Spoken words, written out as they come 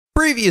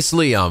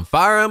Previously on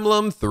Fire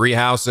Emblem Three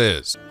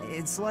Houses.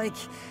 It's like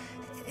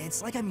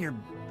I'm your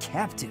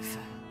captive.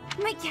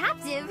 My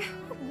captive?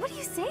 What are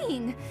you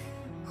saying?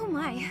 Oh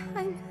my,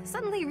 I'm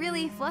suddenly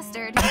really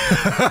flustered.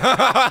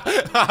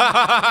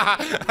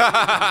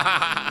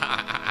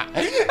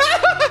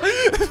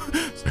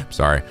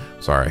 Sorry.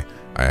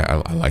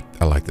 I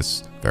like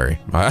this very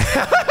much.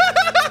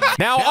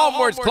 Now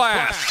onwards,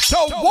 class, to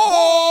war!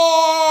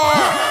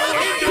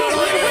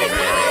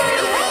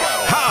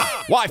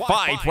 Ha! Why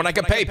fight when I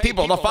can pay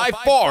people to fight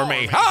for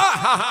me? Ha ha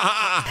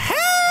ha ha!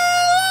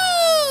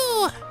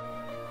 Hello!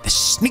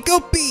 This is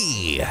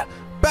NicoB,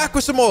 back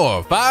with some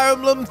more Fire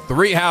Emblem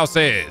Three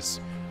Houses.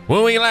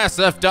 When we last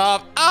left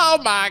off, oh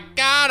my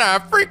god,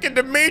 our freaking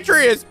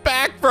Dimitri is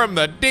back from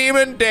the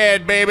demon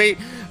dead, baby.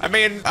 I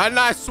mean, a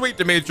nice sweet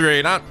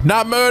Dimitri, not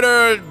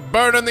murder,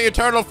 burning the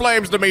eternal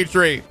flames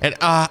Dimitri. And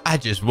I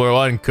just,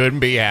 one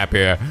couldn't be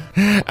happier.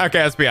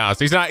 Okay, let's be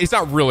honest, he's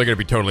not really gonna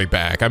be totally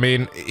back. I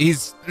mean,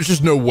 there's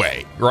just no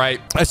way,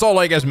 right? I saw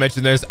like guys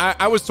mention this.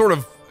 I was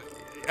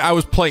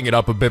was playing it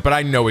up a bit, but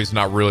I know he's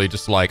not really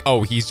just like,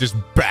 oh, he's just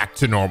back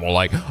to normal.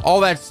 Like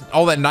all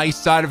that nice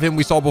side of him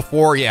we saw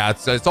before, yeah,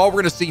 it's all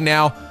we're gonna see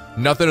now.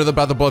 Nothing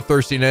about the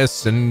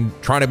bloodthirstiness and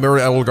trying to mirror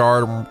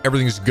Edelgard.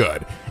 Everything's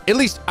good. At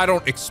least I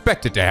don't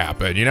expect it to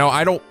happen, you know?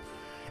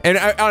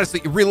 Honestly,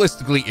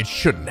 realistically, it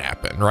shouldn't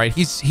happen, right?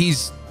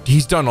 He's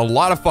done a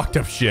lot of fucked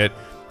up shit.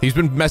 He's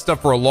been messed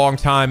up for a long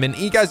time, and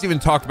you guys even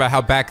talked about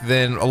how back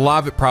then a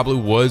lot of it probably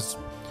was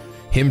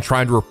him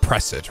trying to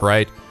repress it,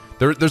 right?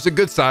 There's a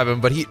good side of him,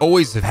 but he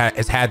always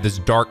has had this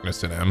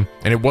darkness in him,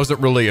 and it wasn't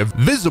really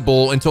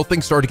visible until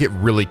things started to get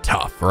really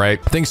tough, right?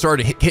 Things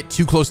started to hit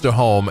too close to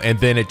home, and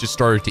then it just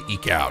started to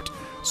eke out.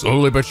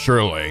 Slowly but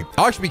surely.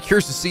 I'll actually be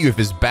curious to see if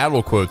his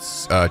battle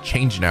quotes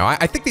change now.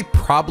 I think they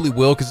probably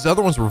will, because his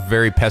other ones were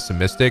very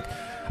pessimistic.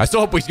 I still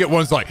hope we get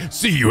ones like,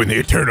 see you in the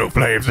eternal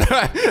flames.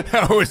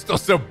 Oh, it's still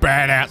so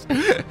badass.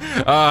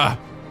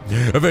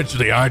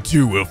 Eventually I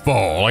too will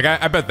fall. Like,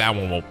 I bet that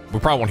one we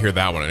probably won't hear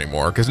that one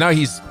anymore, because now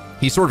he's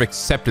sort of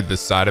accepted this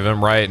side of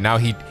him, right? Now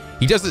he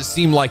doesn't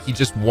seem like he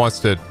just wants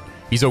to,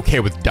 he's okay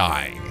with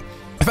dying.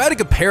 If I had to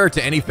compare it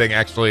to anything,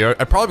 actually,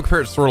 I'd probably compare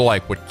it to sort of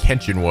like what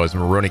Kenshin was,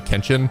 Rurouni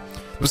Kenshin.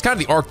 It was kind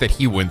of the arc that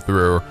he went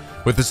through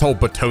with this whole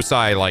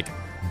Batosai, like,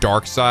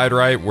 dark side,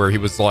 right? Where he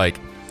was, like,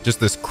 just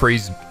this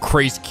crazy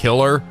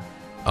killer.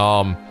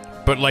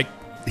 But, like,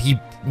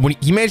 when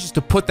he manages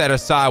to put that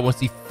aside once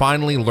he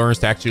finally learns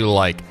to actually,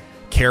 like,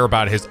 care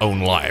about his own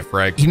life,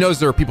 right? He knows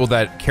there are people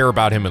that care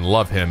about him and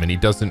love him, and he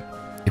doesn't,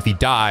 if he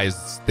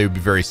dies, they would be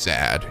very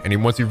sad.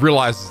 And once he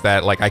realizes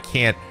that, like,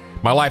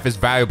 my life is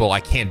valuable,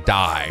 I can't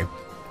die,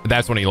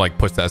 that's when he, like,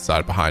 puts that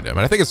side behind him.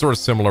 And I think it's sort of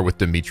similar with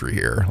Dimitri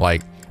here,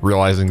 like,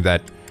 realizing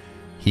that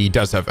he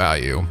does have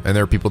value, and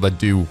there are people that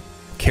do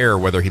care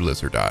whether he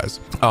lives or dies.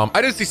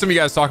 I did see some of you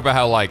guys talk about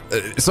how, like,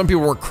 some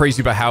people weren't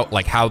crazy about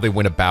how they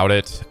went about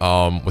it,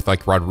 with,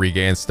 like,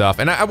 Rodriguez and stuff.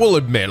 And I will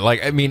admit,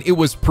 like, I mean, it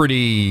was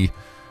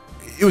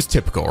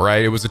typical,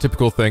 right? It was a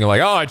typical thing,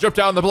 like, oh, I jumped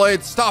down the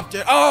blade, stopped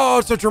it, oh,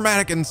 it's so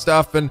dramatic and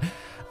stuff. And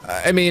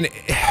I mean,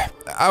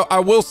 I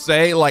will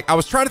say, like, I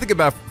was trying to think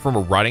about it from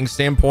a writing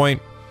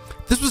standpoint.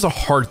 This was a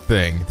hard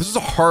thing. This was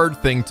a hard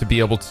thing to be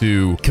able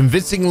to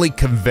convincingly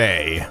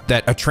convey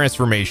that a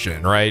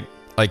transformation, right?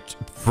 Like,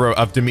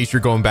 of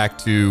Dimitri going back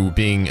to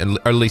being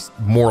at least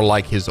more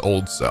like his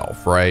old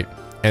self, right?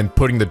 And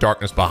putting the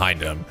darkness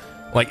behind him.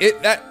 Like,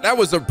 that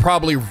was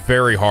probably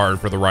very hard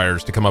for the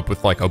writers to come up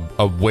with, like,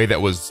 a way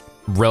that was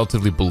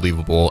relatively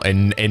believable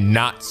and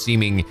not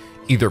seeming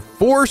either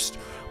forced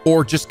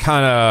or just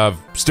kind of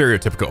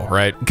stereotypical,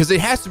 right? Because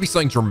it has to be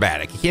something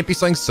dramatic. It can't be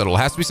something subtle. It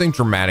has to be something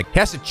dramatic. It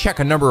has to check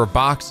a number of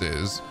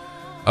boxes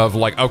of,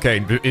 like,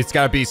 okay, it's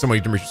got to be somebody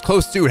Dimitri's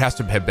close to. It has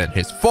to have been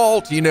his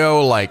fault, you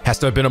know, like, has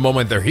to have been a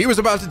moment there he was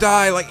about to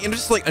die, like, and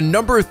just like a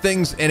number of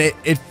things. And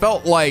it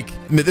felt like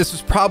this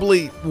was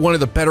probably one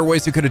of the better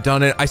ways they could have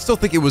done it. I still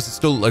think it was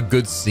still a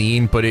good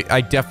scene, but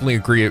I definitely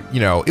agree. You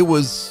know, it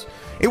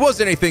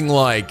wasn't anything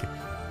like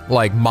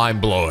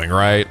mind-blowing,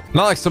 right?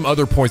 Not like some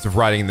other points of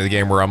writing in the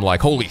game where I'm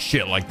like, holy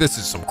shit, like, this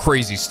is some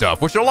crazy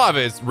stuff, which a lot of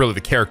it is really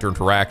the character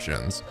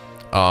interactions.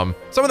 Some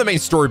of the main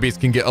story beats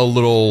can get a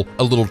little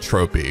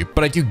tropey,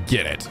 but I do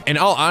get it. In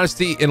all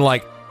honesty,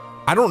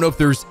 I don't know if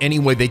there's any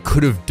way they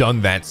could have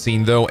done that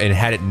scene, though, and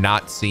had it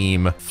not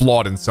seem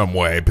flawed in some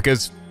way,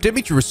 because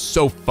Dimitri was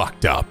so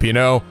fucked up, you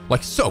know?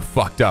 Like, so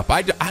fucked up.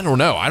 I don't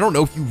know. I don't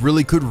know if you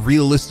really could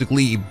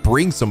realistically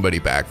bring somebody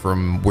back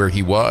from where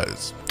he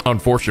was.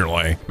 Unfortunately,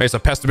 I mean, it's a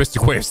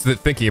pessimistic way of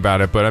thinking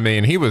about it, but I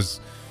mean, he was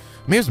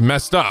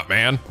messed up,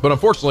 man. But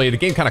unfortunately, the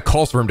game kind of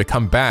calls for him to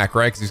come back,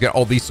 right? Because he's got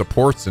all these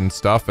supports and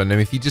stuff, and I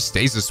mean, if he just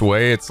stays this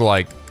way, it's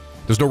like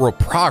there's no real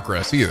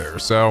progress either.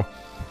 So,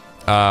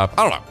 I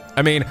don't know.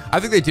 I mean, I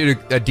think they did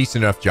a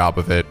decent enough job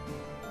of it.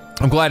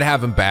 I'm glad to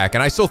have him back,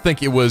 and I still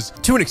think it was,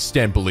 to an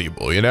extent,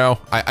 believable, you know?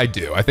 I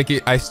do.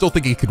 I still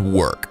think it could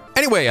work.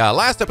 Anyway,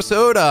 last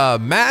episode,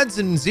 Mads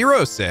and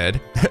Zero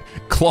said,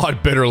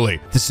 Claude bitterly,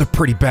 this is a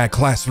pretty bad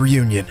class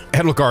reunion.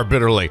 Edelgard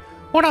bitterly,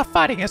 We're not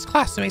fighting as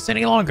classmates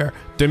any longer.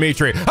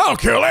 Dimitri, I'll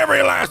kill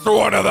every last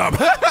one of them.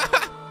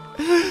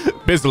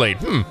 Busily,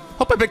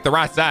 hope I picked the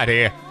right side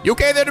here. You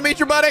okay there,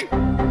 Dimitri, buddy?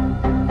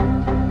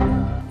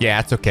 Yeah,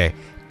 it's okay.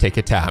 Take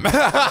your time.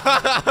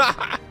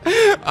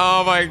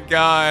 Oh my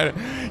God.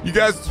 You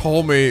guys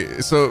told me.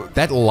 So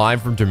that line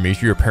from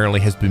Dimitri apparently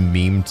has been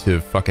memed to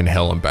fucking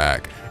hell and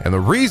back. And the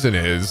reason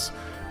is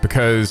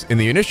because in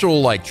the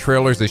initial like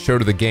trailers they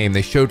showed of the game,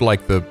 they showed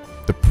like the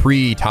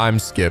pre-time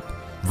skip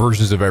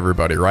versions of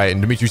everybody, right? And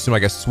Dimitri seemed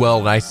like a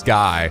swell, nice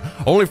guy.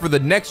 Only for the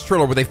next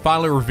trailer where they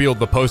finally revealed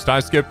the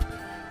post-time skip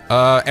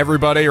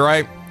everybody,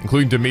 right?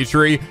 Including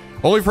Dimitri.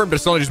 Only for him to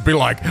suddenly just be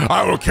like,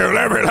 I will kill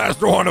every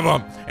last one of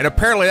them. And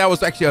apparently that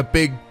was actually a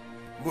big,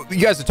 you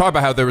guys had talked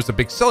about how there was a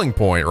big selling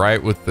point,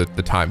 right? With the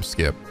time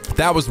skip.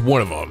 That was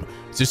one of them.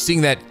 Just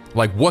seeing that,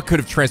 like what could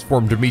have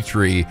transformed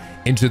Dimitri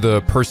into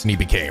the person he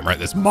became, right?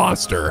 This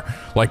monster.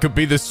 Like could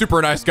be this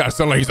super nice guy,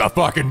 suddenly he's a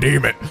fucking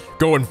demon.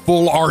 Going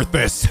full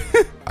Arthas.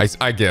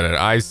 I get it,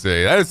 I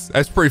see.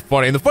 That's pretty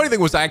funny. And the funny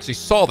thing was I actually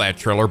saw that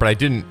trailer, but I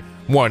didn't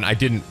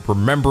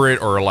remember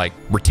it or like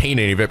retain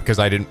any of it because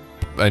I didn't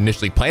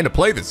initially plan to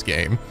play this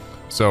game.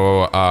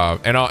 So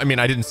I mean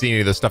I didn't see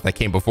any of the stuff that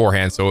came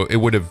beforehand, so it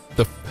would have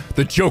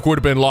the joke would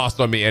have been lost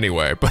on me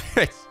anyway. But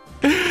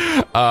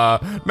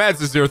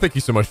Mad0, thank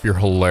you so much for your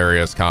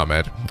hilarious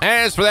comment.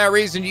 As for that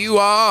reason, you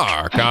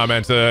are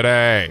comment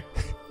today.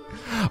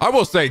 I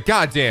will say,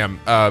 goddamn,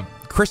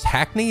 Chris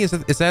Hackney, is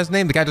that his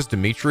name? The guy just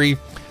Dimitri,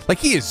 like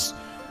he is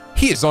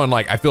on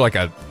like I feel like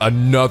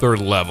another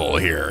level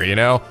here, you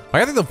know?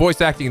 Like I think the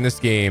voice acting in this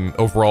game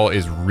overall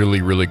is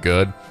really, really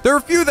good. There are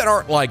a few that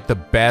aren't like the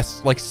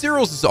best. Like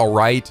Cyril's is all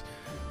right.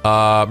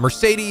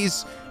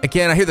 Mercedes,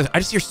 again, I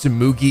just hear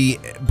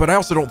Samugi, but I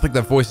also don't think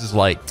that voice is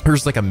like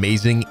hers like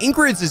amazing.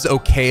 Ingrid's is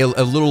okay,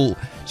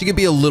 she could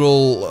be a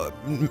little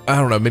I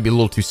don't know, maybe a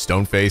little too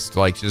stone-faced,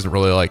 like she doesn't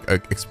really like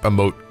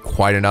emote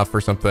quite enough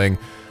or something.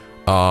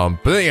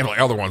 But then you have like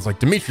other ones, like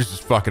Dimitri's is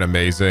fucking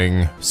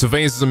amazing,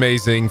 Sylvain's is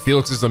amazing,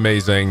 Felix is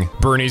amazing,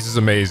 Bernice is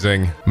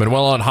amazing,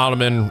 Manuela and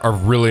Hahnemann are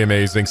really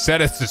amazing,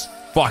 Sedith is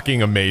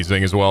fucking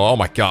amazing as well. Oh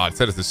my God,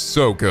 Sedith is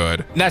so good.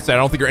 And that's it, I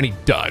don't think there are any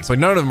duds. Like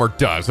none of them are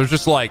duds. There's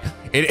just like,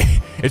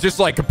 it's just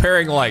like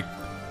comparing like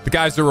the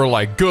guys that were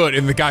like good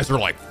and the guys that are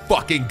like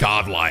fucking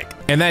godlike.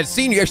 And that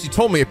scene you actually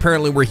told me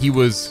apparently where he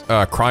was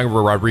crying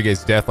over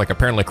Rodriguez's death, like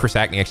apparently Chris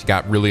Hackney actually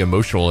got really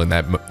emotional in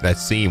that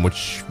scene,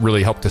 which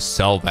really helped to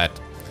sell that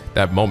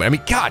moment. I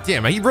mean, God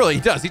damn, he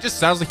really does. He just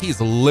sounds like he's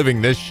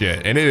living this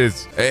shit. And it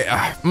is,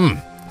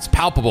 it's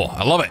palpable.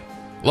 I love it.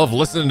 Love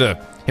listening to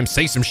him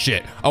say some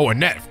shit. Oh,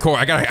 Annette, of course.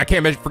 I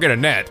can't forget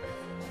Annette,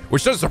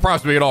 which doesn't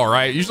surprise me at all,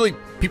 right? Usually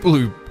people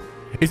who,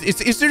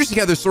 it's interesting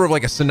how there's sort of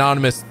like a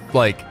synonymous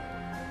like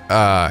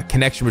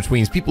connection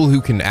between people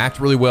who can act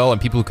really well and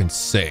people who can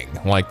sing.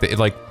 Like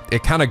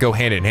it kind of go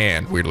hand in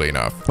hand, weirdly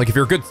enough. Like if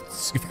you're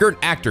an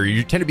actor,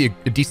 you tend to be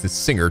a decent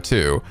singer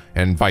too,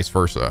 and vice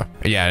versa.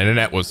 Yeah, and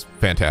Annette was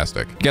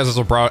fantastic. You guys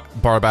also brought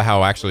about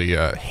how actually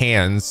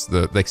hands,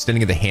 the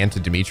extending of the hand to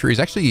Dimitri is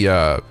actually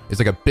is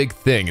like a big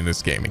thing in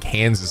this game. Like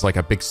hands is like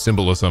a big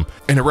symbolism,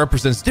 and it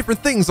represents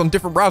different things on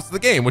different routes of the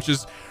game, which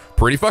is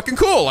pretty fucking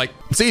cool. Like,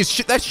 see,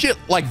 that shit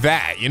like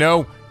that, you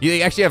know?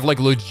 You actually have like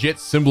legit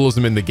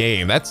symbolism in the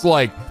game. That's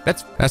like,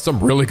 that's some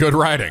really good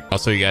writing.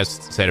 Also, you guys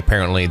said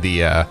apparently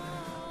the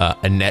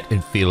Annette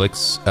and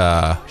Felix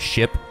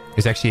ship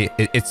is actually,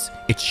 its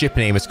ship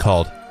name is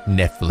called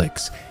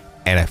Netflix.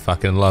 And I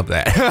fucking love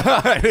that.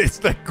 It's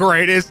the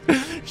greatest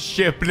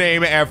ship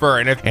name ever.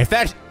 And if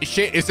that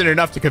shit isn't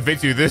enough to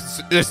convince you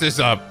this is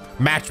a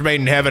match made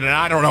in heaven, and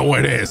I don't know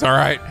what is, all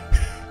right?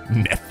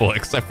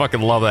 Netflix, I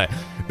fucking love that.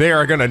 They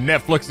are gonna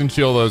Netflix and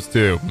chill those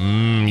two.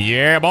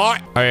 Yeah, boy.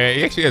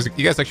 You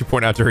guys actually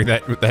point out during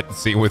that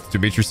scene with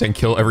Dimitri saying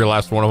kill every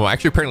last one of them. I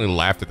actually apparently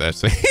laughed at that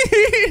scene.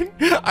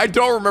 I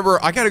don't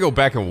remember. I gotta go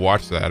back and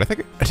watch that.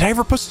 Did I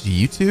ever post it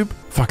to YouTube?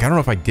 Fuck, I don't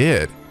know if I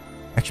did.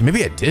 Actually,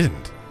 maybe I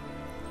didn't.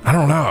 I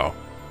don't know.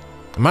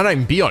 It might not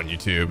even be on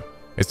YouTube.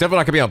 It's definitely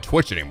not gonna be on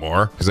Twitch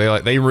anymore because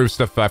they removed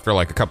stuff after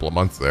like a couple of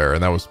months there,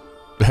 and that was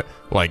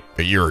like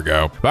a year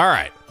ago. All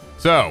right,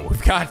 so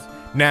we've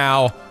got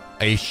now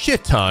a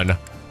shit ton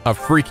of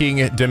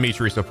freaking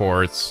Dimitri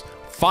supports.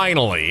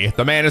 Finally,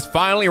 the man is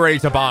finally ready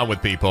to bond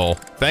with people.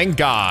 Thank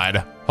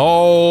God.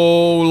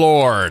 Oh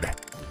Lord.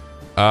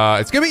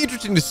 It's gonna be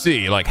interesting to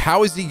see, like,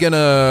 how is he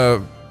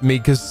gonna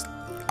make, because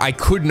I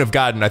couldn't have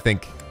gotten, I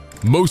think,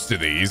 most of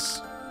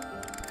these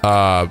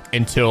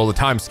until the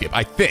time skip.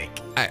 I think.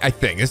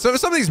 And so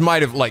some of these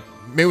might have, like,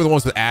 maybe the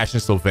ones with Ash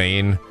and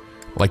Sylvain,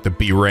 like the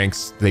B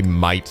ranks, they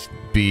might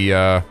be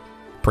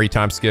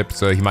pre-time skip,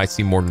 so he might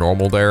seem more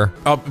normal there.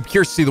 I'm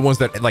curious to see the ones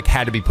that like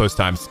had to be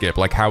post-time skip.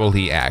 Like, how will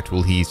he act?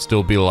 Will he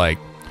still be like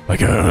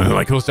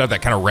he'll still have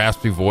that kind of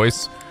raspy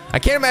voice? I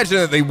can't imagine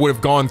that they would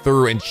have gone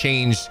through and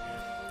changed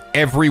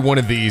every one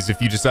of these if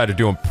you decided to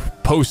do them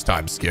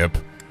post-time skip.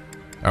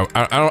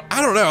 I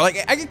don't know.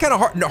 Like, I get kind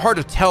of hard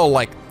to tell.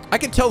 Like, I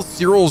can tell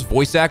Cyril's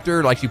voice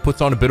actor, like, she puts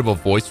on a bit of a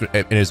voice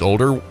in his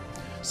older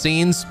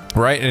scenes,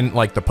 right? And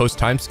like the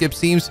post-time skip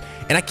scenes.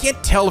 And I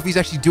can't tell if he's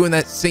actually doing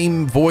that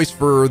same voice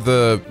for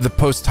the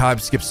post-time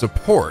skip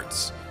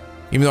supports,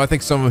 even though I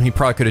think some of them he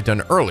probably could have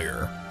done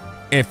earlier.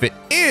 If it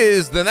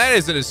is, then that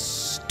is a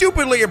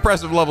stupidly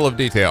impressive level of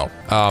detail.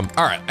 All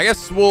right, I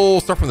guess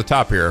we'll start from the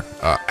top here.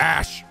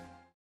 Ash.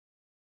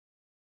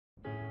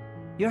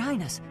 Your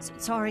Highness,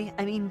 sorry,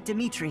 I mean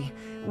Dimitri.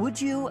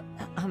 Would you,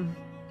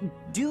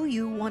 do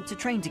you want to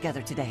train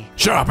together today?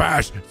 Shut up,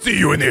 Ash. See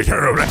you in the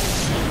eternal.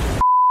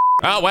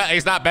 Oh, well,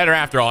 he's not better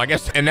after all, I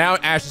guess. And now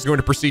Ash is going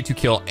to proceed to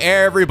kill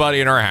everybody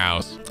in our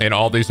house and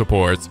all these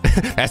supports.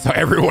 That's how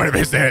every one of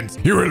his ends.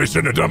 You really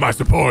shouldn't have done my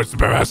supports,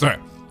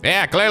 Professor.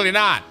 Yeah, clearly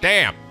not.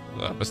 Damn.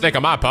 Mistake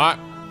on my part.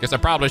 Guess I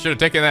probably should have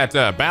taken that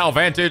Battle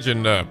Vantage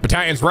and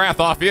Battalion's Wrath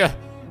off you.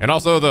 And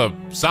also the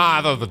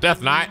Scythe of the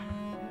Death Knight.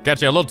 Got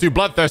you a little too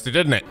bloodthirsty,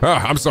 didn't it? Oh,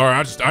 I'm sorry.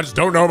 I just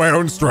don't know my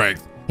own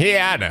strength.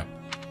 Yeah, I know.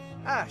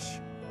 Ash,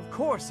 of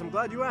course. I'm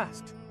glad you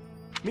asked.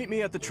 Meet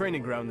me at the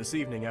training ground this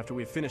evening after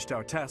we've finished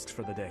our tasks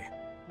for the day.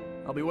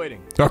 I'll be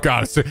waiting. Oh,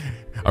 God.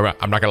 All right,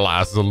 I'm not going to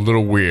lie. This is a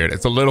little weird.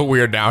 It's a little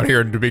weird down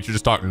here, and Dimitri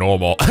just talk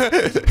normal. Meet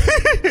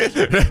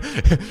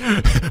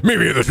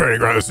me at the training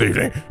ground this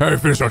evening. Having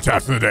finished our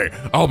tasks for the day.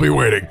 I'll be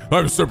waiting.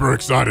 I'm super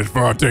excited for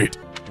our date.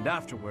 And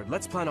afterward,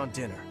 let's plan on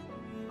dinner.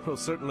 We'll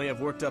certainly have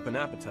worked up an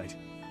appetite.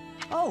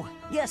 Oh,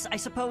 yes, I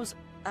suppose,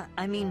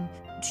 I mean,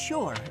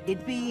 sure,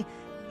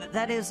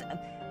 that is,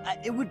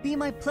 it would be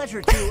my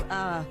pleasure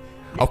to,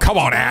 oh, come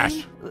on,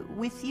 Ash.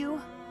 With you?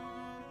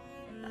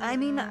 I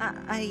mean,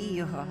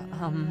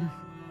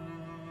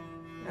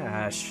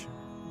 Ash.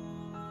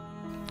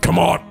 Come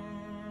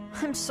on.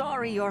 I'm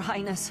sorry, Your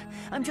Highness.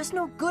 I'm just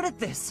no good at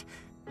this.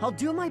 I'll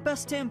do my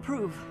best to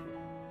improve.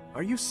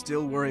 Are you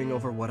still worrying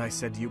over what I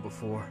said to you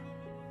before?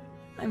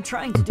 I'm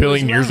trying to do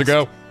billion years last,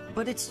 ago?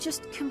 But it's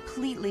just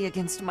completely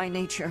against my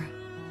nature.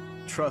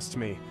 Trust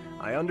me,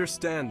 I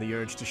understand the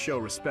urge to show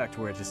respect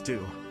where it is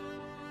due.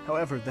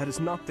 However, that is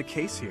not the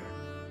case here.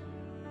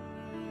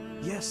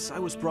 Yes, I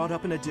was brought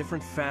up in a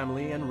different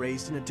family and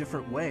raised in a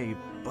different way,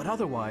 but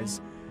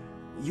otherwise,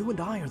 you and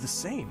I are the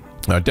same.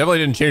 No, definitely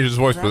didn't change his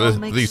voice That for all this,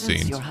 makes these sense,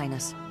 scenes. Your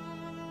Highness.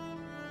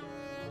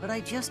 But I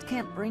just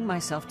can't bring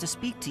myself to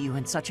speak to you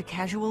in such a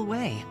casual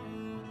way.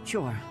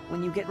 Sure,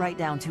 when you get right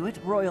down to it,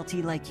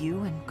 royalty like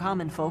you and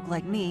common folk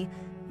like me,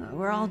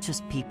 we're all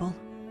just people.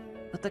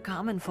 But the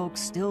common folk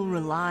still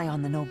rely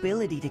on the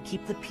nobility to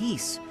keep the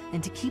peace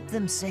and to keep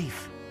them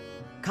safe.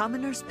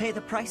 Commoners pay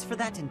the price for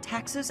that in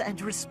taxes and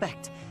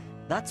respect.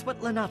 That's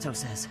what Lenato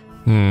says.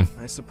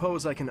 I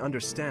suppose I can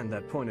understand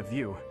that point of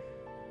view.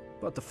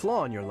 But the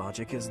flaw in your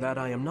logic is that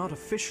I am not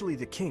officially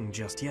the king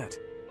just yet.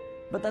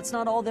 But that's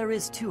not all there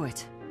is to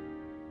it.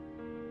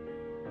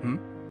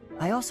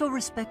 I also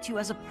respect you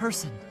as a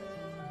person.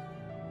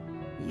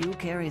 You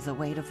carry the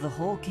weight of the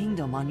whole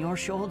kingdom on your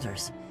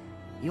shoulders.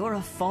 You're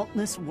a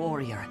faultless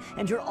warrior,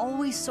 and you're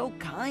always so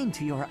kind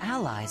to your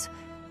allies,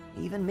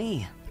 even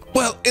me.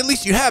 Well, at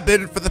least you have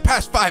been for the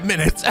past 5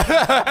 minutes.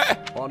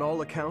 On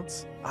all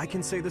accounts, I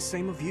can say the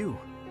same of you.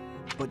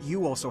 But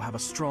you also have a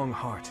strong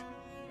heart.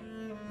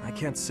 I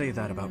can't say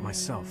that about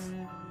myself.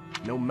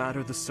 No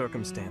matter the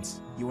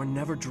circumstance, you are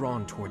never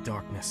drawn toward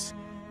darkness.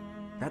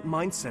 That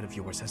mindset of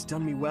yours has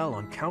done me well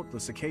on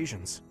countless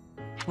occasions.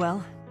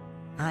 Well,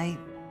 I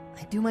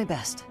do my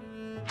best.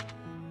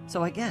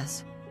 So I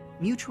guess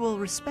mutual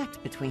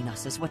respect between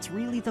us is what's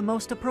really the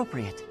most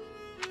appropriate.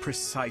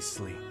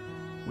 Precisely.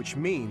 Which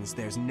means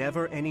there's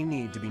never any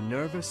need to be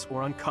nervous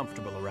or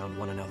uncomfortable around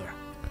one another.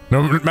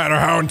 No matter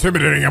how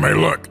intimidating I may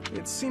look.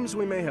 It seems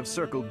we may have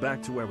circled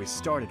back to where we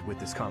started with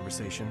this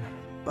conversation,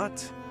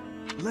 but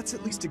let's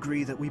at least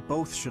agree that we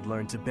both should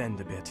learn to bend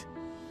a bit.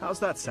 How's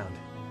that sound?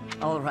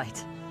 All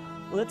right.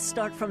 Let's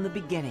start from the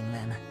beginning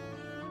then.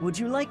 Would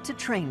you like to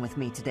train with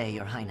me today,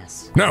 Your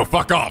Highness? No,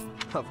 fuck off.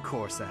 Of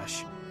course,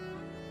 Ash.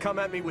 Come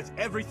at me with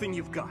everything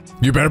you've got.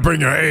 You better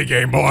bring your A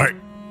game, boy.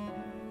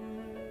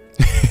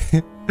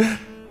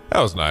 That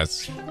was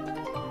nice.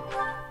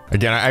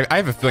 Again, I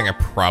have a feeling I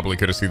probably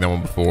could have seen that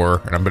one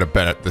before, and I'm gonna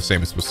bet it the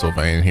same as with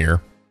Sylvain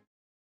here.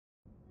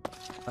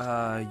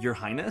 Your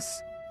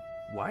Highness?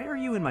 Why are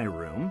you in my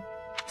room?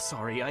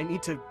 Sorry, I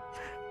need to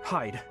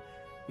hide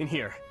in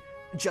here,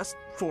 just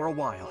for a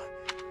while.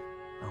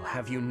 I'll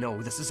have you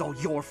know this is all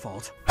your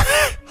fault.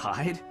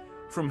 Hide?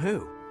 From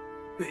who?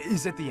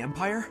 Is it the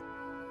Empire?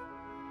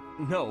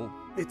 No,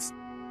 it's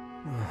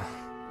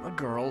a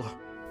girl.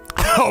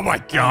 Oh my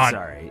god. I'm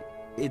sorry.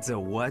 It's a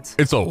what?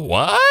 It's a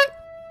what?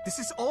 This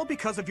is all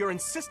because of your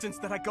insistence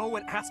that I go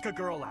and ask a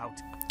girl out.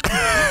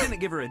 You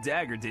didn't give her a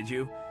dagger, did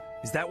you?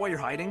 Is that why you're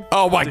hiding?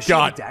 Oh my Does she have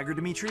god. a dagger,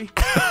 Dimitri?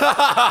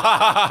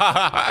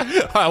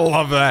 I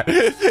love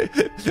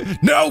that.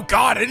 No,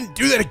 God, I didn't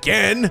do that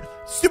again.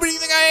 Stupid do you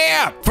think I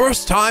am?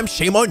 First time,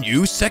 shame on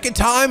you. Second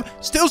time,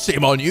 still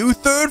shame on you.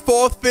 Third,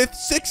 fourth, fifth,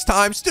 sixth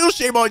time, still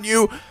shame on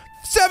you.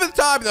 Seventh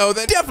time, though,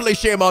 then definitely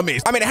shame on me.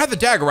 I mean, I had the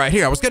dagger right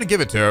here. I was gonna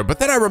give it to her, but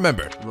then I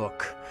remembered.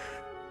 Look,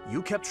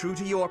 you kept true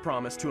to your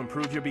promise to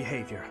improve your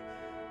behavior.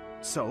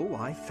 So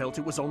I felt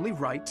it was only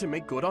right to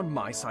make good on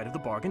my side of the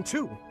bargain,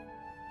 too.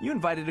 You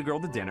invited a girl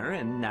to dinner,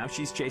 and now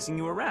she's chasing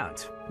you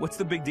around. What's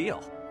the big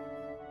deal?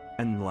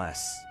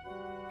 Unless...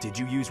 Did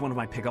you use one of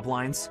my pickup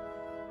lines?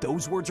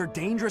 Those words are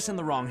dangerous in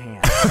the wrong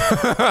hands.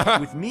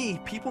 With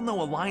me, people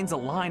know a line's a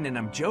line and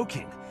I'm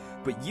joking.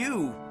 But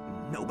you,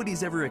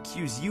 nobody's ever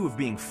accused you of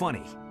being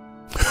funny.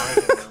 I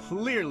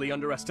clearly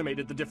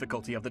underestimated the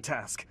difficulty of the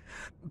task.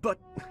 But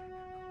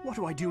what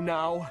do I do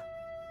now?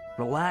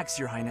 Relax,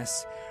 Your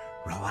Highness.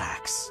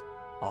 Relax.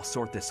 I'll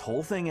sort this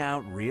whole thing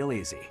out real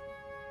easy.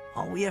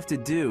 All we have to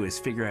do is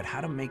figure out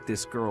how to make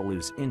this girl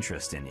lose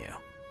interest in you.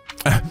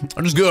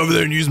 I'll just go over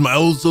there and use my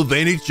old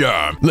Sylvanic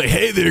charm. Like,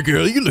 hey there,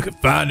 girl, you looking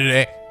fine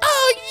today.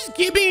 Oh, you just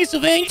get me,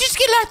 Sylvain. You just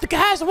get like the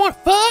guys that want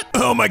to fuck.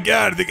 Oh my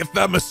God, I think I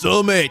found my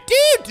soulmate.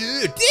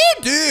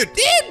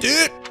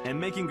 Dude. And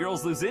making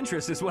girls lose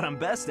interest is what I'm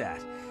best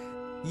at.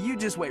 You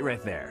just wait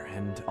right there,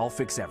 and I'll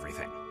fix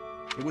everything.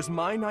 It was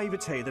my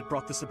naivete that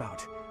brought this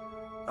about.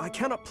 I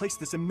cannot place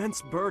this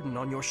immense burden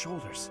on your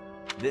shoulders.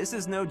 This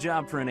is no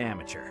job for an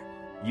amateur.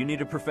 You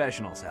need a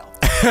professional's help.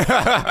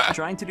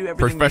 Trying to do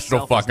everything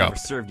Professional yourself fuck has never up.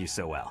 served you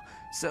so well.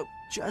 So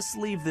just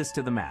leave this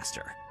to the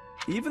master.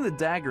 Even the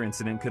dagger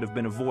incident could have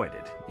been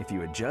avoided if you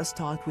had just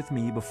talked with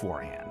me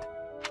beforehand.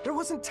 There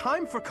wasn't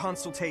time for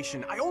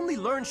consultation. I only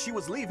learned she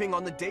was leaving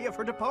on the day of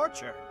her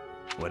departure.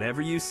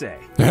 Whatever you say.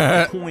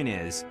 The point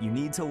is, you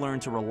need to learn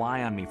to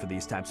rely on me for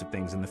these types of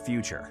things in the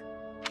future.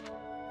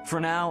 For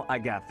now, I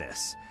got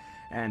this.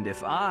 And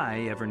if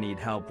I ever need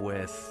help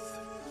with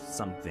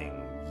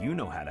something you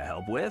know how to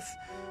help with,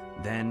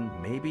 then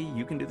maybe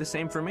you can do the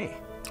same for me.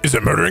 Is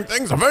it murdering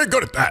things? I'm very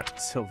good at that.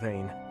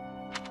 Sylvain.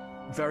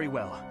 Very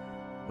well.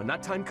 When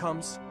that time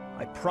comes,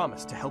 I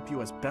promise to help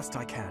you as best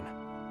I can.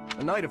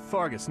 A knight of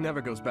Fargus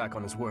never goes back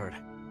on his word.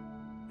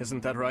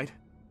 Isn't that right?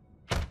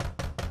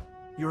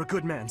 You're a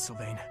good man,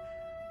 Sylvain.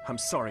 I'm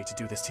sorry to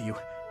do this to you.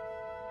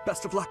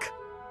 Best of luck.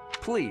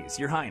 Please,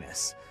 Your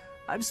Highness.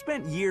 I've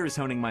spent years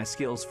honing my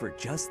skills for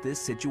just this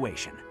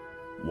situation.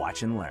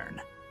 Watch and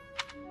learn.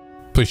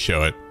 Please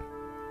show it.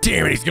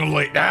 Damn it, he's gonna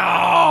late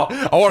now.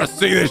 I want to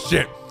see this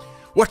shit.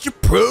 What's your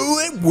pro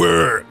at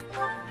work?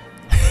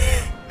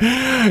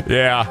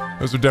 Yeah,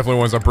 those are definitely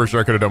ones I'm pretty sure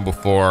I could have done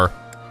before.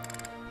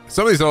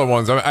 Some of these other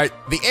ones,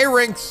 the A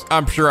ranks,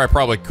 I'm sure I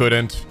probably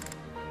couldn't.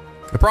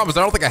 The problem is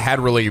I don't think I had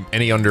really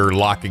any under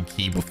lock and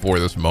key before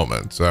this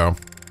moment. So,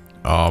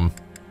 all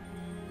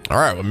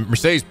right, well,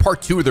 Mercedes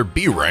part 2 of their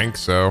B rank,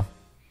 so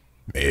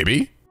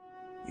maybe.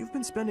 You've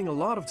been spending a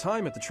lot of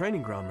time at the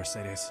training ground,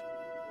 Mercedes.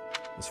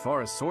 As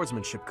far as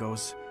swordsmanship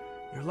goes,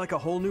 you're like a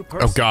whole new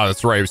person. Oh God,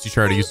 that's right. I was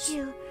trying to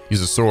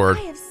use a sword.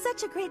 I have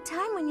such a great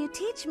time when you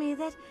teach me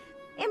that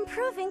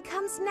improving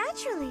comes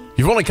naturally.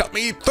 You've only cut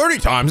me 30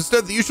 times instead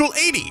of the usual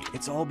 80.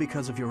 It's all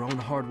because of your own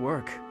hard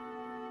work.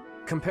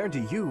 Compared to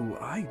you,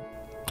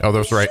 Oh,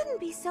 that's right. You shouldn't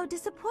be so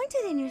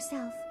disappointed in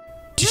yourself.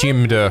 Teaching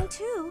him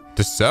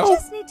to sew? You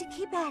just need to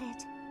keep at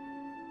it.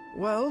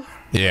 Well,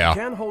 Yeah. you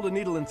can hold a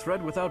needle and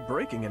thread without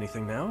breaking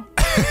anything now.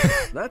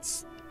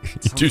 That's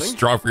You're too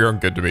strong for your own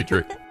good,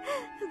 Dimitri.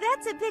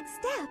 That's a big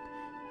step.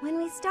 When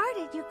we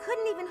started, you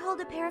couldn't even hold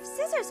a pair of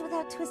scissors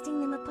without twisting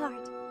them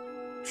apart.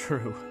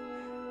 True.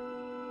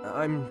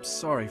 I'm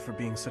sorry for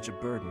being such a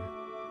burden.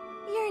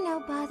 You're no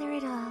bother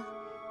at all.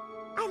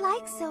 I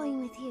like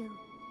sewing with you.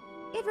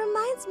 It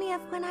reminds me of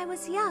when I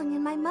was young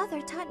and my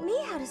mother taught me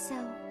how to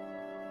sew.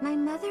 My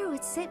mother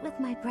would sit with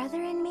my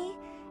brother and me,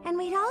 and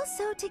we'd all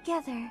sew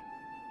together.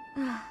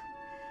 Ah,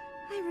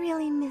 I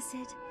really miss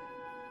it.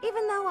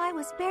 Even though I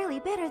was barely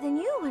better than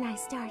you when I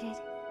started.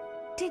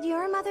 Did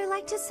your mother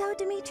like to sew,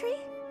 Dimitri?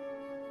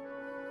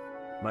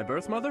 My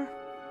birth mother?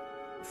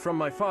 From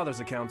my father's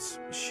accounts,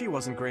 she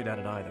wasn't great at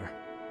it either.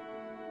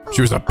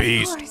 She was a Of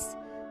beast. course.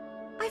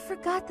 I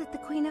forgot that the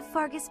Queen of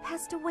Fargus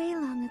passed away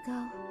long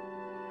ago.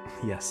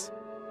 Yes.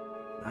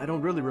 I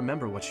don't really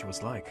remember what she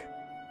was like.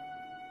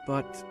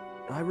 But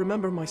I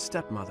remember my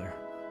stepmother,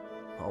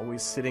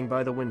 always sitting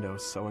by the window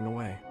sewing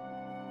away.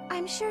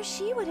 I'm sure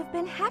she would have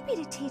been happy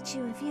to teach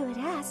you if you had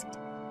asked.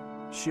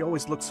 She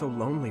always looked so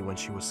lonely when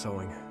she was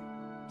sewing.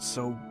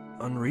 So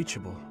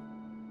unreachable.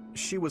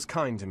 She was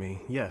kind to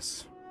me,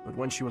 yes, but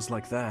when she was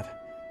like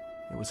that,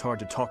 it was hard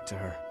to talk to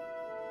her.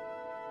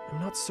 I'm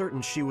not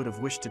certain she would have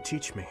wished to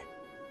teach me.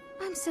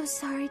 I'm so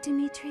sorry,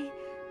 Dimitri.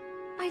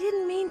 I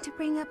didn't mean to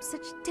bring up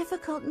such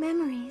difficult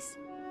memories.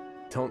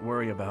 Don't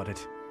worry about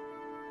it.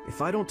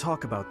 If I don't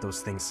talk about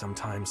those things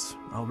sometimes,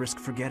 I'll risk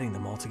forgetting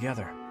them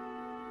altogether.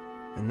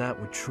 And that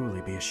would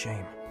truly be a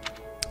shame.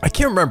 I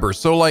can't remember.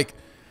 So, like,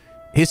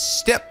 his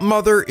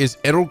stepmother is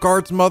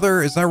Edelgard's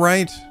mother. Is that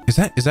right? Is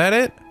that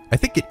it? I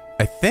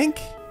think?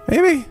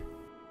 Maybe?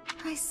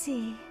 I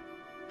see.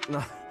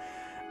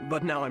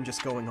 But now I'm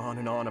just going on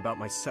and on about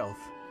myself.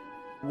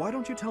 Why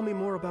don't you tell me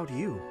more about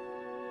you?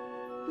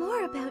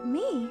 More about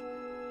me?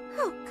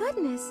 Oh,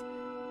 goodness.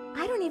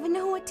 I don't even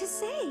know what to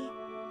say.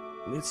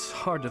 It's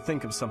hard to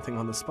think of something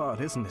on the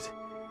spot, isn't it?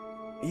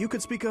 You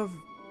could speak of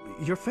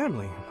your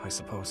family, I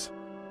suppose.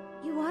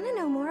 You want to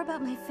know more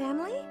about my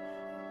family?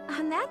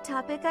 On that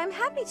topic, I'm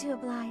happy to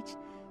oblige.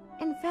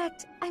 In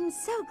fact, I'm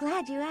so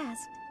glad you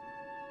asked.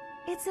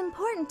 It's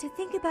important to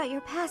think about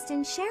your past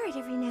and share it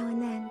every now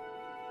and then.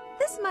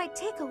 This might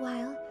take a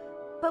while,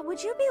 but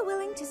would you be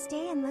willing to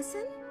stay and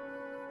listen?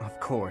 Of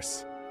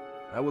course.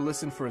 I will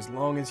listen for as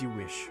long as you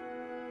wish.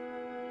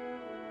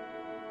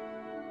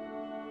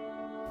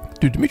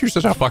 Dude, Dimitri's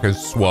such a fucking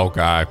swell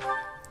guy.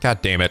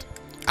 God damn it.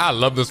 I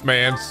love this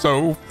man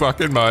so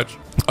fucking much.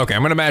 Okay,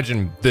 I'm gonna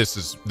imagine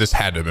this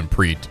had to have been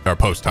pre or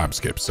post time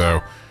skip.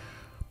 So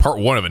part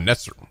 1 of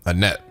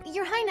Annette.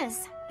 Your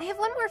Highness, I have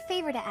one more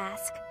favor to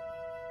ask.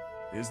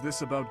 Is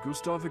this about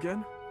Gustav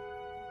again?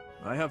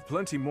 I have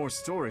plenty more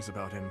stories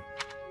about him,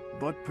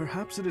 but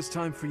perhaps it is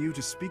time for you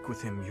to speak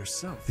with him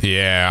yourself.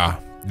 Yeah,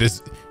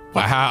 this,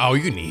 wow,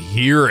 you can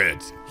hear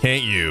it,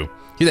 can't you?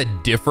 Hear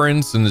that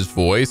difference in his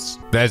voice?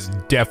 That's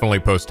definitely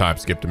post time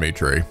skip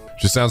Dimitri.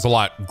 Just sounds a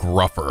lot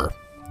gruffer,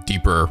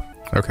 deeper.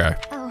 Okay.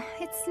 Oh,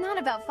 it's not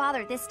about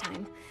Father this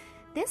time.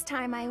 This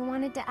time I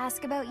wanted to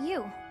ask about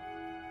you.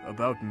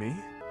 About me?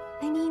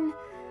 I mean,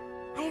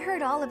 I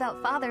heard all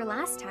about Father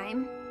last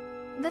time,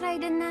 but I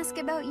didn't ask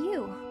about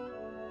you.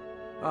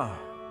 Ah,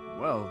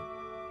 well,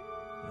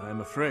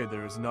 I'm afraid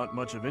there is not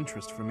much of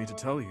interest for me to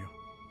tell you.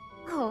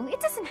 Oh, it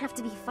doesn't have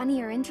to be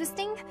funny or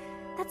interesting.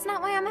 That's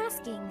not why I'm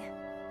asking.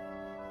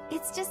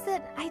 It's just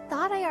that I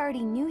thought I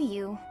already knew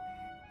you,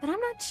 but I'm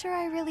not sure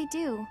I really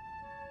do.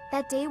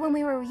 That day when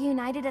we were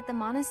reunited at the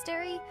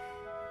monastery,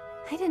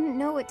 I didn't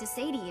know what to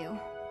say to you.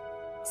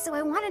 So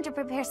I wanted to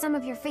prepare some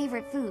of your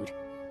favorite food.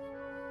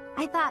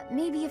 I thought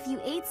maybe if you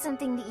ate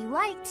something that you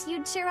liked,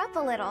 you'd cheer up a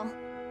little.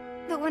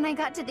 But when I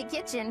got to the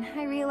kitchen,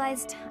 I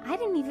realized I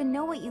didn't even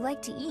know what you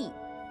like to eat.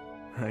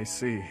 I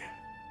see.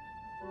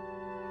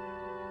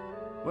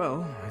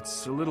 Well,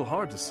 it's a little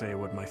hard to say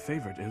what my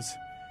favorite is.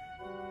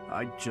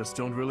 I just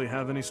don't really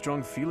have any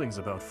strong feelings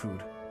about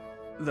food.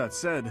 That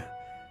said,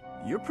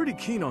 you're pretty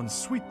keen on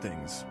sweet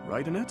things,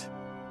 right, Annette?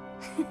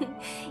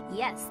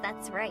 Yes,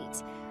 that's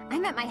right.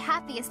 I'm at my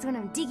happiest when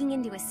I'm digging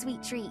into a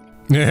sweet treat.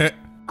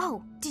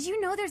 Oh, did you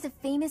know there's a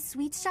famous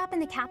sweets shop in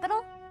the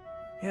capital?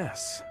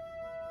 Yes.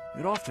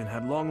 It often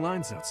had long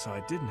lines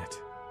outside, didn't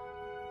it?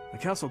 The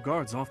castle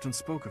guards often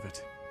spoke of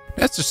it.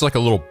 That's just like a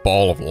little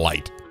ball of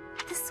light.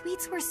 The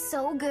sweets were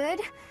so good.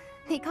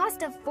 They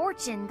cost a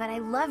fortune, but I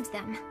loved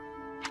them.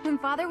 When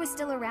Father was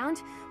still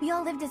around, we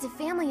all lived as a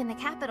family in the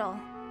capital.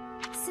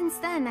 Since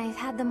then, I've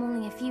had them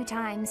only a few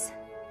times.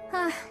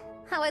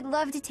 How I'd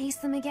love to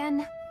taste them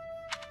again.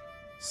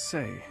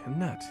 Say,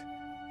 Annette,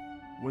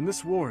 when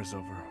this war is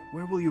over,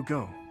 where will you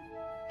go?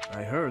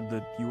 I heard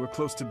that you were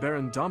close to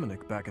Baron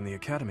Dominic back in the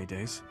academy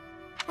days.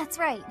 That's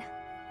right.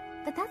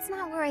 But that's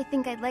not where I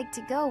think I'd like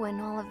to go when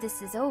all of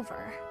this is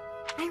over.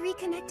 I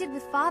reconnected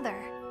with Father,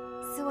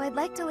 so I'd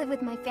like to live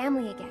with my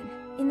family again,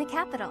 in the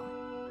capital.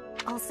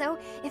 Also,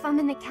 if I'm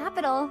in the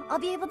capital, I'll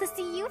be able to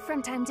see you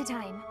from time to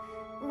time.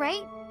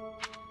 Right?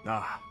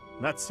 Ah,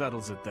 that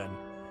settles it then.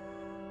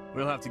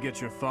 We'll have to get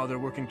your father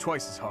working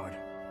twice as hard.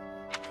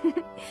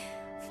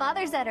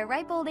 Father's at a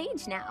ripe old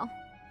age now.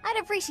 I'd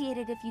appreciate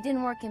it if you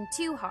didn't work him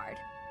too hard.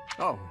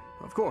 Oh,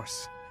 of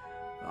course.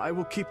 I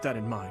will keep that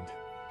in mind.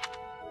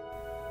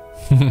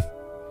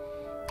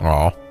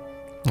 Aw,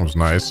 that was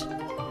nice.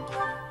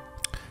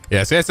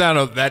 Yeah, see, that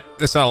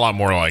sounded a lot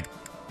more like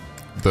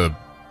the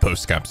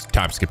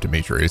post-time skip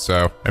Dimitri.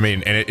 So, I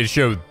mean, and it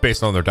showed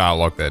based on their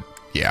dialogue that,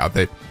 yeah,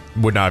 that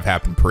would not have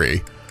happened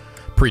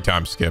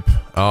pre-time skip.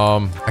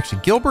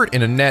 Actually, Gilbert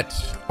and Annette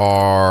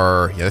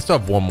are, yeah, they still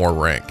have one more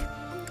rank.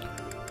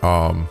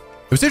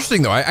 It was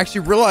interesting though. I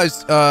actually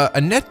realized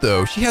Annette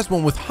though, she has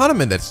one with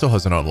Hanuman that still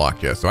hasn't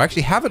unlocked yet. So I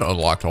actually haven't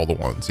unlocked all the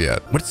ones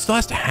yet, but it still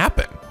has to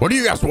happen. What are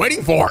you guys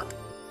waiting for?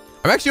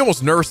 I'm actually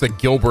almost nervous that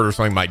Gilbert or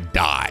something might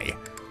die.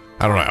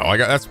 I don't know. Like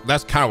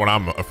that's kind of what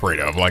I'm afraid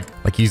of.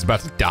 Like he's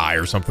about to die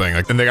or something.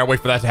 Like then they gotta wait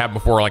for that to happen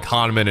before like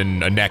Hanuman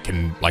and Annette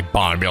can like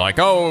bond and be like,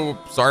 oh,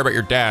 sorry about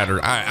your dad, or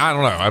I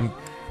don't know. I'm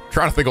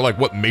trying to think of like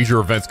what major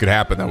events could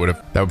happen that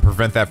would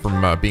prevent that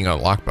from being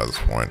unlocked by this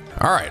point.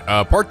 All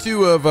right, part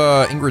 2 of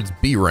Ingrid's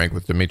B rank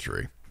with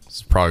Dimitri. This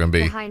is probably gonna be.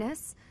 Your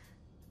Highness,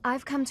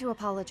 I've come to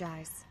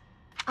apologize.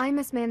 I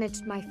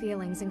mismanaged my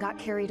feelings and got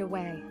carried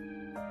away.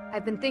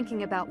 I've been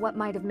thinking about what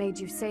might have made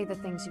you say the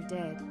things you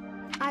did.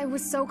 I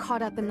was so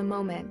caught up in the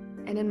moment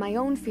and in my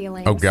own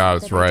feelings. Oh God,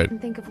 that's right. I didn't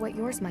think of what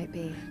yours might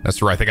be.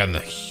 That's right. They got in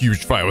a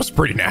huge fight. It was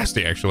pretty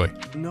nasty, actually.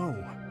 No,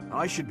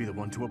 I should be the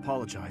one to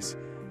apologize.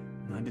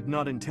 I did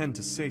not intend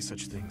to say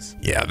such things.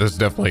 Yeah, this is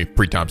definitely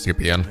pre-time skip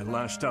again. I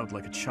lashed out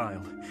like a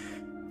child.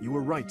 You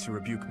were right to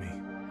rebuke me.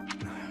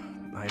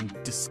 I am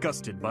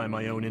disgusted by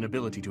my own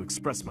inability to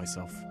express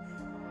myself.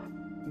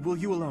 Will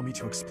you allow me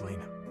to explain?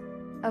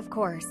 Of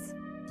course.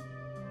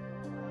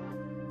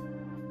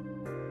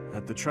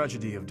 At the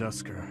tragedy of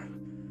Dusker,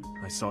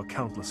 I saw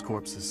countless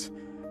corpses.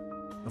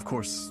 Of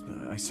course,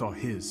 I saw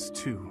his,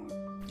 too.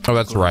 Oh,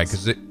 that's right,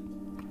 because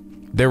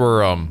they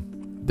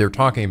were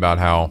talking about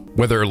how,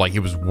 whether, like, it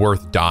was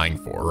worth dying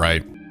for,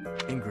 right?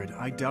 Ingrid,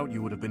 I doubt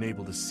you would have been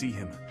able to see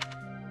him.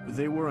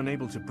 They were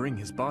unable to bring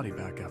his body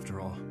back, after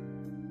all.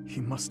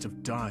 He must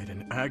have died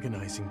an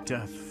agonizing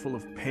death, full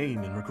of pain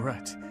and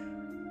regret.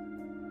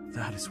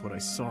 That is what I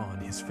saw on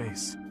his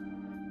face.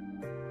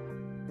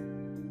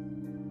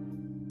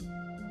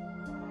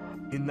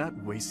 In that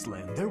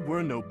wasteland, there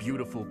were no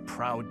beautiful,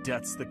 proud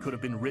deaths that could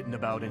have been written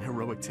about in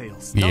heroic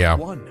tales. Yeah. Not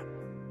one.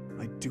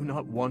 I do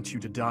not want you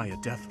to die a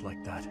death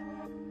like that.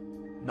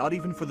 Not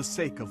even for the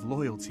sake of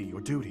loyalty or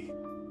duty.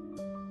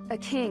 A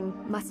king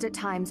must at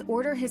times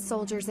order his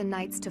soldiers and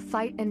knights to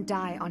fight and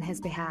die on his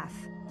behalf.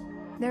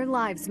 Their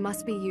lives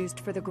must be used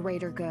for the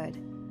greater good.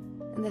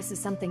 And this is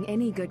something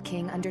any good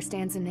king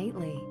understands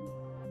innately.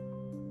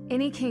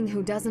 Any king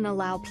who doesn't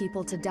allow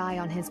people to die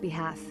on his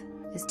behalf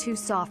is too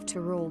soft to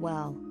rule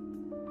well.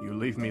 You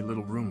leave me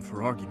little room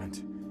for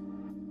argument.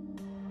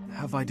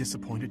 Have I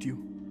disappointed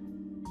you?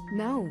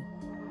 No.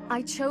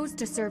 I chose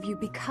to serve you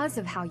because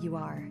of how you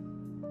are.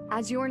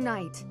 As your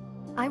knight,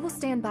 I will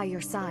stand by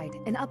your side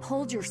and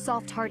uphold your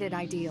soft-hearted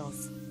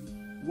ideals.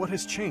 What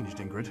has changed,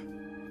 Ingrid?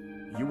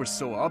 You were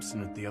so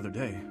obstinate the other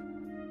day.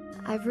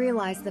 I've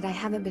realized that I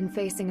haven't been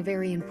facing a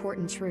very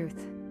important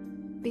truth.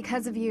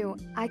 Because of you,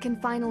 I can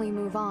finally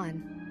move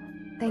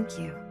on. Thank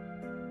you.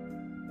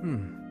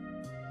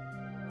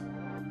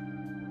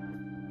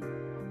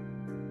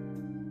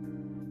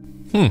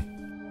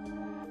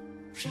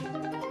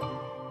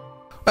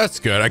 That's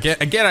good.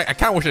 Again, I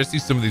kind of wish I'd see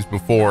some of these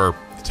before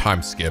the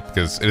time skip,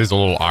 because it is a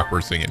little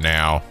awkward seeing it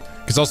now.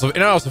 I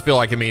also feel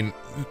like, I mean,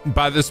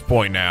 by this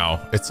point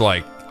now, it's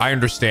like, I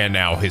understand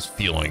now his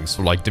feelings,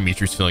 like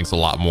Dimitri's feelings a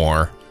lot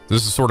more.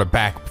 This is sort of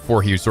back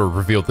before he sort of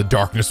revealed the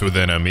darkness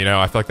within him, you know?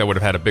 I feel like that would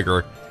have had a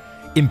bigger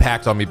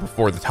impact on me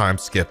before the time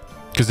skip.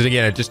 Because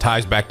again, it just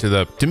ties back to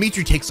the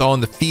Dimitri takes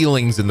on the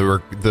feelings and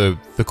the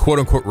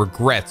quote-unquote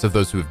regrets of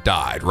those who have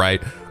died,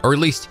 right? Or at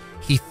least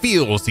he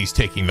feels he's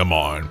taking them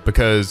on,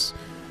 because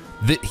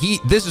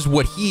this is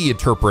what he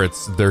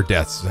interprets their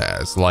deaths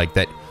as, like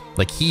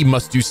he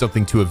must do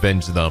something to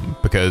avenge them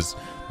because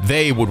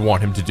they would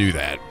want him to do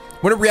that.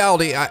 When in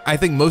reality, I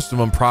think most of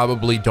them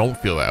probably don't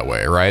feel that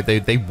way, right?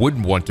 They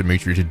wouldn't want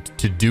Dimitri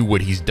to do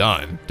what he's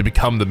done, to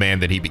become the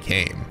man that he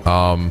became.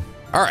 All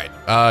right,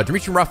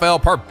 Dimitri and Raphael,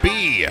 part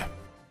B.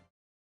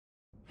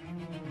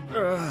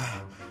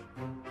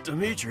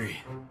 Dimitri.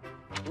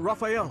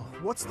 Raphael,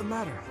 what's the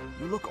matter?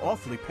 You look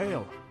awfully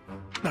pale.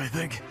 I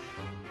think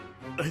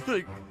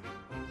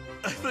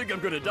I'm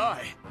gonna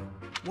die.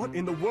 What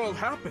in the world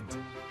happened?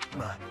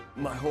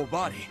 My whole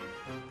body.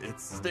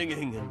 It's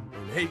stinging and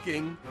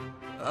aching.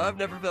 I've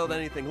never felt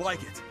anything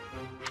like it.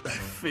 I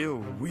feel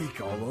weak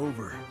all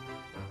over.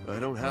 I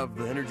don't have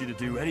the energy to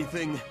do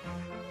anything.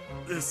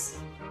 This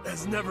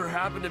has never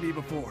happened to me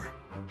before.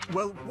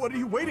 Well, what are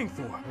you waiting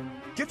for?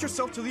 Get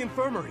yourself to the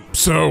infirmary.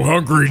 So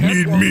hungry,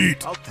 need meat.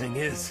 The thing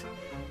is,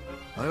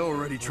 I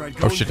already tried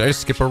Oh going shit, did I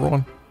just skip over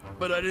one?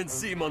 but I didn't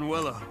see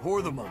Manuela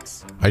or the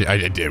monks.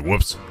 I did,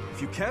 whoops.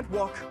 If you can't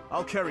walk,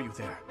 I'll carry you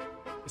there.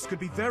 This could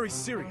be very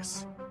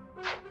serious.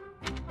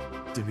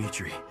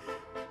 Dimitri,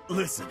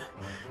 listen.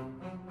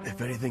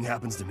 If anything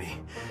happens to me,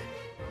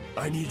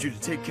 I need you to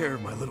take care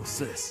of my little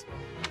sis.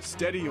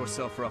 Steady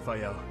yourself,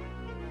 Raphael.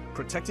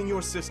 Protecting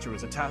your sister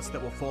is a task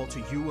that will fall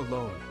to you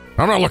alone.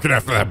 I'm not looking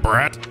after that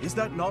brat. Is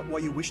that not why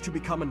you wish to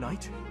become a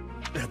knight?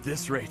 At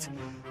this rate,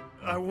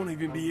 I won't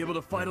even be able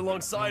to fight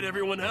alongside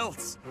everyone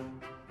else.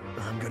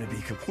 I'm gonna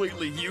be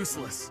completely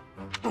useless.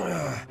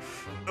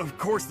 Of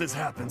course this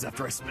happens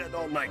after I spend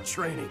all night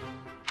training.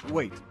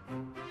 Wait,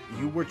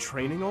 you were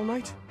training all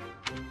night?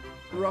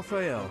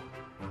 Raphael,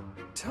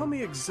 tell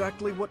me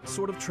exactly what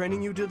sort of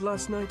training you did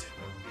last night?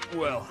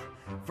 Well,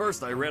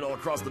 first I ran all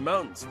across the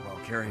mountains while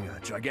carrying a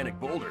gigantic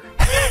boulder.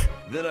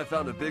 Then I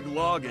found a big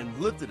log and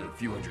lifted it a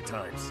few hundred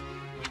times.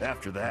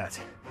 After that,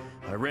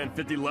 I ran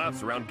 50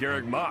 laps around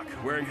Garreg Mach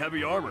wearing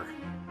heavy armor.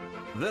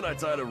 Then I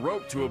tied a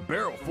rope to a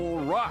barrel full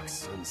of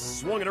rocks and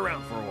swung it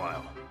around for a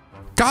while.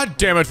 God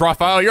damn it,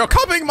 Raphael, you're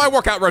copying my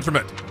workout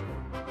regiment.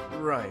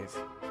 Right.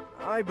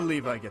 I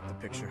believe I get the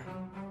picture.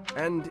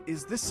 And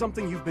is this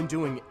something you've been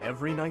doing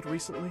every night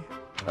recently?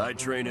 I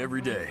train every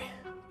day,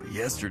 but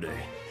yesterday,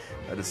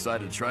 I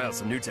decided to try out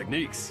some new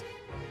techniques.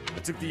 I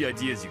took the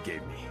ideas you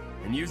gave me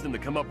and used them to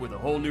come up with a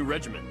whole new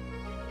regimen.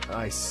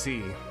 I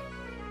see.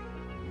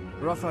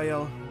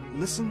 Raphael,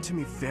 listen to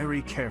me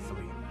very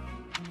carefully.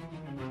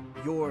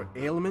 Your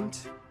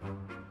ailment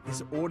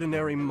is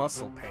ordinary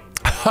muscle pain.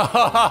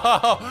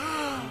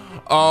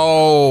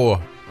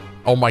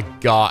 Oh my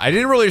god. I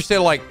didn't really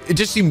understand, like, it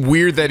just seemed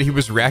weird that he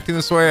was reacting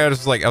this way. I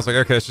was like,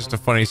 okay, it's just a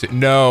funny scene.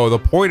 No, the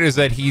point is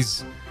that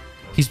he's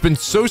been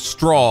so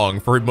strong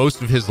for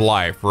most of his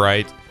life,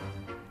 right?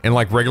 In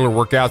like regular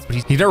workouts, but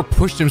he never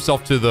pushed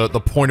himself to the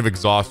point of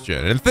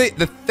exhaustion. And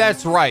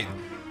that's right.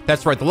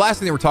 That's right. The last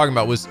thing they were talking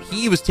about was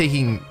he was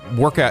taking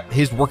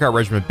his workout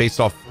regimen based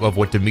off of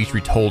what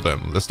Dimitri told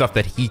him, the stuff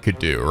that he could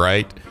do,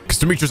 right? Because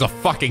Dimitri's a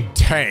fucking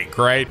tank,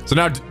 right? So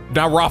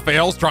now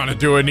Raphael's trying to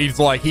do it, and he's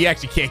like, he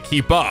actually can't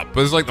keep up.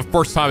 But it's like the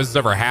first time this has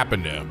ever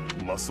happened to him.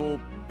 Muscle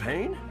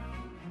pain?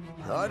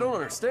 I don't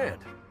understand.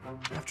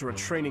 After a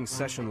training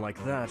session like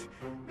that,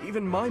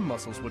 even my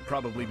muscles would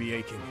probably be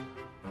aching.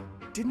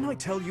 Didn't I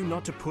tell you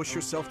not to push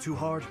yourself too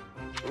hard?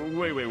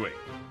 Wait.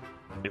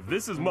 If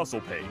this is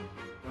muscle pain,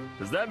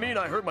 Does that mean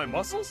I hurt my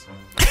muscles?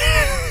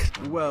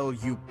 Well,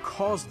 you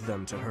caused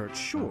them to hurt,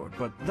 sure,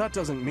 but that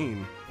doesn't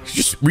mean...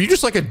 Were you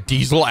just like a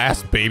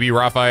diesel-ass baby,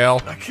 Raphael?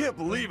 I can't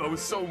believe I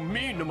was so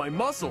mean to my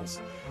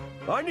muscles.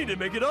 I need to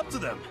make it up to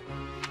them.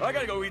 I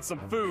gotta go eat some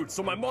food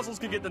so my muscles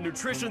can get the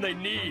nutrition they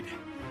need.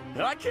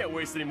 And I can't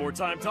waste any more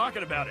time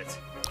talking about it.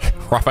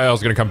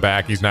 Raphael's gonna come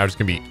back. He's now just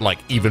gonna be like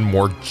even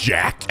more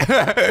jacked.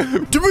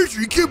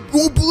 Dimitri, you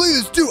won't believe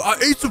this, dude. I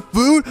ate some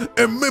food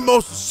and made my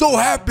muscles so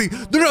happy.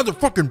 They're not the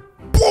fucking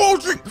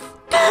bulging.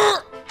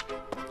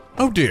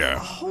 Oh dear.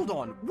 Hold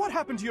on, what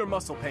happened to your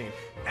muscle pain?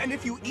 And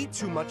if you eat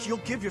too much, you'll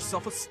give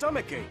yourself a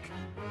stomach ache.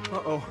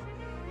 Uh-oh,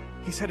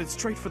 he's headed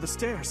straight for the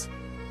stairs.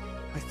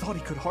 I thought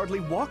he could hardly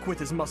walk with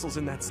his muscles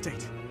in that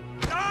state.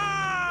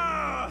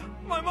 Ah!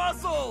 My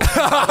muscles!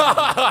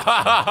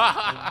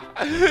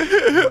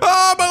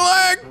 Oh,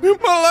 my leg!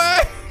 My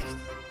leg!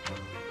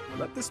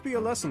 Let this be a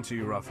lesson to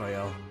you,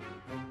 Raphael.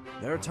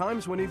 There are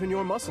times when even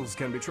your muscles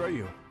can betray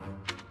you.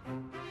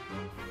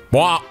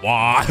 Wah,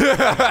 wah.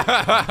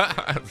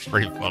 It's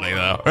pretty funny,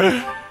 though.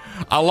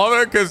 I love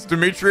it because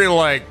Dimitri,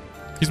 like,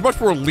 he's much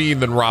more lean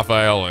than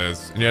Raphael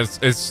is. And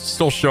it's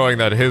still showing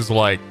that his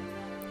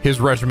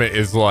regiment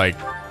is like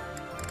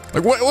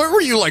what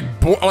were you like?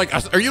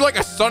 Are you like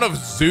a son of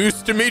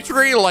Zeus,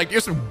 Dimitri? Like, you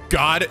have some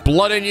god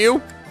blood in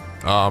you?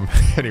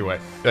 Anyway,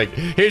 like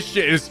his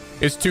shit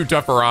is too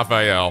tough for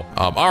Raphael.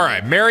 All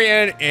right,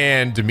 Marianne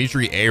and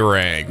Dimitri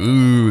A-Rang.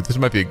 Ooh, this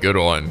might be a good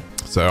one.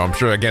 So I'm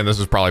sure, again, this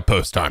is probably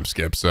post-time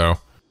skip, so.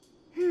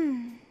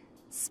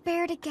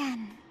 Spared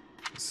again.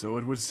 So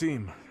it would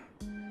seem.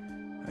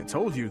 I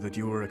told you that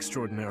you were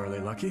extraordinarily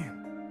lucky.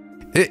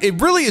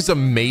 It really is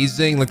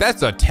amazing. Like,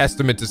 that's a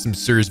testament to some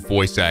serious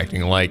voice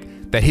acting. Like,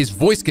 that his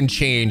voice can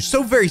change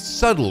so very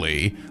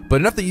subtly,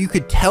 but enough that you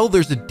could tell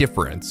there's a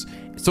difference.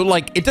 So,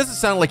 like, it doesn't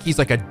sound like he's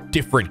like a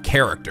different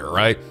character,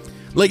 right?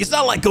 Like, it's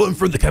not like going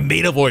from the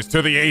Kamina voice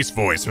to the Ace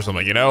voice or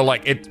something, you know?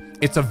 Like,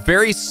 it's a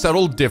very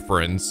subtle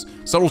difference,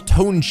 subtle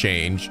tone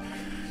change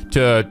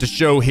to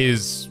show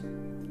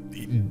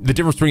the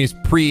difference between his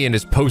pre and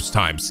his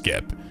post-time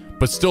skip,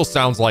 but still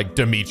sounds like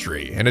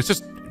Dimitri. And it's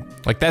just,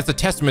 like, that's a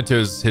testament to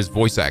his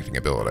voice acting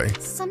ability.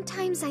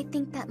 Sometimes I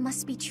think that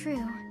must be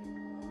true.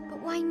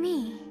 But why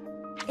me?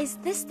 Is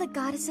this the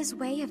goddess's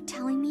way of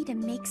telling me to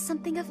make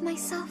something of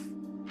myself?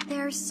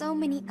 There are so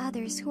many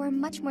others who are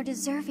much more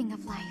deserving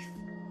of life.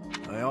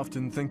 I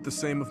often think the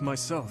same of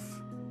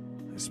myself,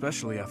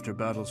 especially after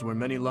battles where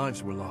many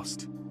lives were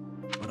lost.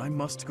 But I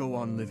must go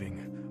on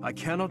living. I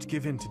cannot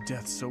give in to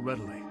death so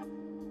readily.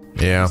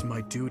 Yeah. It is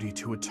my duty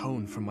to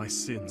atone for my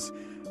sins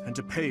and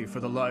to pay for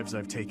the lives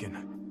I've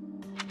taken.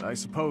 I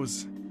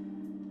suppose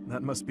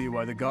that must be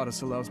why the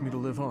goddess allows me to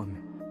live on.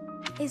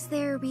 Is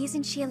there a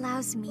reason she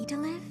allows me to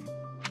live?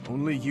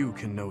 Only you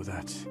can know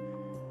that.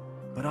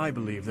 But I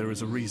believe there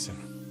is a reason.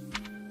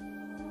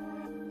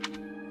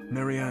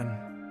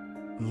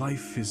 Marianne,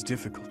 life is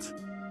difficult.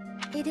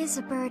 It is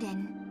a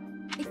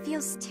burden. It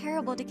feels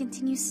terrible to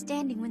continue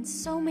standing when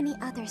so many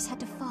others had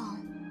to fall.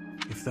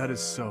 If that is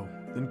so,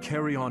 then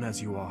carry on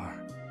as you are.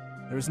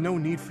 There is no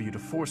need for you to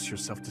force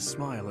yourself to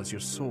smile as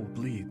your soul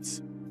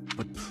bleeds.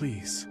 But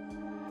please,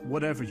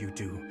 whatever you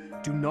do,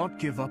 do not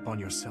give up on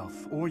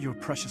yourself or your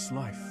precious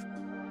life.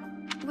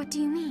 What do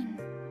you mean?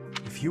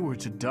 If you were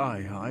to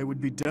die, I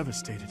would be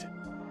devastated.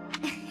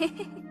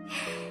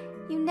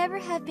 You never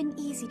have been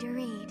easy to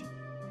read.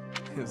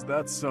 Is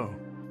that so?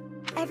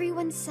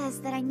 Everyone says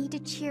that I need to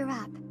cheer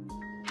up,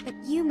 but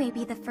you may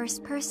be the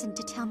first person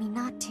to tell me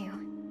not to.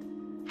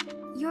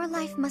 Your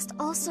life must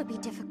also be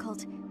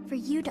difficult for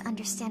you to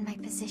understand my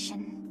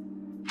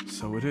position.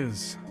 So it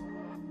is.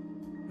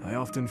 I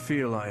often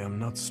feel I am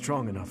not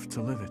strong enough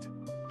to live it.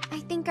 I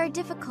think our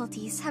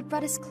difficulties have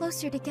brought us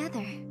closer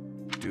together.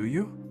 Do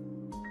you?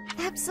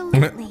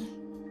 Absolutely.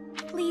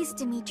 Please,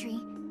 Dimitri,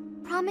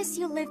 promise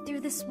you'll live through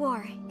this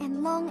war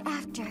and long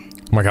after.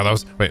 Oh my god, that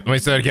was, wait, let me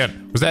say that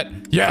again. Was that,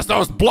 yes, that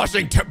was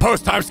blushing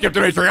post-time skip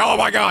Dimitri. Oh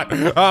my god,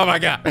 oh my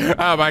god,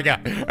 oh my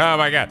god, oh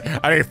my god.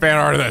 I need fan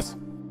art of this.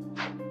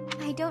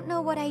 I don't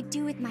know what I'd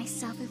do with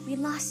myself if we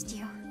lost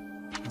you.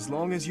 As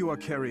long as you are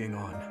carrying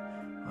on,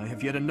 I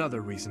have yet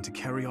another reason to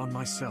carry on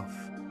myself.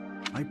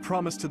 I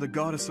promise to the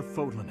goddess of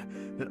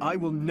Fódlan that I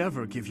will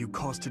never give you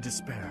cause to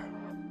despair.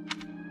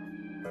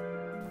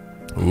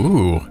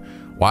 Ooh,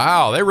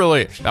 wow, they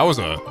laid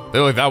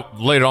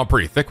it on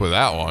pretty thick with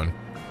that one.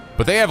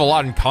 But they have a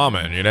lot in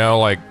common, you know,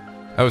 like,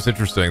 that was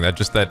interesting,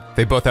 that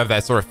they both have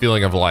that sort of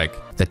feeling of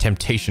like, the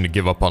temptation to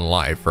give up on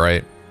life,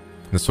 right?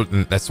 And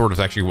that sort of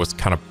actually was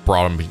kind of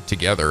brought them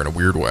together in a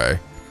weird way.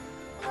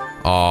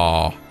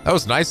 Oh, that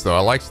was nice though,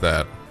 I liked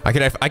that. I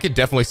could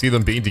definitely see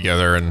them being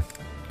together, and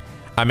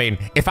I mean,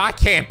 if I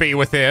can't be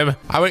with him,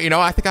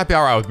 I think I'd be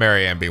all right with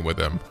Marianne being with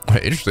him.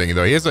 Interesting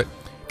though,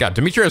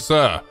 Dimitri has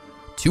a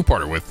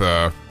two-parter with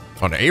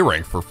on A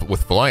rank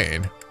with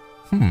Fódlan.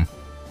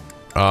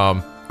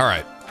 All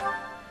right,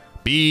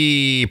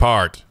 B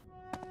part.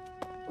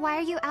 Why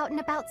are you out and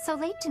about so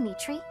late,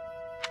 Dimitri?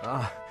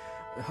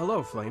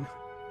 Hello, Fódlan.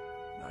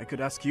 I could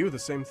ask you the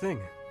same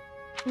thing.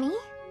 Me?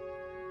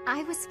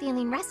 I was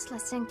feeling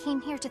restless and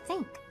came here to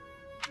think.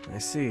 I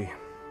see.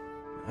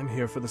 I'm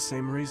here for the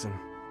same reason.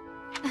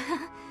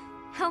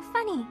 How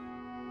funny.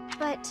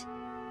 But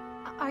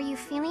are you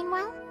feeling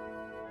well?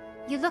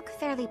 You look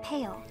fairly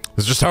pale.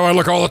 This is just how I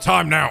look all the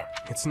time now.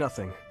 It's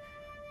nothing.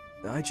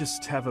 I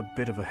just have a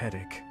bit of a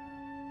headache.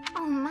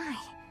 Oh my.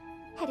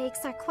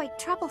 Headaches are quite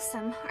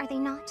troublesome, are they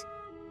not?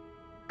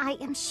 I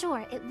am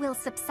sure it will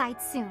subside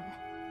soon.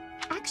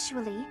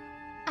 Actually,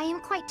 I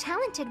am quite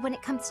talented when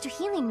it comes to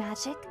healing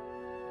magic.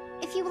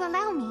 If you will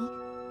allow me,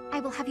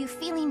 I will have you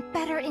feeling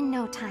better in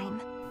no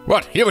time.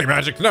 What? Healing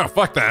magic? No,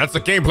 fuck that. That's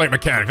a gameplay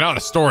mechanic, not a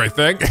story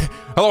thing.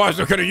 Otherwise,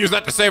 we could have used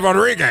that to save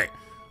Enrique.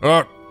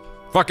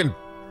 Fucking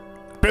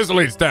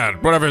Bizzle's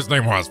dad, whatever his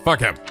name was.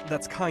 Fuck him.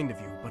 That's kind of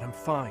you, but I'm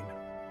fine.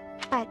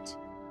 But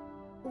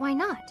why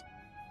not?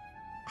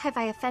 Have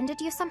I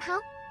offended you somehow?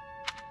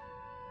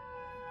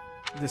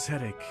 This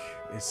headache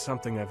is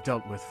something I've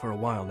dealt with for a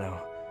while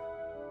now.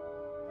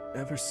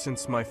 Ever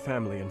since my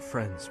family and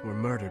friends were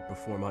murdered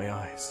before my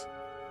eyes.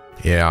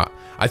 Yeah,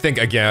 I think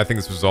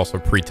this was also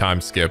pre-time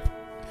skip.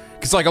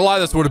 Because, like, a lot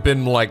of this would have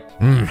been like,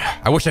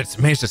 I wish I'd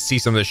managed to see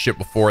some of this shit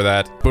before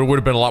that. But it would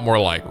have been a lot more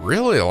like,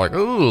 really? Like,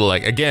 ooh,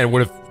 like, again,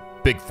 would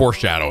have big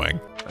foreshadowing.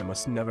 I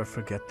must never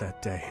forget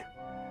that day.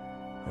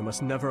 I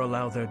must never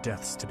allow their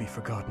deaths to be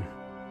forgotten.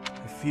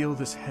 I feel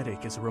this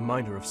headache is a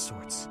reminder of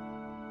sorts.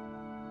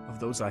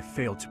 Of those I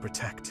failed to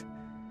protect.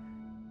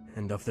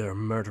 And of their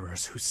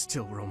murderers who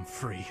still roam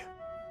free.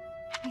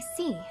 I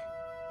see.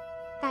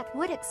 That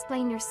would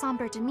explain your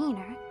somber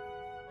demeanor.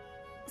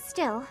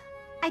 Still,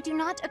 I do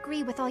not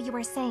agree with all you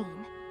are saying.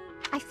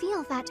 I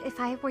feel that if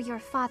I were your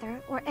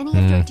father or any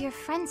of your dear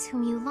friends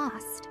whom you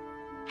lost,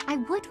 I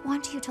would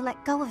want you to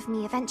let go of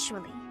me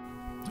eventually.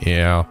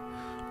 Yeah.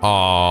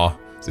 Aw.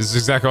 This is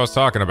exactly what I was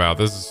talking about.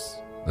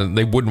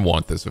 They wouldn't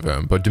want this of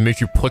him, but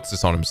Dimitri puts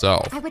this on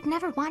himself. I would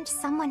never want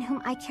someone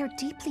whom I care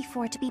deeply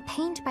for to be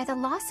pained by the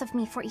loss of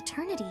me for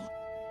eternity.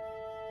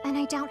 And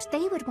I doubt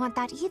they would want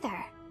that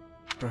either.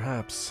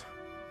 Perhaps.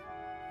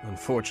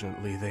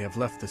 Unfortunately, they have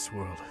left this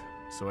world,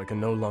 so I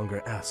can no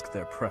longer ask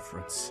their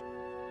preference.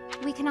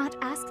 We cannot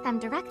ask them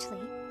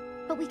directly,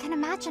 but we can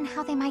imagine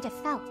how they might have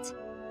felt.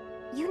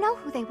 You know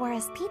who they were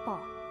as people.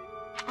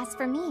 As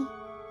for me,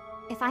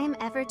 if I am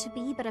ever to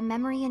be but a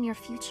memory in your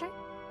future,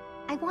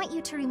 I want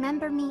you to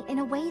remember me in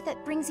a way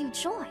that brings you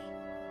joy.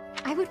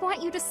 I would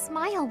want you to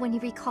smile when you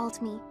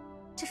recalled me,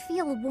 to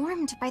feel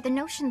warmed by the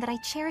notion that I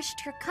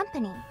cherished your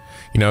company.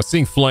 You know,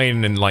 seeing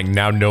Flayn and like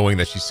now knowing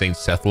that she's Saint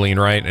Cethlean,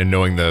 right? And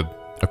knowing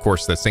of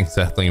course, that Saint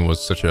Cethlean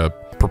was such a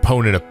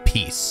proponent of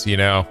peace, you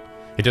know?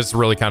 It does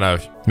really kind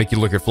of make you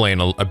look at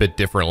Flayn a bit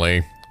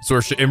differently. So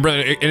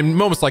in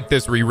moments like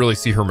this where you really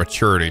see her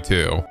maturity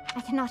too.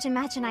 I cannot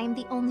imagine I am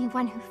the only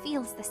one who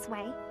feels this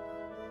way.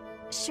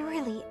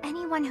 Surely,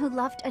 anyone who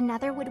loved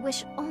another would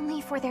wish only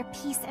for their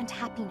peace and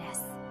happiness.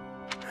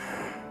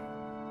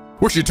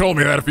 Wish you told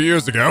me that a few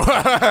years ago.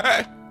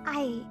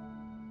 I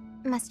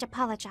must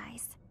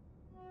apologize.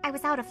 I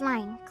was out of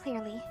line,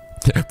 clearly.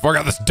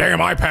 Forgot this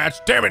damn eye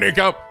patch. Damn it,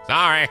 Nico.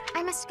 Sorry.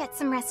 I must get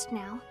some rest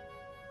now.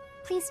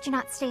 Please do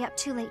not stay up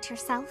too late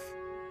yourself.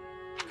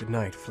 Good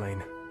night,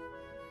 Flayn.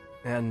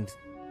 And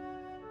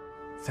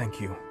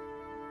thank you.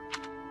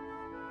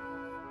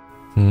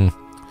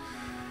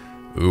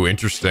 Ooh,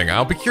 interesting.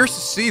 I'll be curious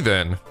to see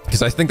then,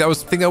 because I think that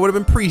was the thing that would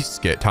have been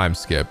pre-time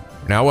skip.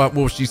 Now, what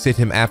will she say to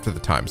him after the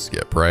time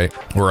skip, right?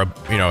 Or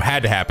you know,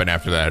 had to happen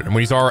after that, and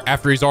when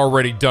after he's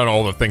already done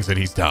all the things that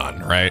he's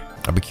done, right?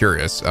 I'll be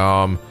curious.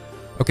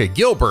 Okay,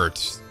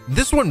 Gilbert.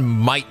 This one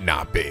might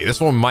not be. This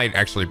one might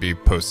actually be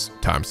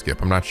post-time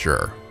skip. I'm not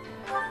sure.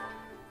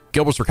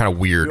 Gilberts were kind of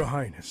weird. Your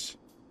Highness,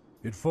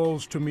 it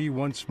falls to me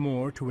once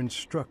more to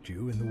instruct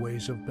you in the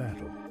ways of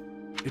battle.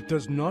 It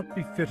does not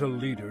befit a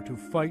leader to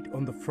fight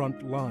on the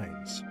front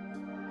lines.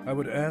 I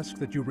would ask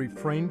that you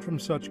refrain from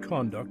such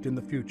conduct in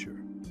the future.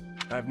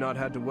 I've not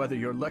had to weather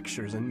your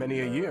lectures in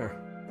many a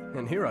year,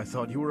 and here I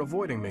thought you were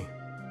avoiding me.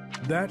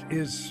 That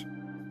is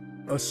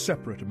a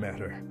separate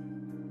matter.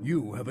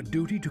 You have a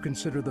duty to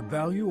consider the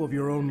value of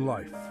your own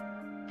life.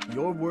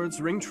 Your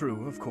words ring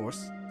true, of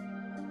course.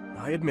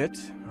 I admit,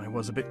 I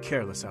was a bit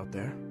careless out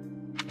there.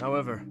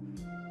 However,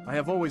 I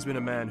have always been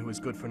a man who is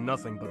good for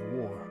nothing but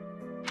war.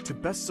 To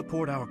best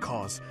support our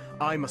cause,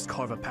 I must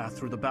carve a path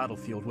through the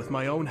battlefield with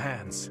my own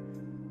hands.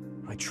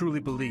 I truly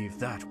believe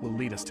that will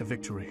lead us to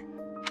victory.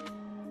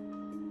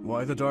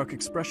 Why the dark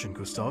expression,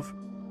 Gustav?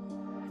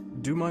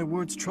 Do my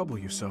words trouble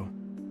you so?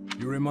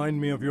 You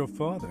remind me of your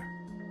father.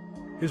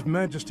 His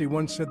Majesty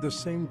once said the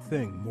same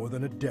thing more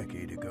than a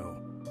decade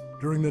ago,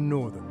 during the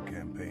Northern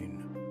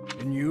Campaign.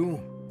 In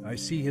you, I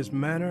see his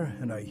manner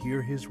and I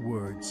hear his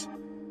words.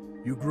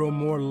 You grow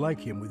more like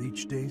him with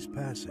each day's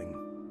passing.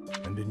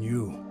 And in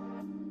you,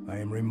 I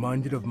am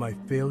reminded of my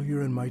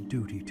failure and my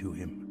duty to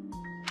him.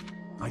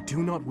 I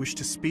do not wish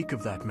to speak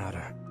of that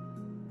matter.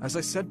 As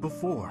I said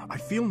before, I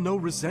feel no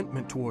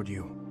resentment toward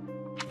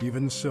you.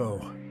 Even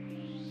so,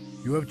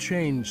 you have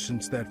changed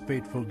since that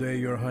fateful day,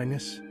 Your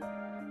Highness.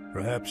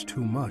 Perhaps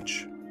too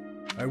much.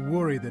 I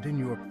worry that in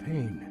your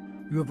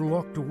pain, You have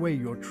locked away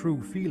your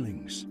true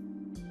feelings.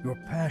 Your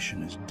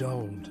passion is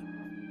dulled,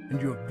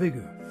 and your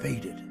vigor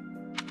faded.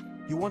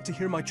 You want to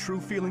hear my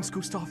true feelings,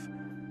 Gustav?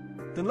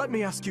 Then let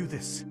me ask you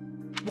this.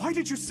 Why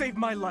did you save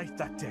my life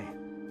that day?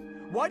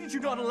 Why did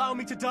you not allow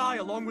me to die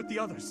along with the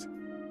others?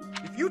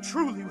 If you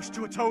truly wish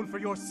to atone for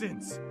your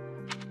sins,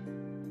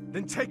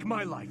 then take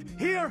my life,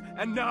 here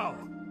and now.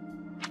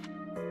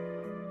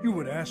 You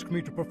would ask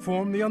me to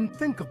perform the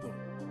unthinkable.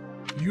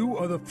 You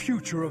are the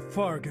future of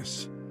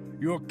Fargus.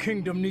 Your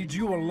kingdom needs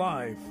you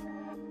alive.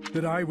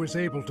 That I was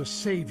able to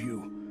save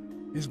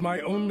you is my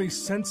only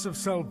sense of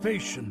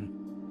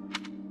salvation.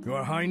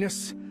 Your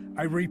Highness,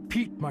 I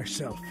repeat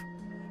myself.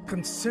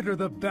 Consider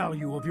the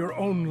value of your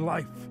own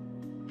life.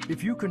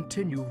 If you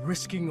continue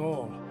risking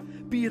all,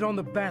 be it on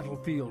the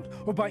battlefield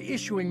or by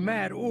issuing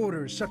mad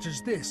orders such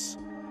as this,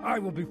 I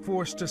will be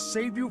forced to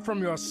save you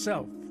from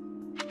yourself.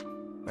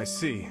 I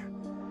see.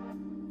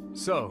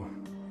 So,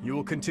 you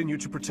will continue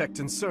to protect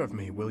and serve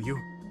me, will you?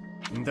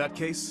 In that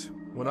case,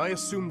 when I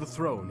assume the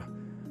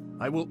throne,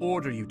 I will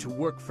order you to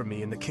work for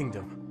me in the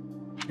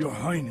kingdom. Your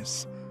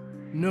Highness,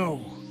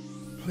 no,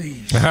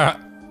 please.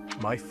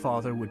 My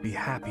father would be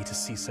happy to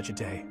see such a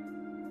day.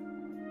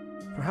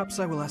 Perhaps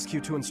I will ask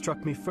you to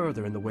instruct me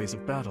further in the ways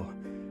of battle,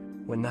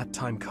 when that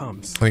time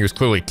comes. I think he was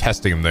clearly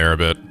testing him there a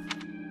bit.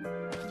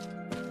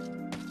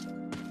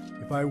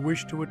 If I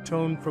wish to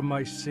atone for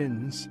my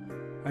sins,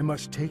 I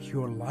must take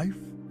your life?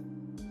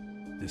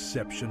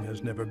 Deception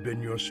has never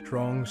been your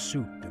strong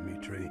suit,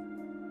 Dimitri.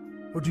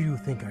 Or do you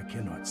think I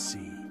cannot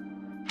see?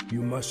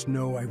 You must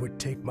know I would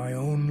take my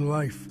own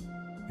life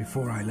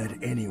before I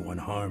let anyone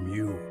harm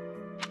you.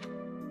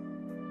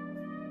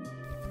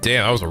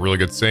 Damn, that was a really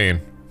good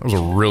scene. That was a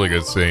really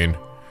good scene.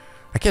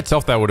 I can't tell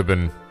if that would have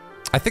been...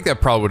 I think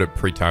that probably would have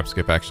pre-time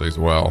skip actually as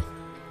well.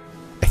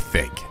 I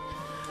think.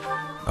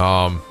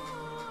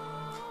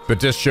 But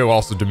this show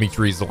also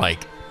Dimitri's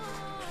like...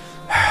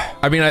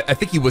 I mean, I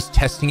think he was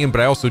testing him,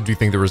 but I also do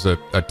think there was a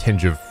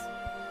tinge of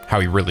how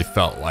he really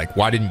felt. Like,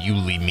 why didn't you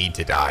leave me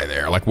to die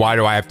there? Like, why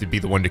do I have to be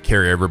the one to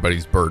carry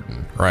everybody's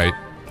burden, right?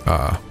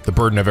 The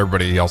burden of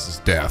everybody else's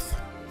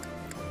death.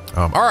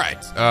 All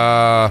right.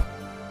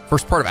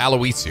 First part of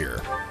Alois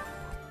here.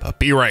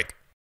 Be right.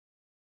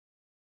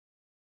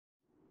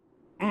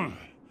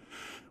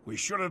 We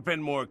should have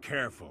been more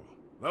careful.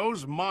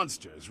 Those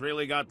monsters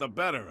really got the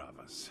better of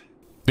us.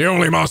 The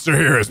only monster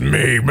here is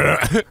me,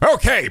 but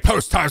okay,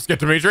 post-time skip,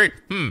 Dimitri.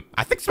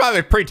 I think it's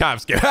probably pre-time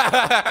skip.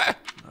 I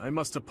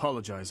must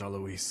apologize,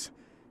 Alois.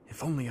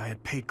 If only I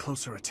had paid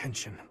closer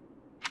attention.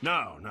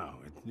 No,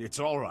 it's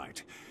all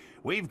right.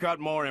 We've got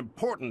more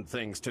important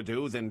things to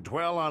do than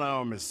dwell on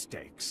our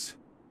mistakes.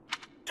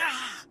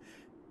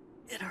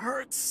 It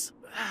hurts.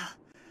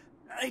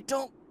 I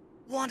don't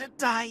want to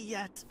die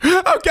yet.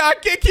 Oh God,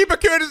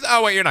 Genkibakun is...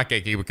 Oh wait, you're not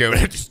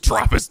Genkibakun. Just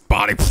drop his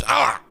body.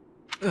 Ah!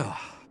 Ugh.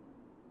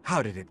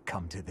 How did it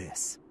come to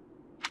this?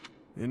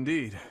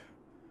 Indeed.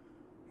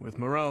 With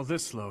morale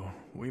this low,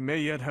 we may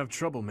yet have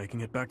trouble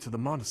making it back to the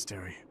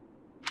monastery.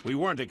 We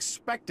weren't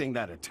expecting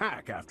that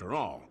attack, after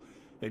all.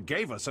 It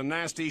gave us a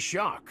nasty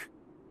shock.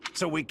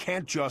 So we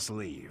can't just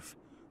leave.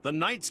 The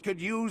knights could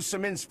use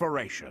some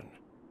inspiration.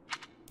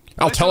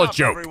 I'll tell a Listen up,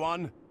 joke.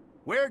 Everyone.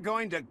 We're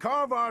going to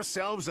carve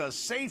ourselves a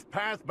safe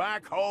path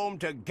back home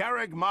to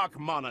Garreg Mach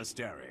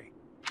Monastery.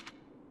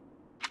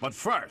 But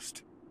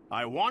first,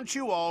 I want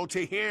you all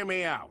to hear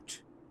me out.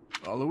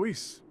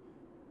 Alois,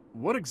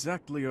 what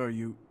exactly are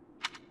you...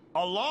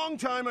 A long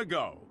time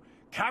ago,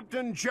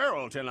 Captain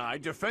Geralt and I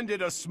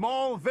defended a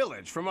small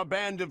village from a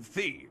band of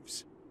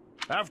thieves.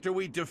 After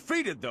we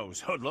defeated those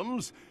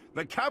hoodlums,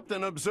 the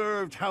captain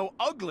observed how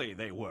ugly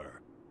they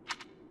were.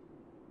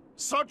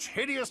 Such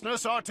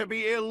hideousness ought to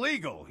be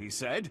illegal, he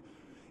said.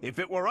 If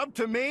it were up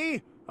to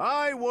me,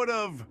 I would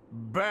have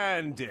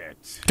banned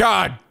it.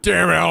 God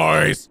damn it,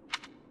 Alois.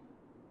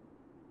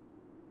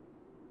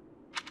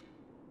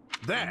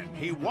 Then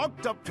he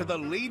walked up to the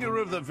leader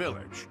of the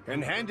village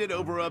and handed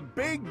over a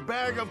big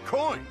bag of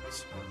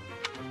coins.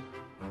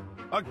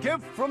 A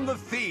gift from the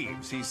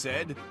thieves, he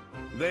said.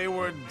 They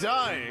were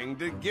dying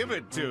to give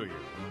it to you.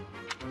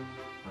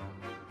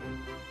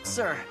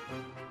 Sir,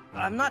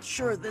 I'm not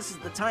sure this is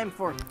the time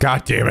for...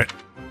 God damn it.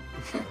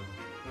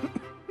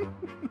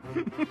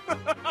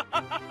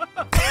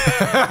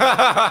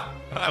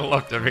 I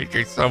love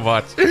Dimitri so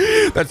much.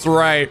 That's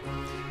right.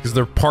 Because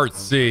they're part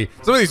C.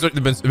 Some of these have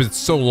been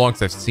so long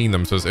since I've seen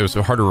them, so it was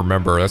so hard to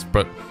remember.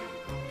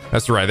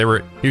 That's right.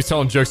 He was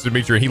telling jokes to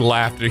Dimitri, and he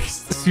laughed. And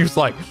he was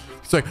like,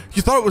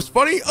 you thought it was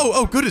funny?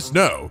 Oh goodness,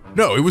 no,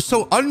 it was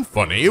so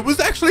unfunny. It was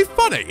actually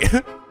funny.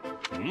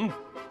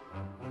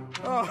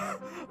 Oh,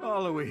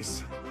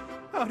 Alois,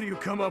 how do you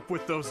come up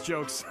with those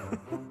jokes?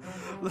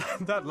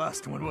 That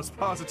last one was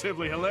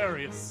positively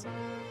hilarious.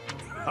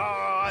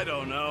 Oh, I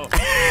don't know.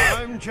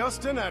 I'm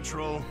just a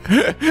natural.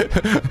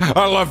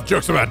 I love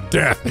jokes about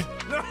death.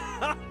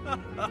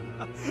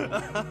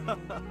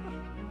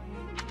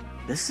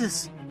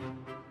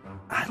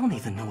 I don't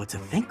even know what to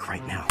think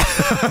right now.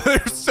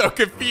 They're so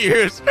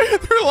confused.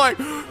 They're like,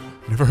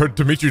 never heard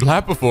Dimitri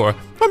laugh before.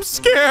 I'm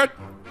scared.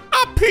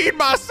 I peed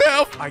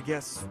myself. I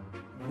guess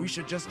we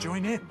should just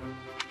join in.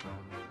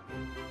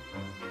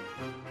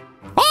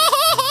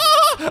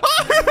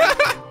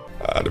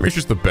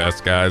 Dimitri's the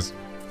best, guys.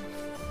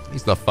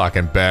 He's the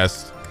fucking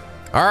best.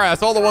 All right,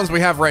 that's all the ones we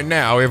have right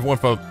now. We have one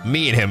for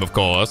me and him, of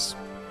course.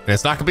 And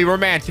it's not gonna be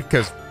romantic,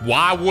 because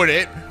why would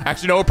it?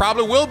 Actually, no, it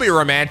probably will be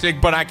romantic,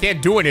 but I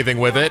can't do anything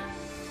with it.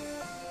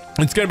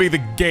 It's gonna be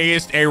the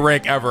gayest A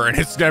rank ever, and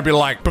it's gonna be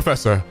like,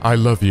 Professor, I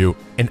love you,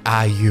 and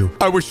I you.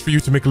 I wish for you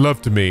to make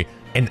love to me,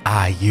 and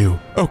I you.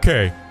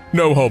 Okay,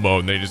 no homo,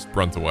 and they just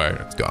runs away, and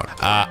it's gone.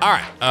 All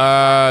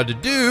right,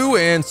 Dedu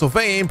and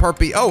Sylvain Part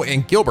B. Oh,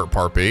 and Gilbert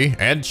Part B,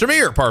 and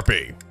Shamir Part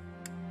B.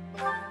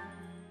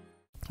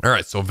 All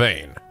right,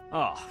 Sylvain.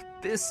 Oh,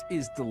 this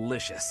is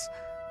delicious.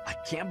 I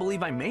can't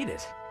believe I made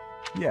it.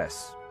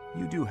 Yes,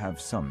 you do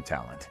have some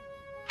talent.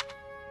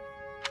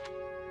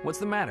 What's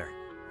the matter?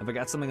 Have I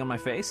got something on my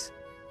face?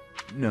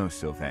 No,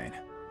 Sylvain.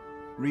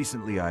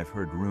 Recently I've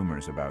heard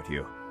rumors about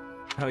you.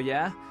 Oh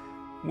yeah?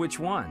 Which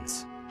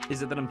ones?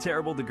 Is it that I'm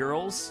terrible to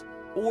girls?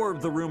 Or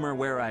the rumor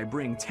where I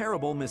bring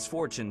terrible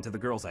misfortune to the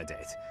girls I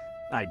date?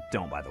 I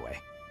don't, by the way,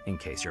 in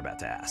case you're about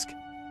to ask.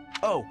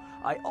 Oh,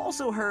 I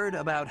also heard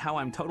about how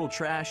I'm total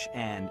trash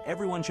and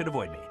everyone should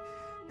avoid me.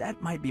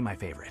 That might be my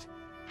favorite.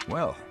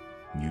 Well,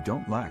 you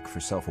don't lack for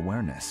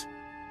self-awareness.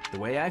 The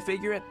way I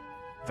figure it,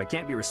 if I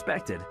can't be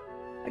respected,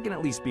 I can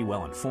at least be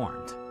well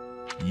informed.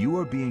 You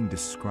are being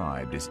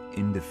described as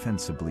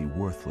indefensibly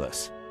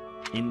worthless.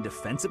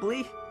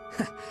 Indefensibly?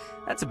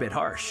 That's a bit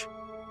harsh.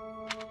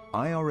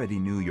 I already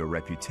knew your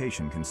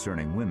reputation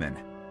concerning women,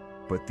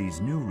 but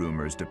these new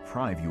rumors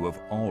deprive you of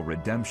all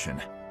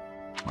redemption.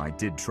 I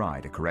did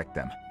try to correct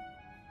them,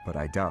 but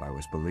I doubt I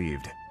was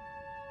believed.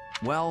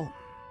 Well,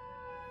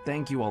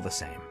 thank you all the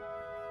same.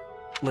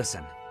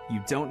 Listen,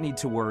 you don't need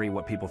to worry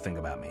what people think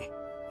about me.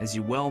 As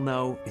you well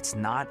know, it's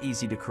not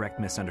easy to correct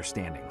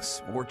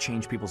misunderstandings or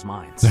change people's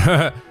minds.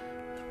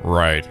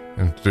 Right.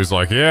 And she's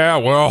like, yeah,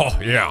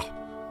 well, yeah.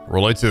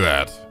 Relate to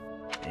that.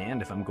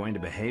 And if I'm going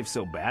to behave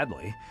so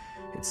badly,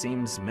 it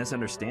seems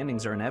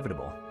misunderstandings are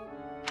inevitable.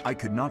 I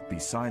could not be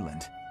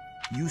silent.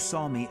 You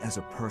saw me as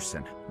a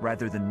person,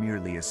 rather than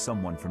merely as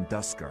someone from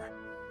Dusker.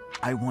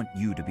 I want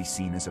you to be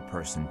seen as a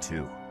person,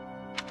 too.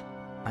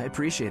 I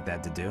appreciate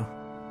that, Dedu.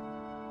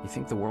 You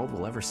think the world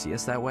will ever see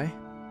us that way?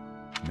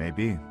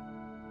 Maybe.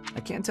 I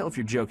can't tell if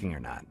you're joking or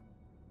not,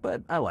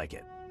 but I like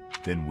it.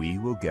 Then we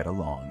will get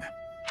along.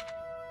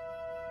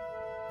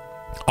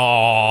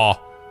 Aww.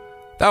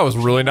 That was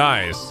really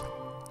nice.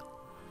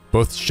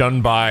 Both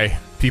shunned by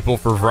people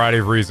for a variety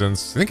of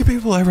reasons. Think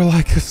people ever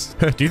like us?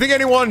 Do you think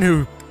anyone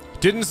who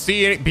didn't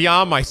see it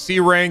beyond my C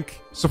rank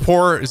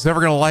support is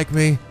never gonna like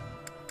me?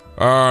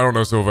 I don't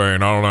know,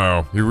 Sylvain. I don't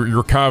know.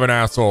 You're kind of an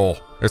asshole.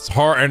 It's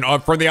hard,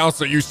 and from the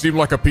outset, you seem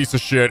like a piece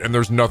of shit, and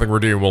there's nothing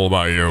redeemable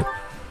about you.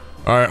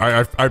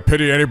 I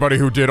pity anybody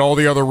who did all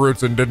the other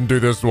routes and didn't do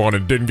this one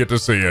and didn't get to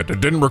see it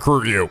and didn't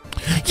recruit you.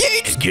 Yeah,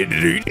 you just get it,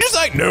 dude. You just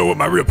like know what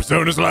my real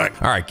persona's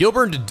like. All right,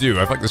 Gilbert and Dedu.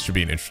 I feel like this should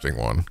be an interesting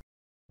one.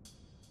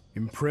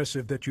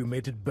 Impressive that you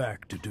made it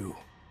back, Dedu.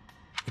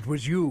 It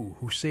was you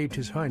who saved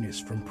His Highness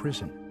from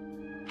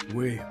prison.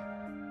 We,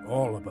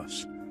 all of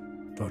us,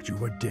 thought you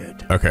were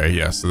dead. Okay,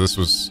 yeah, so this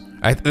was...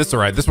 that's all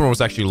right. This one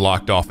was actually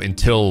locked off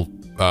until...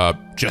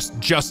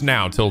 just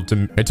now, until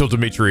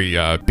Dimitri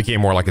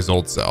became more like his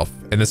old self.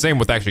 And the same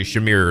with actually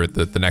Shamir,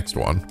 the next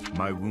one.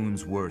 My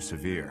wounds were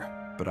severe,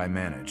 but I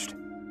managed.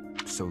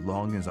 So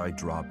long as I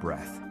draw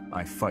breath,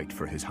 I fight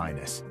for His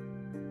Highness.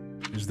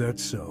 Is that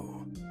so?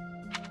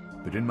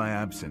 But in my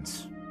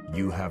absence,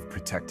 you have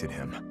protected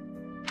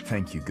him.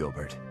 Thank you,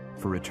 Gilbert,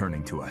 for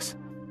returning to us.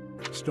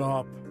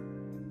 Stop.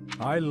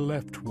 I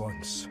left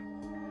once.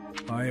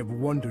 I have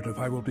wondered if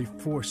I will be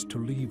forced to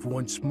leave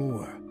once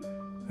more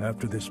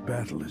after this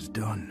battle is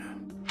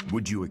done.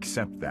 Would you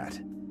accept that?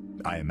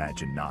 I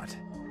imagine not.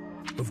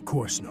 Of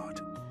course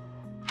not.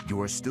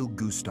 You are still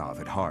Gustav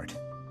at heart,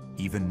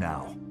 even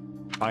now.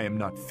 I am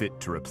not fit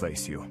to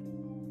replace you.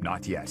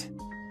 Not yet.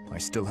 I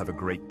still have a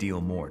great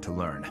deal more to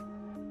learn.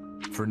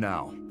 For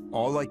now,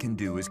 all I can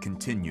do is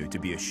continue to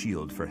be a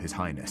shield for His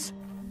Highness.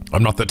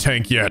 I'm not the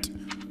tank yet.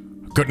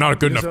 Not a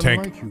good enough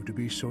tank. It is unlike you to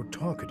be so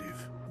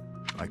talkative.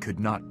 I could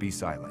not be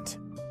silent.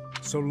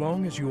 So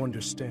long as you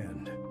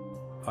understand,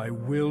 I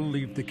will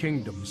leave the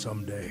kingdom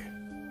someday.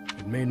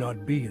 It may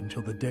not be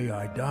until the day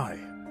I die,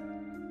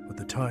 but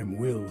the time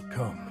will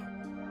come.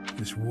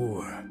 This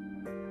war.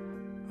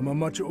 I'm a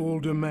much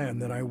older man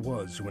than I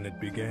was when it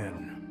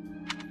began.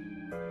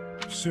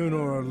 Sooner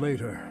or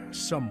later,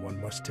 someone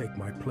must take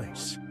my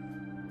place.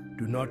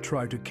 Do not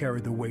try to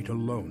carry the weight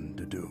alone,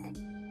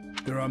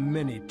 Dedu. There are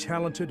many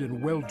talented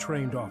and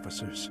well-trained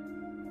officers.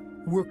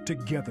 Work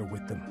together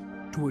with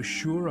them to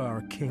assure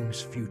our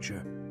king's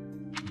future.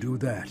 Do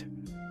that,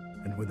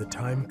 and when the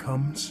time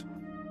comes,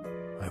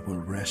 I will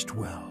rest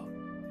well.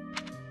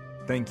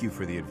 Thank you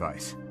for the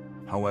advice.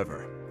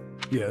 However...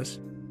 Yes?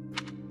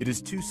 It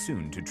is too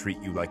soon to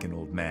treat you like an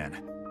old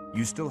man.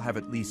 You still have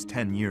at least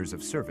 10 years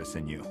of service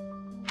in you.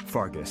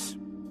 Fargus,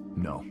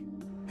 no.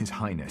 His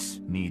Highness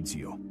needs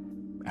you.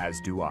 As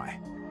do I.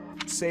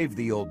 Save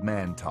the old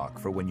man talk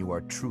for when you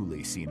are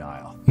truly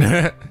senile.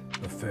 A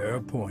fair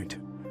point.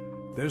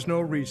 There's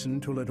no reason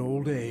to let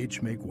old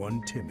age make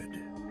one timid.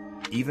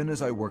 Even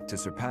as I work to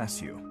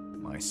surpass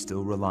you, I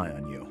still rely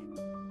on you.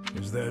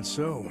 Is that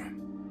so?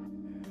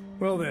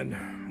 Well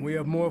then, we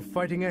have more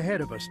fighting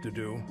ahead of us to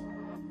do.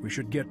 We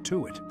should get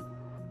to it.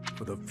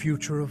 For the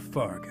future of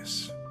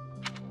Fargus.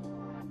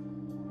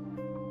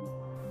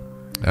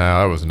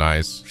 That was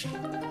nice.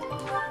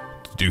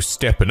 Do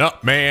stepping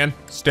up, man.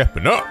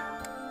 Stepping up.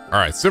 All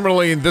right,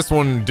 similarly, this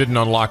one didn't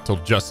unlock till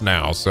just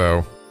now,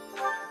 so...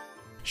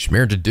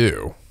 Schmear to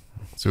do.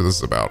 Let's see what this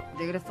is about.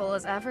 Dutiful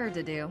as ever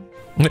to do.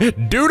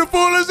 Dutiful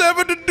as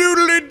ever to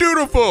doodly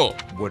dutiful!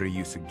 What are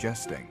you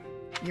suggesting?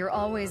 You're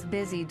always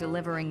busy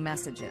delivering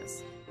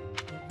messages.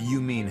 You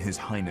mean His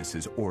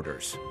Highness's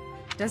orders?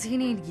 Does he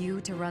need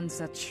you to run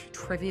such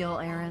trivial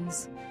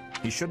errands?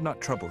 He should not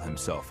trouble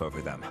himself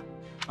over them.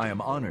 I am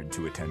honored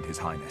to attend His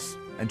Highness,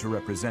 and to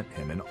represent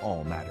him in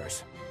all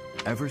matters.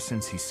 Ever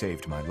since he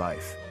saved my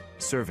life,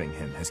 serving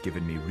him has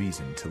given me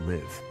reason to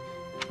live.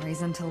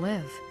 Reason to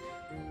live?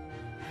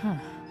 Huh.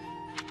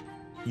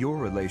 Your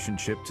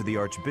relationship to the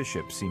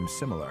Archbishop seems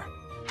similar.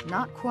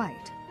 Not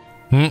quite.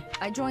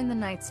 I joined the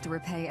Knights to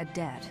repay a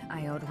debt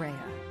I owed Rhea.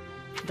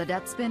 The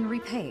debt's been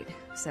repaid,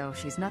 so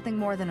she's nothing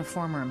more than a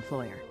former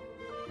employer.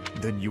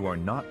 Then you are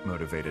not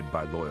motivated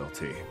by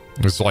loyalty.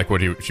 It's like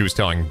what she was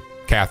telling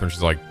Catherine.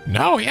 She's like,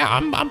 no, yeah,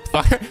 I'm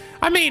fucking...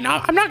 I mean,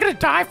 I'm not gonna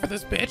die for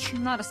this bitch.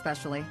 Not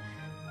especially.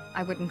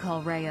 I wouldn't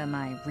call Rhea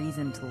my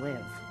reason to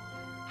live.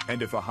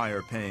 And if a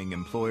higher-paying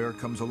employer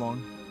comes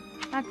along?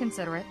 I'd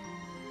consider it.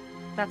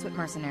 That's what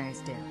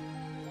mercenaries do.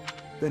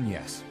 Then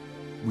yes,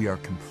 we are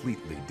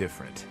completely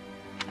different.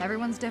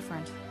 Everyone's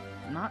different.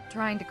 I'm not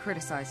trying to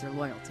criticize your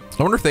loyalty.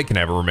 I wonder if they can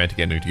have a romantic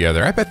ending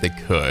together. I bet they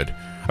could.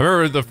 I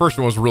remember the first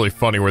one was really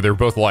funny where they were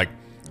both like,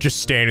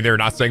 just standing there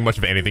not saying much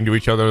of anything to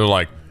each other. They're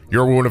like,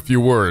 you're one of few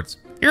words.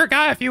 You're a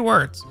guy of few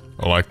words.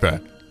 I like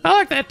that. I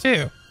like that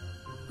too.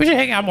 We should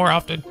hang out more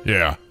often.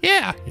 Yeah.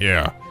 Yeah.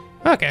 Yeah.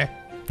 Okay.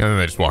 And then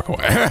they just walk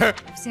away.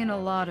 I've seen a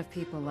lot of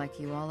people like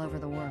you all over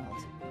the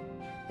world.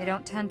 They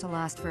don't tend to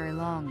last very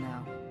long,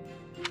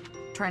 though.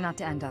 Try not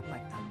to end up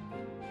like them.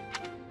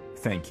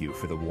 Thank you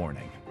for the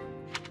warning.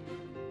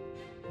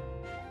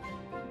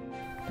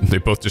 They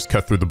both just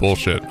cut through the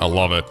bullshit. I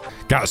love it.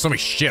 God, so many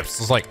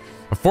ships. It's like,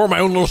 I form my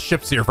own little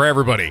ships here for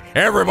everybody.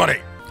 Everybody.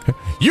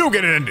 You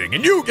get an ending,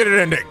 and you get an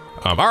ending.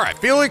 All right,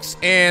 Felix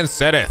and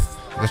Sedith.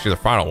 That's actually the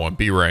final one,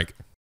 B rank.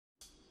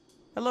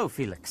 Hello,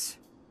 Felix.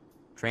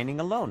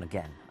 Training alone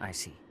again, I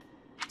see.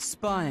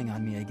 Spying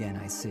on me again,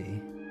 I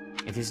see.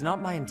 It is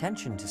not my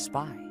intention to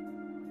spy.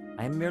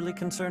 I am merely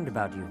concerned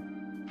about you.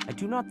 I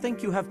do not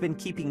think you have been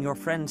keeping your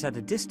friends at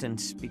a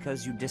distance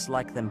because you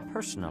dislike them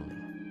personally.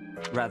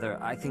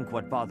 Rather, I think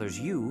what bothers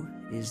you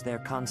is their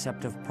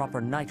concept of proper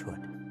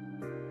knighthood.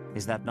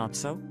 Is that not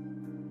so?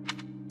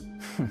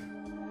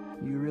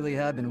 You really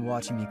have been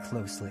watching me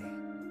closely.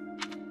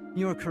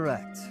 You're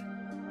correct.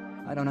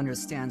 I don't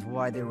understand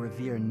why they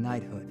revere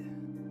knighthood.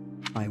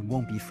 I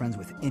won't be friends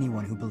with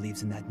anyone who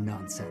believes in that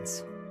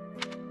nonsense.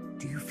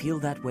 Do you feel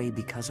that way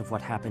because of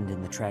what happened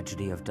in the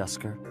tragedy of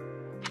Duscur?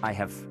 I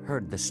have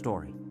heard the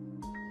story.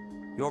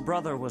 Your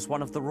brother was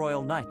one of the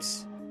royal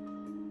knights.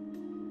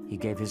 He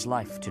gave his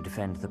life to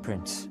defend the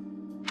prince.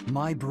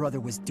 My brother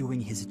was doing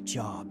his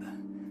job.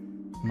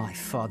 My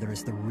father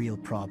is the real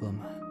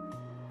problem.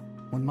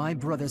 When my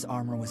brother's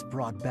armor was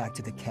brought back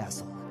to the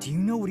castle, do you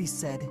know what he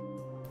said?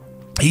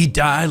 He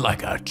died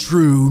like a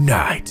true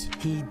knight.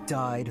 He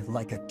died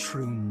like a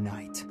true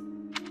knight.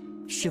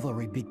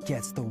 Chivalry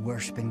begets the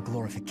worship and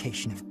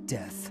glorification of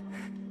death.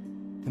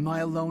 Am I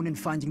alone in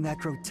finding that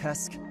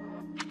grotesque?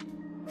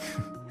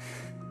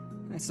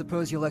 I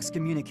suppose you'll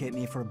excommunicate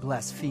me for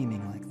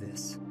blaspheming like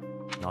this.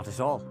 Not at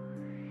all.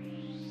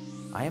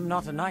 I am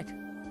not a knight,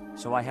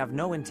 so I have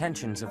no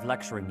intentions of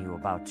lecturing you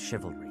about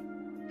chivalry.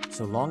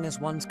 So long as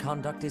one's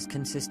conduct is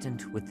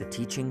consistent with the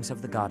teachings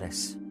of the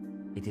goddess,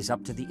 it is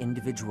up to the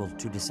individual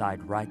to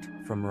decide right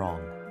from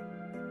wrong.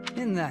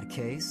 In that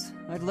case,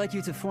 I'd like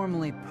you to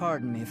formally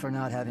pardon me for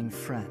not having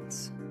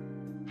friends.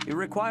 You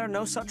require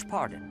no such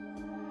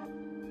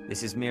pardon.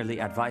 This is merely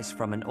advice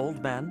from an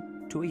old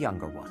man to a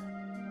younger one.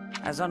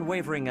 As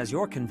unwavering as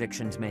your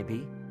convictions may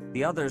be,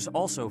 the others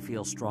also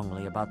feel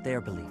strongly about their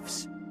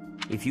beliefs.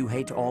 If you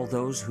hate all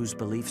those whose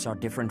beliefs are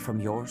different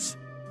from yours,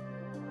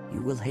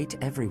 you will hate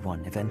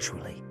everyone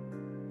eventually.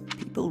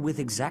 People with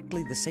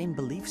exactly the same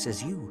beliefs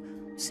as you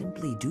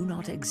simply do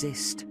not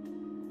exist.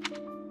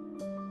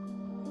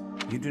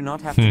 You do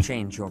not have to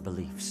change your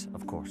beliefs,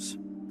 of course.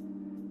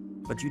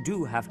 But you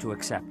do have to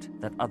accept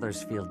that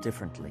others feel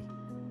differently.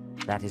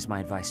 That is my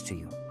advice to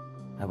you.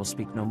 I will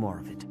speak no more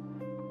of it.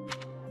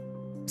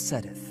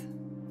 Sedith,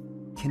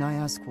 can I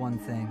ask one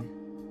thing?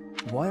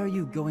 Why are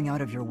you going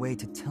out of your way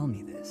to tell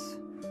me this?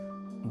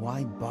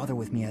 Why bother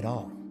with me at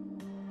all?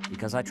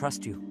 Because I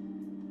trust you.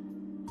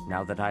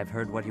 Now that I've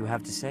heard what you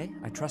have to say,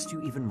 I trust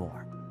you even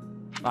more.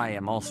 I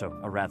am also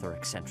a rather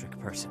eccentric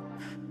person.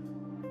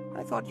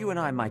 I thought you and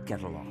I might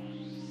get along.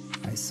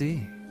 I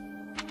see.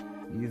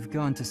 You've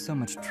gone to so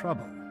much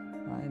trouble.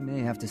 I may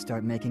have to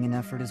start making an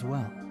effort as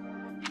well.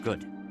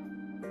 Good.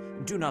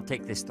 Do not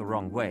take this the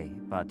wrong way,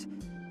 but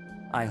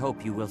I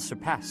hope you will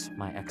surpass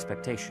my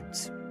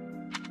expectations.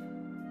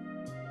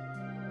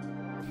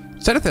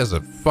 Zenith has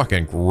a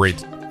fucking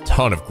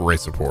ton of great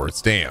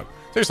supports. Damn.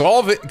 Seriously,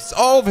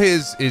 all of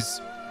his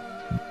is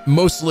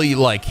mostly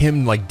like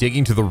him like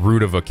digging to the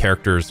root of a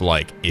character's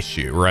like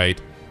issue,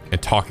 right?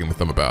 And talking with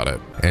them about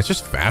it. And it's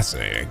just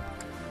fascinating.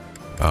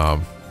 All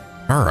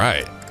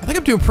right. I think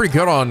I'm doing pretty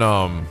good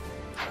on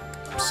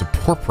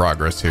support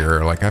progress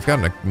here. Like I've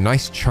gotten a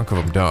nice chunk of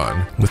them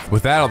done.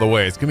 With that out of the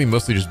way, it's gonna be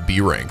mostly just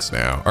B ranks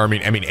now. Or I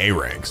mean A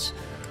ranks.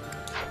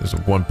 There's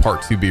one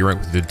part 2 B rank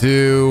with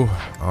Dedu,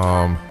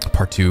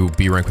 part 2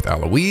 B rank with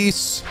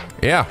Alois.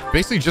 Yeah,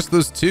 basically just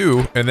those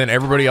two, and then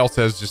everybody else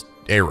has just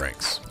A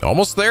ranks.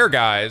 Almost there,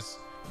 guys.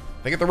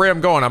 I think at the rate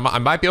I'm going, I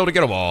might be able to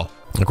get them all.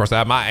 Of course, I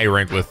have my A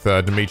rank with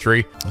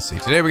Dimitri. Let's see,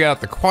 today we got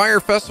the Choir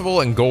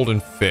Festival and Golden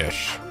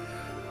Fish.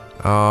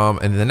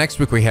 And the next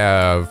week we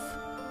have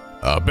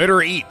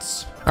Bitter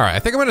Eats. All right, I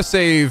think I'm gonna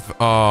save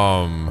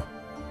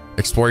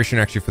exploration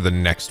actually for the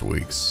next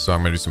weeks. So I'm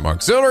gonna do some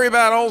auxiliary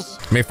battles.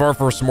 May far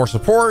for some more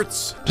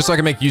supports, just so I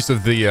can make use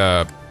of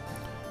the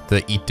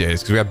eat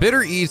days. Because we got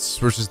Bitter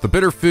Eats, which is the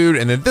bitter food,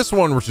 and then this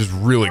one, which is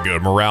really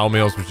good, morale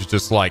meals, which is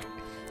just like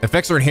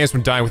effects or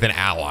enhancement dying with an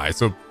ally.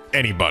 So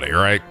anybody,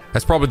 right?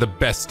 That's probably the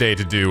best day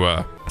to do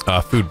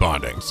food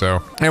bonding.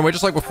 So anyway,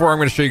 just like before, I'm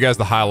going to show you guys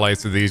the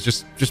highlights of these,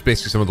 just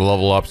basically some of the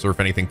level ups or if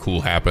anything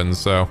cool happens.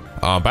 So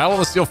Battle in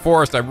the Steel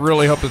Forest, I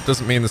really hope it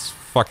doesn't mean this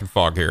fucking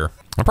fog here.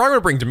 I'm probably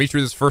gonna bring Dimitri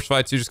this first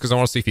fight too, just because I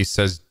want to see if he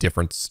says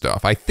different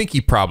stuff. I think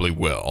he probably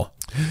will.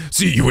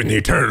 See you in the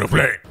eternal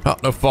flame. Oh,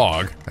 no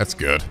fog. That's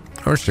good.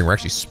 Interesting, we're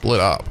actually split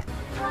up.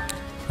 All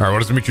right, what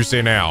does Dimitri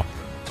say now?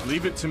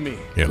 Leave it to me.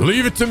 Yeah,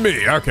 leave it to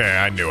me. Okay,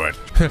 I knew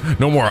it.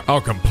 No more,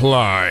 I'll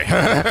comply.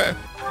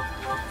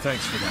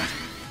 Thanks for that.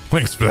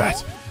 Thanks for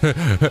that.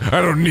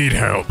 I don't need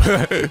help.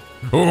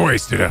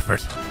 Wasted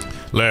effort.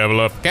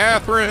 Level up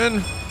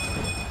Catherine.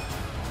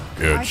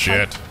 Good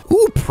shit.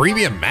 Ooh,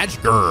 premium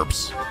magic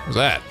herbs. What's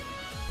that?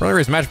 Probably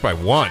raise magic by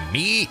 1.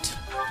 Neat.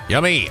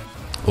 Yummy.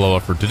 Level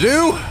up for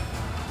Dedu.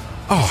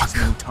 Oh,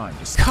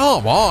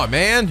 come on,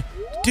 man.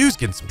 Dedu's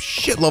getting some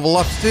shit level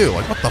ups too.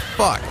 Like, what the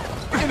fuck?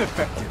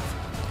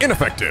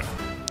 Ineffective.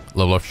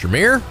 Level up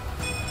Shamir.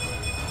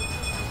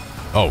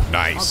 Oh,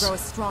 nice. I'll grow a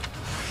strong.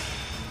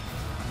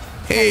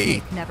 Hey.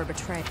 Technique never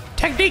betray.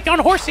 Technique on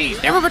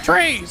horses never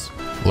betrays.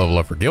 Level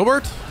up for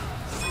Gilbert.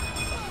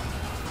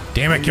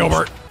 Damn it,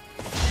 Gilbert.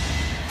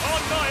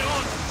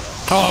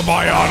 Oh,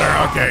 my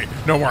honor. Okay,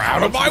 no more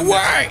out of my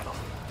way.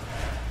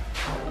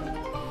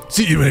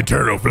 See you in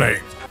eternal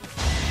flames.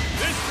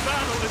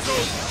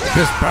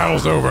 This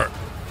battle's over.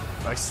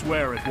 I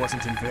swear it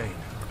wasn't in vain.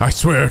 I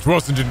swear it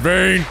wasn't in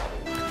vain.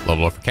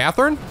 Level up for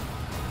Catherine.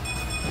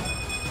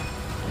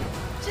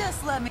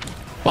 Just let me.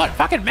 What,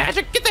 fucking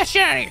magic? Get that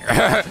shit out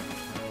of here.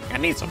 I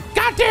need some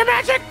goddamn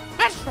magic.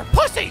 Magic for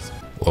pussies.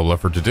 Level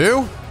up for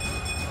Dedu.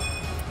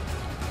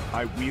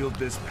 I wield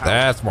this power.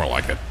 That's more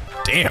like it.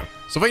 Damn.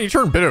 Sylvain, you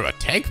turned a bit of a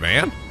tank,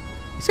 man.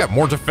 He's got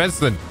more defense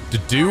than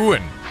Dedu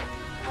and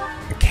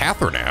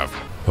Catherine have.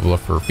 Level up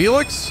for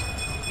Felix.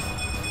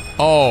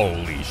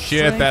 Holy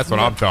shit, that's what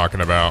I'm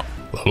talking about.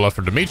 Level up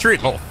for Dimitri,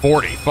 level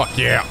 40. Fuck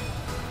yeah.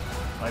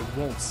 I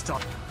won't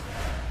stop.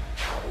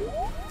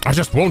 I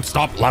just won't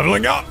stop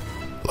leveling up.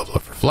 Level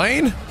up for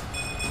Flane.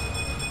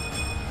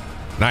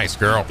 Nice,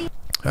 girl.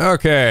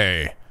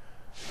 Okay.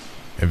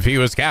 MVP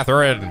was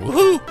Catherine.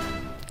 Woohoo.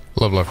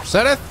 Level up for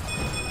Zenith.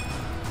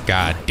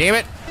 God damn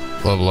it.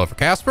 Level up for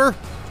Casper.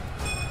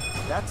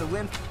 That's a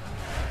win.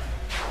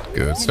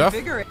 Good stuff.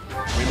 We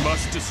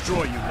must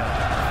destroy you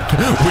now.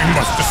 We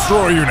must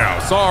destroy you now.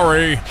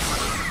 Sorry.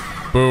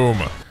 Boom.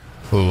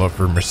 Level up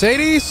for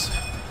Mercedes.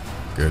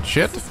 Good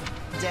shit.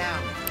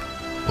 Down.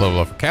 Level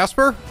up for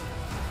Casper.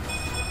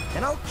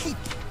 And I'll keep.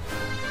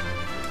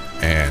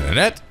 And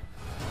Annette.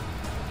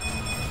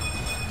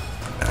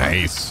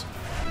 Nice.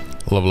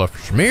 Level up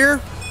for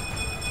Shamir.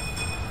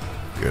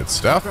 Good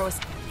stuff.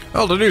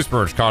 Well, the news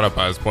merge caught up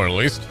by this point at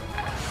least.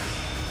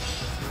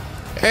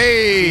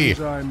 Hey!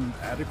 I'm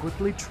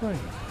adequately trained.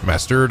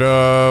 Mastered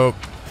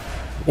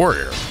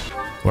warrior.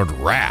 Learned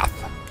Wrath.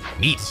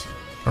 Neat.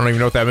 I don't even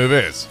know what that move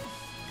is.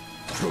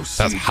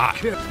 That's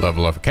hot.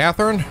 Level up for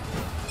Catherine.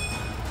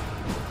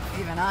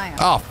 Even I am.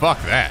 Oh,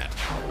 fuck that.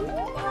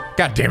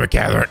 God damn it,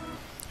 Catherine.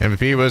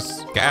 MVP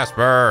was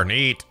Casper.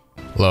 Neat.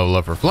 Level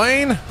up for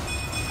Flane.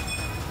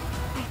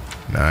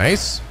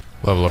 Nice.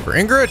 Level up for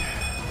Ingrid.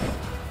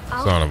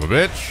 Son of a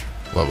bitch.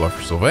 Level up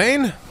for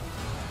Sylvain.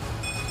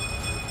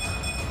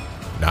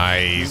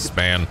 Nice,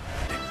 man.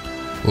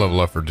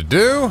 Level up for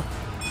Dedu.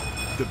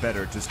 The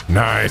better just.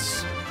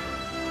 Nice.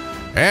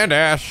 And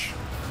Ash.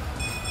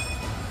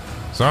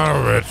 Son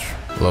of a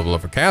bitch. Level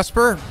up for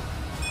Casper.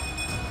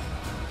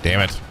 Damn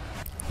it.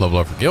 Level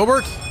up for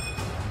Gilbert.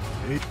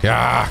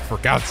 Ah, for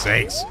God's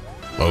sakes.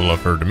 Level up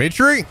for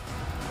Dimitri.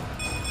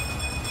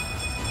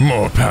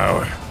 More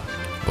power.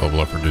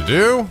 Level up for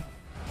Dedu.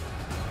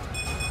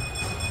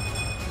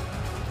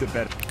 the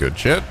better. Good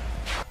shit.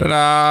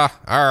 Ta-da!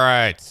 All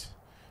right.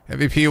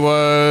 MVP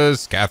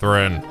was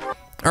Catherine.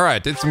 All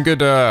right, did some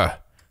good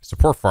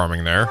support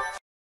farming there.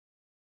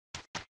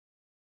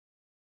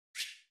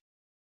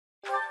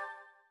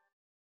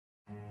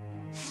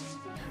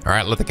 All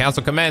right, let the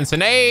council commence.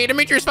 And hey,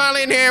 Dimitri's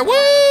finally in here.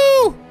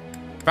 Woo!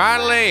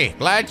 Finally.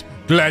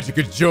 Glad you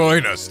could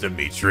join us,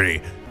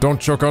 Dimitri. Don't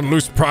choke on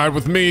loose pride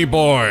with me,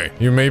 boy.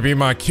 You may be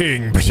my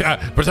king,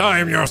 but I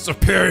am your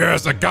superior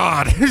as a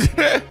god.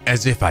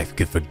 As if I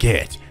could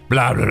forget.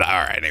 Blah, blah, blah.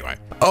 All right, anyway.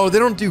 Oh, they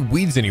don't do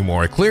weeds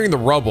anymore. Clearing the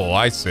rubble,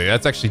 I see.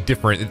 That's actually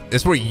different.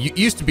 It's what it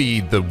used to be,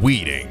 the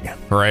weeding,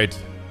 right?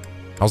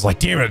 I was like,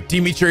 damn it,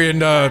 Dimitri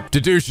and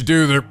Dedu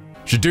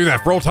should do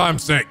that for old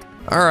time's sake.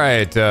 All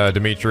right,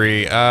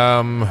 Dimitri.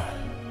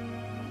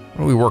 What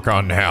do we work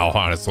on now,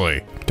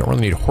 honestly? Don't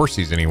really need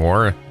horsies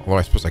anymore. Although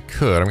I suppose I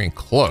could. I'm getting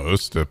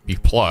close to B+.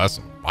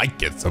 Might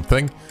get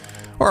something.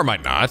 Or I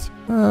might not.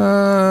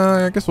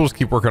 I guess we'll just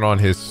keep working on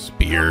his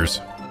spears.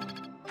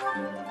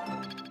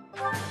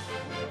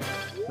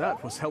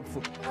 That was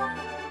helpful.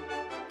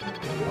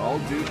 I'll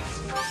do.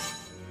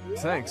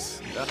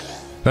 Thanks.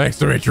 Thanks,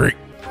 Dimitri.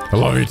 I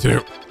love you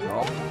too.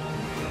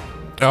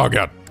 Oh,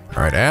 God.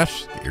 All right,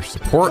 Ash, get your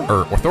support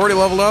or authority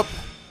leveled up.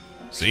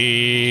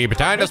 See,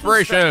 battalion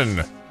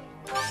desperation.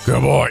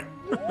 Good boy.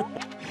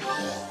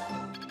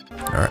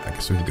 All right, I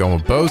guess we can go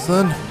with bows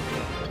then.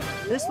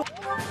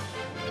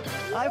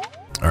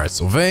 All right,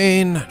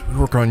 Sylvain, do we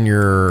work on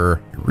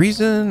your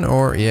reason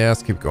or yeah,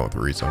 let's keep going with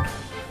reason.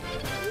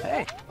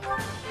 Hey.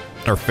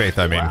 Or faith,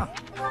 I mean.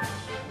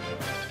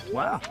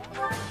 Wow.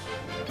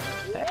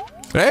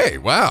 Hey,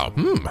 wow.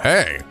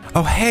 Hey.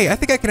 Oh, hey, I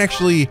think I can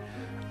actually.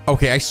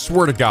 Okay, I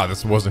swear to God,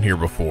 this wasn't here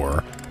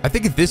before. I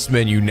think at this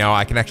menu now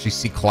I can actually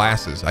see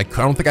classes. I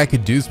don't think I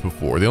could do this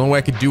before. The only way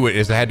I could do it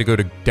is I had to go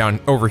down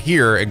over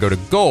here and go to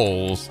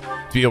goals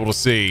to be able to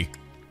see,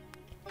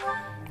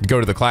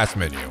 go to the class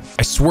menu.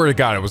 I swear to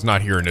God, it was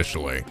not here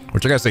initially,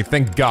 which I gotta say,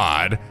 thank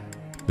God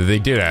that they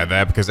did add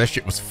that because that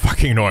shit was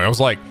fucking annoying. I was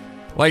like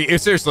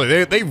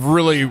seriously, they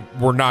really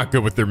were not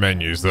good with their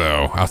menus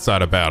though,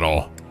 outside of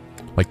battle.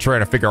 Like trying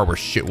to figure out where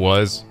shit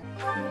was.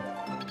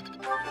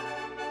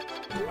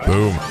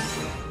 Boom.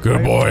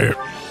 Good boy.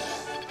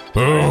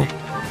 Boom.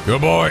 Good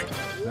boy.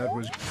 That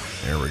was.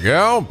 There we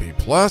go. B+.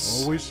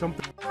 Always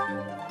something.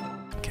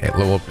 Okay,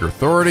 level up your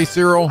authority,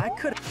 Cyril. I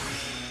could.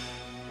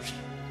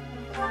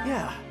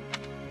 Yeah.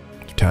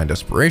 Time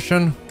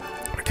desperation.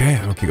 Okay,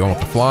 I'll keep going with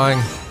the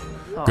flying.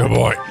 Good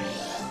boy.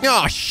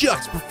 Oh,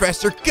 shucks,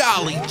 Professor.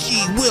 Golly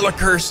gee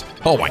willikers.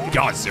 Oh my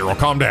God, Cyril,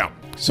 calm down.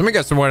 Somebody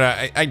got someone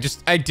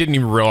I didn't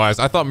even realize.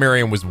 I thought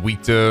Marion was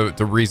weak to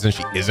the reason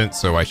she isn't,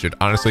 so I should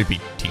honestly be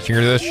teaching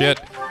her this shit.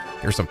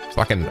 Here's some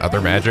fucking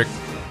other magic.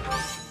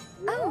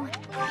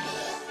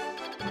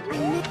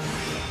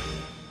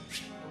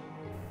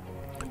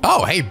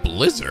 Oh, hey,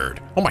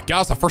 Blizzard. Oh my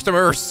God, it's the first time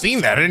I've ever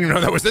seen that. I didn't even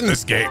know that was in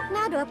this game.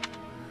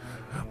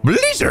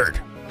 Blizzard.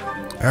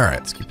 All right,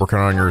 let's keep working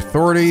on your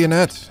authority,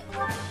 Annette.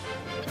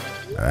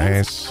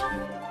 Nice.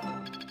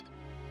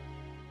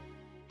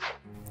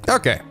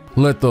 Okay,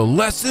 let the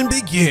lesson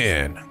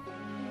begin.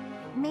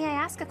 May I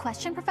ask a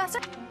question, Professor?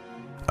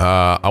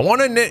 I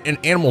want to knit an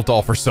animal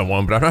doll for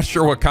someone, but I'm not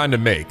sure what kind to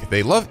make.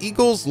 They love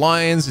eagles,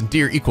 lions, and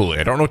deer equally.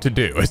 I don't know what to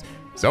do.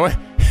 So,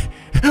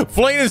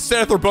 Flane and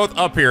Seth are both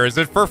up here. Is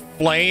it for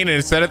Flane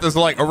and Seth is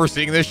like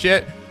overseeing this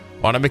shit?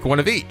 Want to make one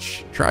of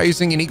each. Try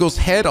using an eagle's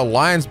head, a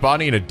lion's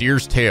body, and a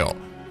deer's tail.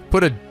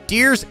 Put a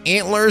deer's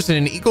antlers and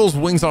an eagle's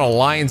wings on a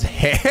lion's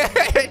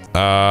head.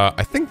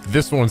 I think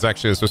this one's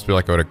actually supposed to be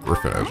like what a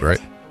griffin is,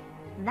 right?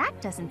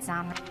 That doesn't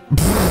sound right.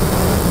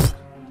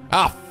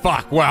 Ah,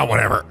 fuck. Wow,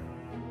 whatever.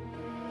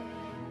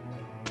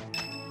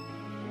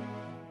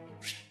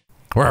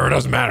 Whatever, it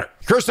doesn't matter.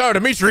 Curse out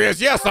Dimitri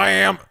is. Yes, I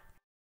am.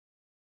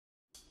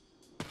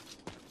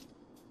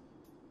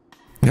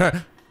 Hey,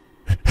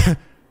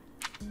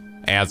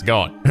 how's it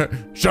going?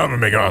 Shut up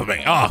and make it with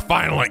me. Oh,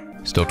 finally.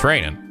 Still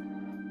training.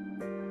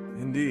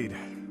 Indeed,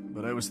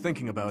 but I was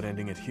thinking about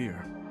ending it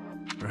here.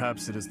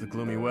 Perhaps it is the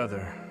gloomy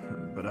weather,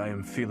 but I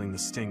am feeling the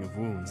sting of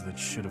wounds that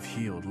should have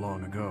healed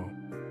long ago.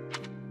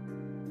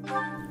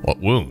 What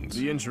wounds?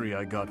 The injury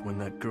I got when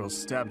that girl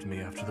stabbed me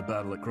after the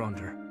battle at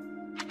Gronder.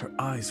 Her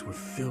eyes were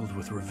filled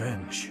with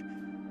revenge,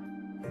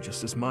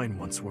 just as mine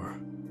once were.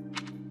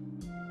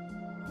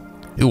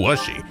 Who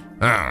was she?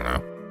 I don't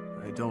know.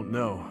 I don't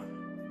know,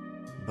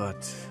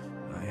 but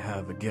I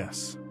have a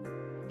guess.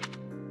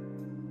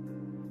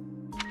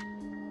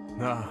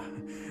 Ah,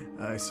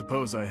 I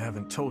suppose I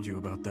haven't told you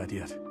about that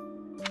yet.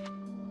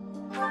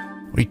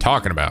 What are you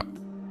talking about?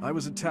 I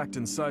was attacked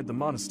inside the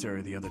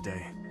monastery the other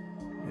day.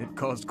 It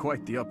caused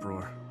quite the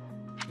uproar.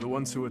 The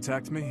ones who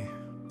attacked me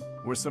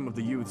were some of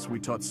the youths we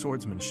taught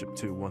swordsmanship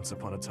to once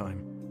upon a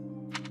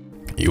time.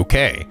 You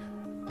okay?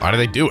 Why do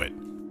they do it?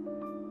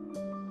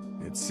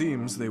 It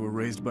seems they were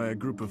raised by a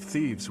group of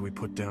thieves we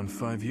put down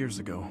 5 years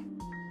ago.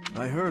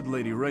 I heard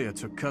Lady Rhea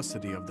took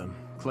custody of them,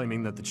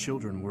 claiming that the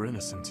children were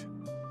innocent.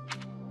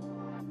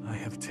 I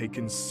have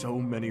taken so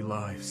many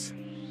lives,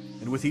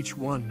 and with each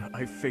one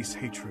I face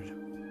hatred.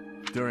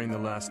 During the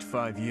last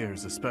 5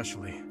 years,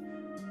 especially.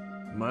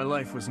 My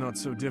life was not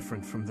so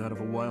different from that of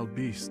a wild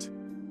beast.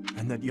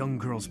 And that young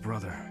girl's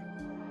brother.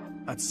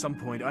 At some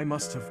point, I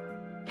must have...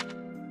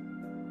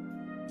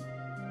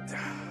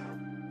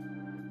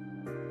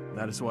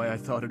 That is why I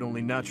thought it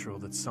only natural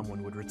that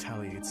someone would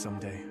retaliate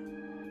someday.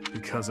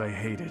 Because I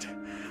hated.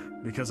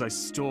 Because I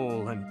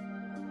stole and...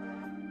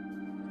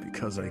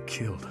 because I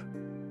killed.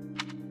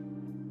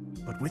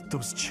 But with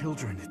those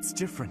children, it's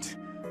different.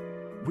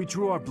 We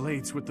drew our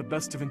blades with the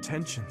best of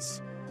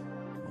intentions,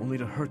 only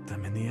to hurt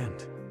them in the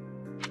end.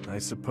 I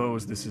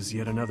suppose this is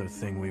yet another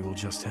thing we will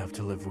just have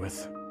to live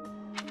with.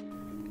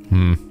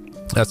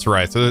 That's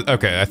right. So,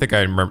 okay, I think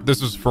I remember.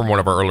 This was from one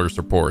of our earlier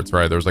reports,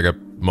 right? There was like a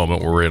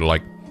moment where we had to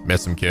like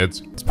miss some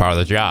kids. It's part of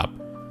the job.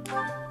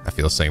 I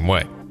feel the same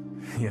way.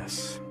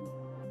 Yes.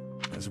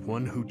 As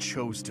one who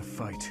chose to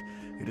fight,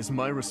 it is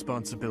my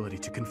responsibility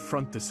to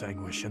confront this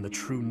anguish and the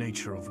true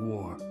nature of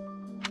war.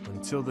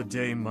 Until the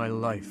day my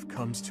life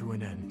comes to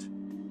an end.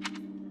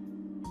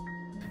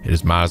 It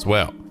is mine as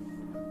well.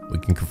 We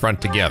can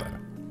confront together.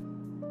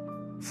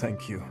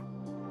 Thank you.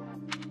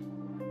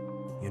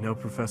 You know,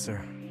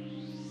 Professor,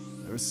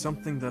 there is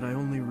something that I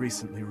only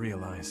recently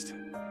realized.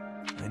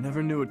 I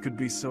never knew it could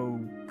be so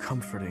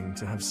comforting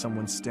to have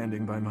someone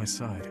standing by my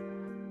side.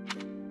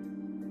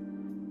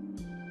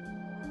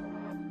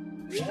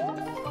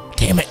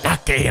 Damn it,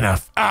 not gay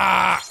enough.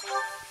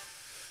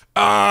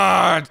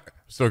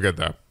 Still good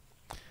though.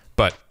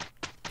 But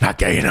not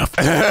gay enough.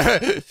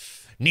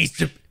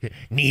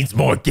 needs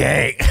more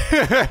gay.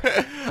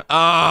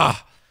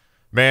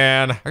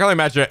 Man, I can only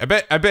imagine. I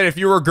bet if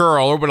you were a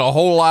girl, there would have been a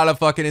whole lot of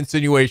fucking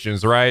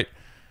insinuations, right?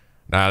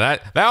 Nah,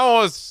 that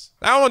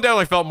one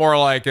definitely felt more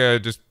like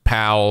just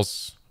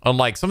pals.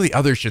 Unlike some of the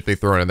other shit they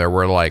throw in there,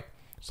 where like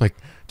it's like,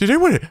 did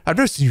anyone? I've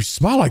never seen you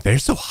smile like that. You're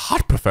so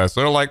hot,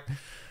 Professor. Like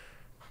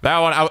that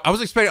one, I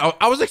was expecting.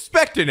 I was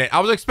expecting it. I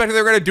was expecting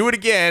they were gonna do it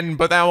again,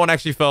 but that one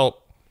actually felt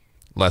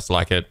less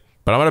like it.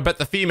 But I'm gonna bet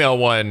the female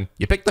one.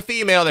 You picked the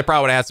female, they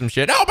probably would have had some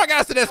shit. Oh my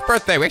gosh, it's Annette's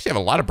birthday. We actually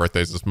have a lot of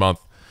birthdays this month.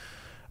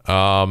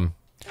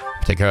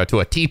 Take her to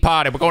a tea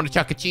party. We're going to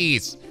Chuck E.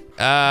 Cheese.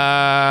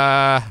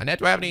 Annette,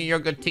 do I have any of your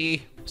good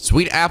tea?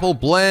 Sweet apple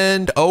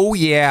blend. Oh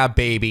yeah,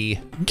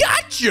 baby.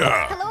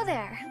 Gotcha! Hello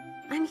there.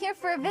 I'm here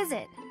for a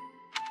visit.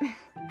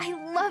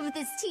 I love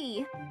this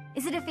tea.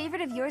 Is it a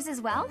favorite of yours as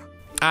well?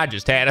 I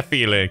just had a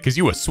feeling, because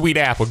you a sweet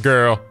apple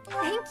girl.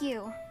 Thank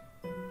you.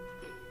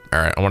 All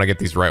right, I want to get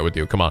these right with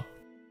you. Come on.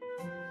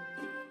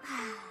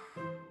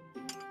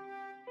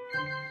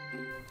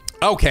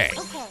 Okay.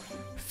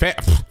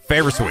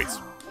 Favorite sweets.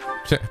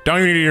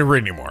 Don't even need to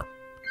read anymore.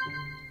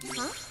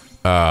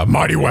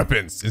 Mighty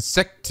weapons.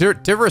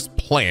 Insectivorous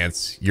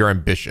plants. Your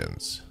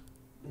ambitions.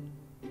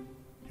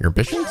 Your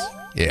ambitions?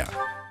 Yeah.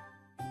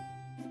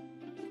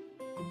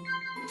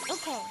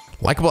 Okay.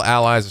 Likeable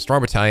allies. A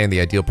strong battalion. The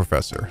ideal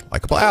professor.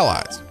 Likeable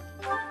allies.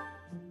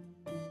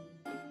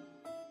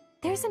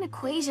 There's an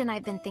equation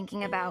I've been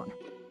thinking about.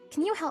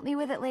 Can you help me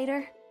with it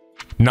later?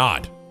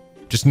 Nod.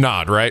 Just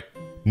nod, right?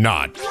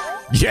 Nod.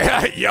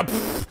 Yeah, yep.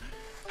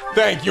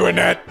 Thank you,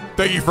 Annette.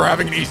 Thank you for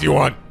having an easy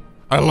one.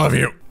 I love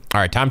you.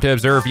 All right, time to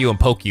observe you and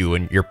poke you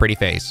in your pretty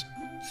face.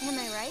 Am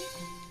I right?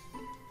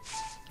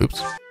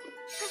 Oops.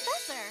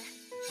 Professor!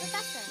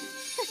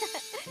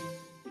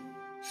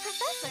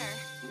 Professor!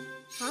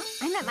 Huh?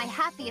 I'm at my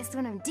happiest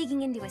when I'm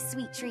digging into a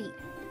sweet treat.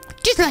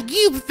 Just like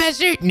you,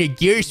 Professor. No,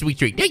 you're a sweet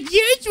treat. No,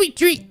 you're a sweet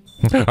treat.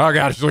 Oh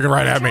God, she's looking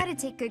right at me. I try to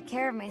take good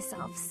care of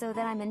myself so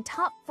that I'm in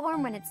top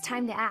form when it's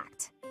time to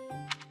act.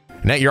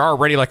 Annette, you're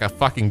already like a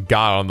fucking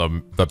god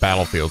on the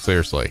battlefield.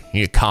 Seriously,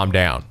 you need to calm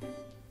down.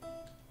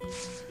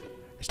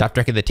 Stop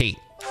drinking the tea.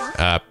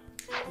 All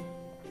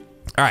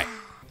right,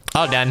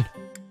 all done.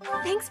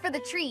 Thanks for the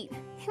treat.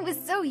 It was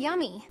so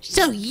yummy.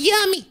 So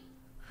yummy.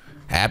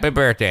 Happy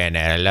birthday,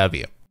 Annette. I love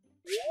you.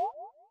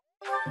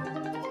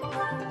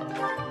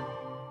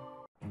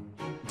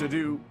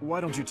 Dadu,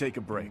 why don't you take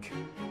a break?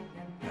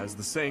 As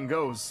the saying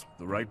goes,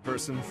 the right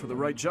person for the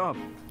right job.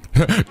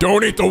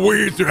 Don't eat the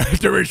weeds,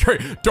 Dimitri.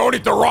 Don't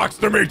eat the rocks,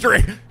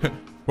 Dimitri.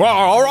 Well,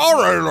 all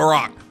right, the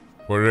rock.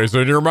 Put it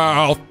in your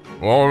mouth.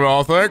 Oh,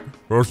 nothing.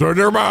 What's in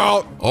your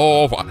mouth?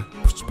 Oh,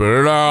 spit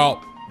it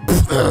out.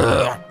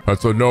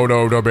 That's a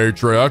no-no,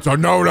 Dimitri. That's a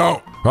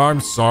no-no.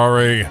 I'm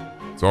sorry.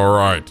 It's all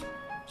right.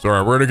 It's all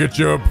right. We're gonna get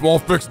you all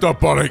fixed up,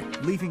 buddy.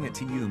 Leaving it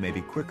to you may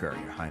be quicker,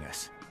 Your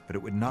Highness, but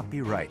it would not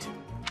be right.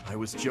 I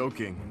was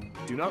joking.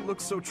 Do not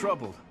look so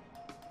troubled.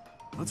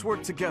 Let's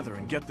work together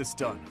and get this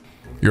done.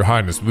 Your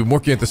Highness, we've been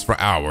working at this for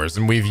hours,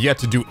 and we've yet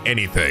to do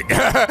anything.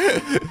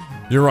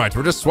 You're right,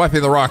 we're just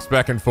swiping the rocks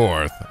back and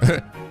forth.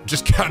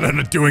 Just kind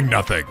of doing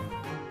nothing.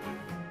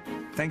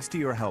 Thanks to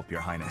your help, Your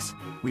Highness,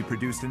 we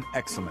produced an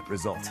excellent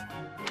result.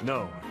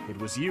 No, it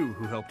was you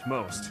who helped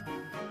most.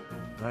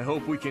 I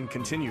hope we can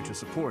continue to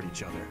support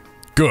each other.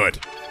 Good.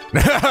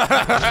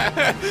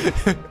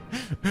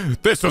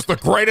 This was the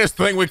greatest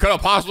thing we could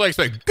have possibly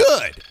expected.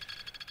 Good.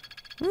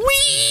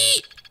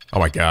 Whee! Oh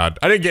my God,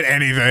 I didn't get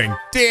anything.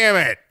 Damn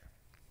it.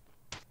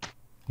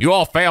 You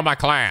all failed my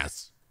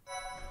class.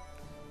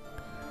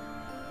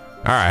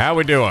 All right, how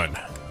we doing?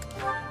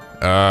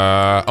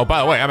 Oh,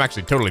 by the way, I'm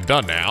actually totally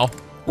done now.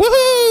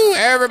 Woohoo!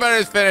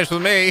 Everybody's finished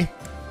with me.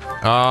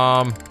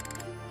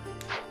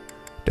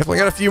 Definitely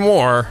got a few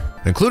more,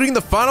 including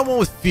the final one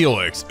with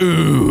Felix.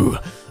 Ooh,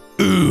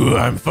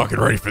 I'm fucking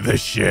ready for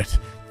this shit.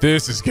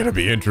 This is gonna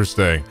be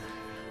interesting.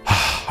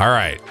 All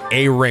right,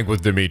 A rank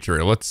with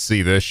Dimitri. Let's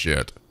see this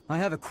shit. I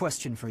have a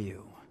question for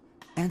you.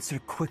 Answer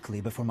quickly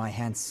before my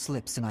hand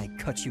slips and I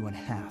cut you in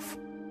half.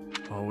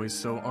 Always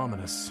so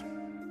ominous.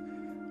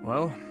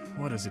 Well,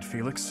 what is it,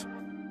 Felix?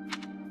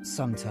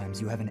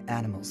 Sometimes you have an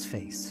animal's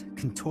face,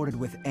 contorted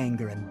with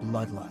anger and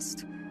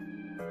bloodlust.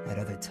 At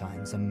other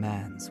times, a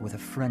man's with a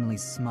friendly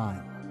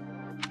smile.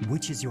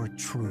 Which is your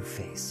true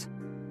face?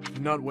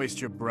 Do not waste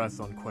your breath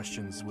on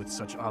questions with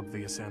such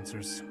obvious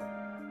answers.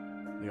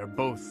 They are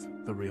both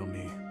the real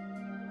me.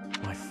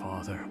 My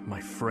father,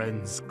 my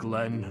friends,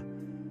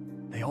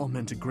 Glenn, they all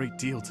meant a great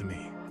deal to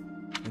me.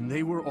 And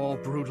they were all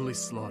brutally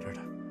slaughtered.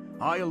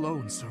 I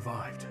alone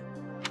survived.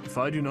 If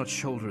I do not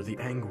shoulder the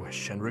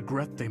anguish and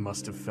regret they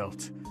must have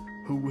felt,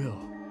 who will?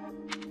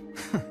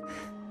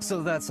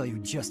 So that's how you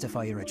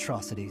justify your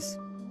atrocities.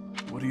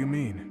 What do you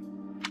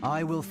mean?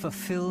 I will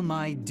fulfill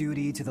my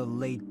duty to the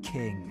late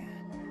king.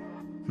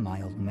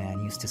 My old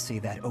man used to say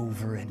that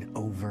over and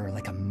over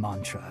like a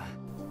mantra.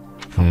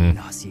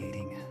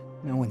 Nauseating.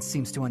 No one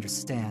seems to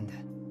understand.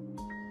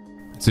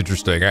 It's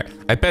interesting.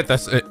 I bet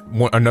that's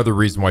another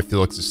reason why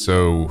Felix is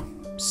so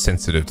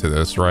sensitive to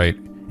this, right?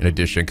 In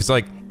addition, because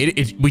like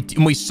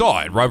we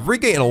saw it.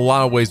 Rodrigo in a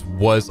lot of ways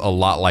was a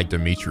lot like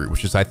Dimitri,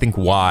 which is I think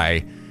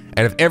why,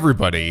 out of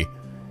everybody,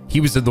 he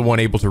was the one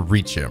able to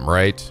reach him,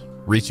 right?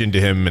 Reach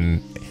into him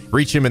and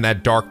reach him in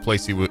that dark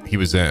place he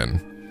was in.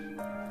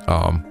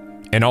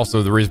 And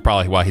also the reason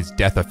probably why his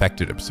death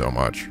affected him so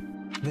much.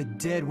 The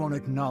dead won't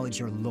acknowledge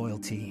your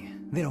loyalty.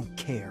 They don't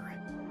care.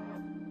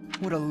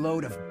 What a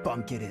load of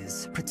bunk it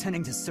is,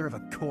 pretending to serve a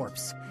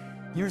corpse.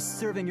 You're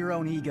serving your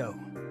own ego.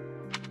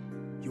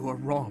 You are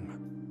wrong.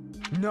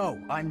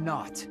 No, I'm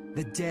not.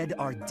 The dead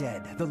are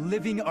dead. The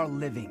living are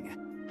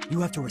living. You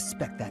have to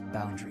respect that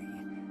boundary.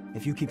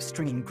 If you keep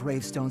stringing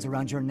gravestones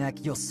around your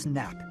neck, you'll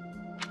snap.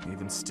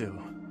 Even still,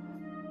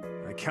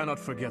 I cannot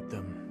forget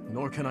them,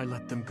 nor can I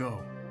let them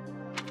go.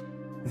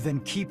 Then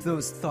keep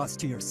those thoughts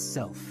to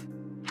yourself.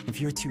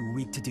 If you're too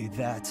weak to do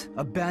that,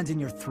 abandon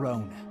your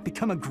throne.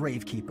 Become a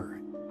gravekeeper.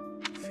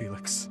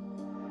 Felix.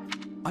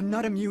 I'm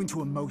not immune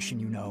to emotion,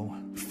 you know.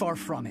 Far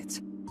from it.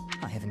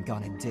 I haven't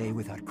gone a day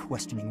without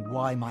questioning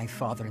why my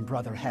father and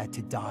brother had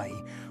to die,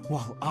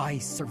 while I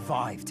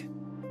survived.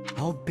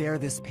 I'll bear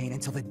this pain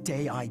until the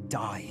day I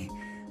die,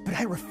 but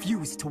I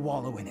refuse to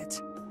wallow in it.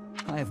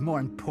 I have more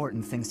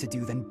important things to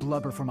do than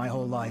blubber for my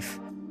whole life.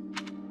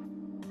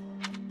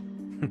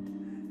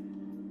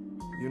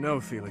 You know,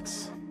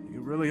 Felix, you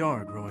really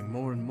are growing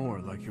more and more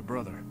like your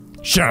brother.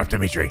 Shut up,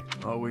 Dimitri.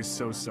 Always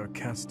so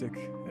sarcastic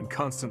and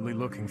constantly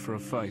looking for a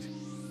fight.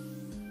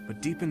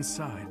 But deep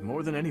inside,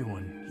 more than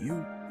anyone,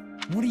 you...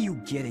 What are you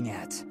getting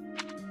at?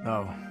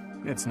 Oh,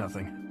 it's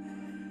nothing.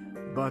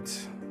 But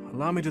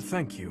allow me to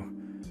thank you.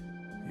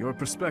 Your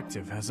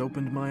perspective has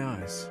opened my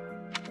eyes.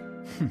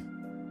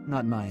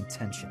 Not my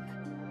intention.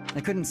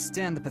 I couldn't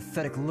stand the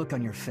pathetic look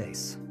on your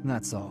face,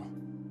 that's all.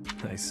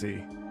 I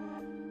see.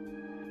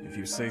 If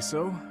you say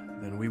so,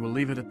 then we will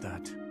leave it at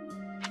that.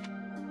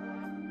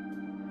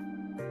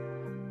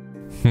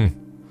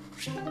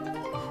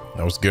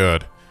 That was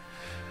good.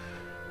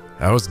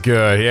 That was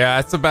good. Yeah,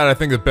 that's about, I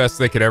think, the best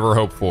they could ever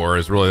hope for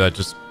is really that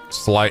just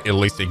slight, at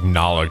least,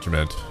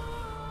 acknowledgement.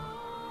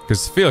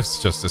 Because Felix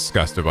is just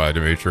disgusted by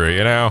Dimitri,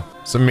 you know?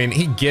 So, I mean,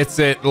 he gets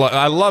it.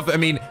 I love, I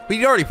mean,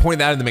 we already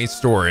pointed out in the main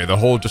story, the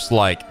whole just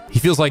like, he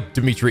feels like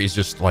Dimitri is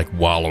just like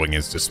wallowing in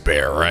his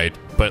despair, right?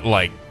 But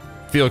like,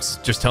 Felix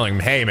just telling him,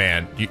 hey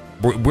man,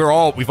 we've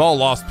all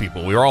lost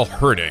people. We're all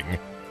hurting.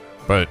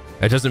 But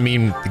that doesn't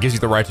mean it gives you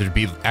the right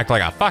to act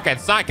like a fucking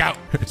psycho.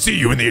 See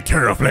you in the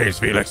eternal flames,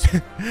 Felix.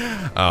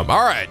 All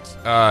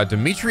right,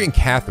 Dimitri and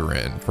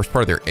Catherine, first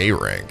part of their A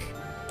rank.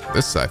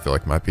 This I feel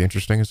like might be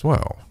interesting as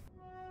well.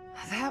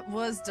 That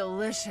was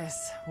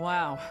delicious.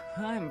 Wow,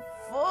 I'm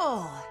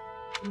full.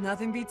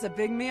 Nothing beats a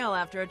big meal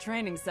after a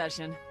training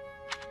session.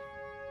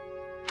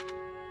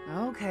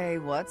 Okay,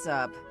 what's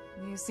up?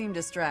 You seem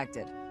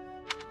distracted.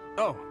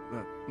 Oh,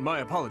 my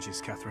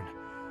apologies, Catherine.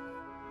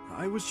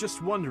 I was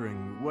just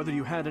wondering whether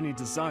you had any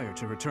desire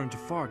to return to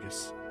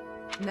Fargus.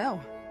 No,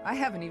 I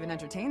haven't even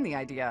entertained the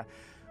idea.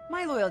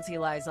 My loyalty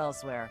lies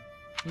elsewhere.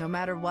 No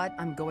matter what,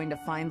 I'm going to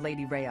find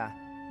Lady Rhea.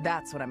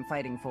 That's what I'm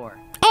fighting for.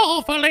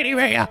 All for Lady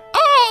Rhea!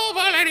 All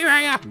for Lady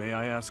Rhea! May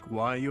I ask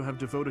why you have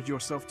devoted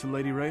yourself to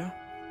Lady Rhea?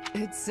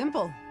 It's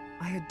simple.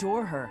 I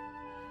adore her.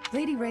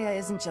 Lady Rhea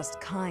isn't just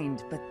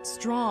kind, but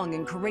strong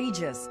and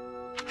courageous.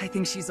 I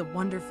think she's a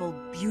wonderful,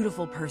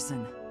 beautiful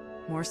person.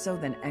 More so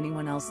than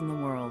anyone else in the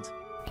world.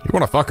 You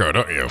want to fuck her,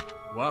 don't you?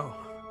 Wow.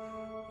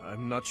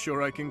 I'm not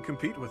sure I can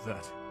compete with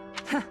that.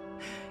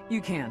 You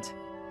can't.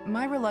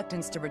 My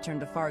reluctance to return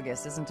to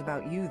Fargus isn't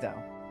about you,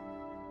 though.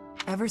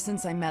 Ever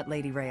since I met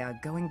Lady Rhea,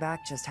 going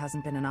back just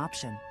hasn't been an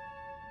option.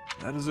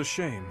 That is a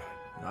shame.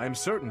 I am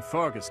certain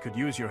Fargus could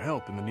use your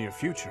help in the near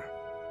future.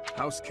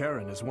 House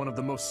Karen is one of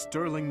the most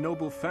sterling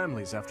noble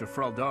families after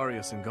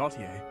Fraldarius and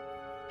Gautier.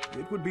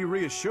 It would be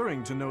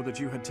reassuring to know that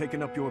you had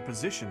taken up your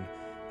position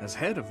as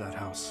head of that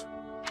house.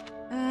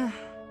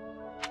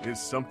 Is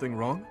something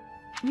wrong?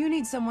 You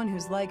need someone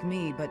who's like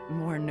me, but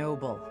more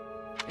noble.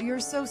 You're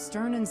so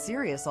stern and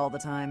serious all the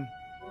time.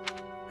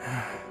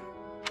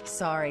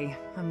 Sorry,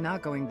 I'm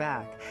not going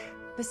back.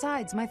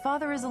 Besides, my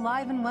father is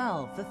alive and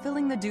well,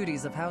 fulfilling the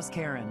duties of House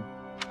Karen.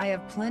 I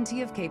have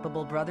plenty of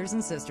capable brothers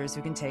and sisters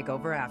who can take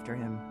over after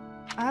him.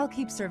 I'll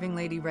keep serving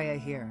Lady Rhea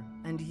here,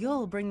 and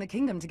you'll bring the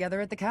kingdom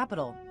together at the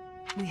capital.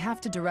 We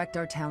have to direct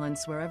our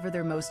talents wherever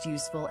they're most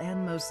useful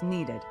and most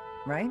needed,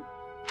 right?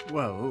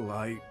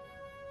 Well,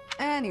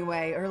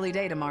 Anyway, early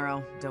day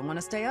tomorrow. Don't want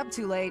to stay up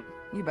too late.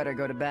 You better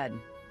go to bed.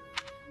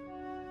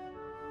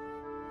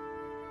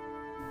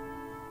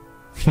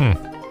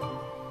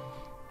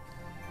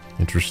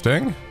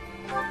 Interesting.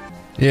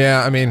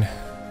 Yeah, I mean,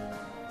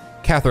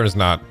 Catherine is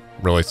not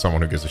really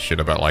someone who gives a shit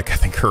about, like, I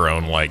think her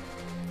own, like,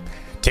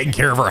 taking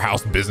care of her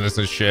house business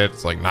and shit.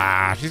 It's like,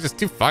 nah, she's just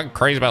too fucking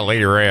crazy about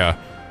Lady Rhea. I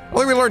don't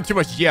think we learned too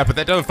much yet, but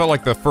that doesn't feel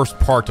like the first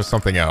part to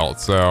something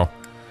else, so.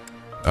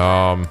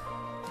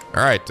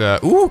 Alright,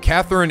 ooh,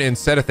 Catherine and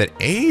Sedith at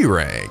A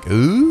rank.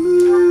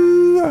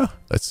 Ooh.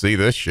 Let's see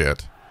this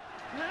shit.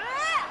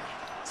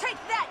 Take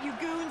that, you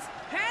goons!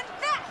 And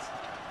that!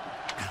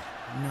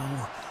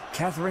 No,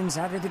 Catherine's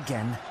at it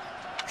again.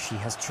 She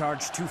has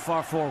charged too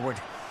far forward.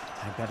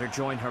 I better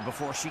join her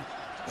before she...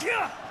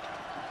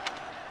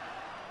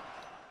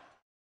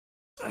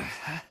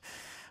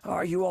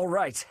 Are you all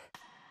right?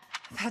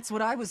 That's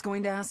what I was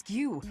going to ask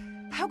you.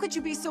 How could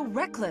you be so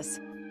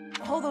reckless?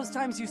 All those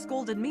times you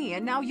scolded me,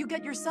 and now you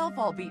get yourself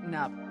all beaten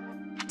up.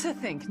 To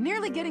think,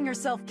 nearly getting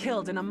yourself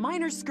killed in a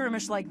minor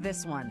skirmish like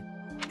this one.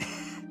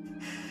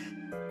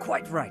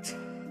 Quite right.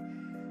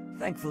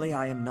 Thankfully,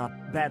 I am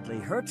not badly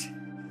hurt.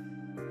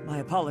 My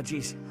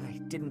apologies. I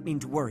didn't mean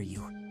to worry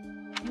you.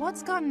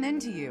 What's gotten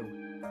into you?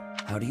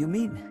 How do you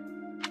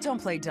mean?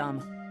 Don't play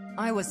dumb.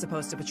 I was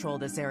supposed to patrol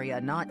this area,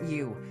 not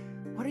you.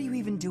 What are you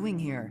even doing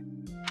here?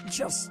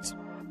 Just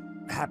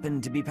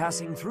happened to be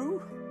passing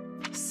through?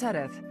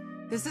 Sedith,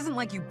 this isn't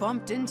like you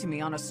bumped into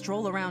me on a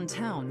stroll around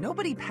town.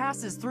 Nobody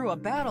passes through a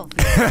battlefield.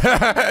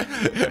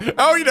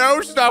 Oh, you know,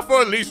 stop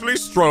for a leisurely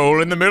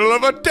stroll in the middle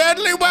of a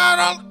deadly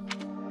battle.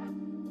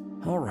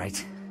 All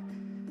right.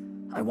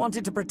 I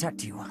wanted to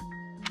protect you.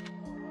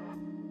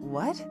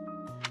 What?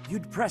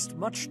 You'd pressed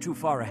much too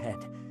far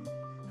ahead.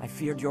 I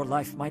feared your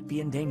life might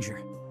be in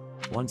danger.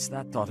 Once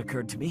that thought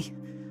occurred to me,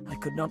 I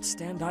could not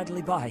stand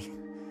idly by.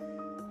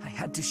 I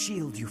had to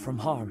shield you from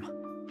harm.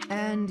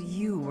 And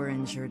you were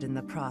injured in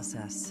the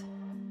process.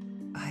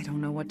 I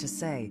don't know what to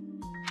say.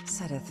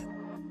 Sedith,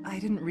 I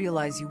didn't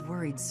realize you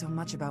worried so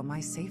much about my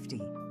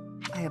safety.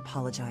 I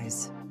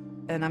apologize.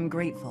 And I'm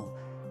grateful.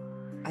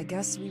 I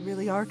guess we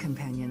really are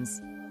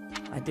companions.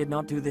 I did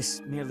not do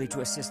this merely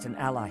to assist an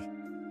ally.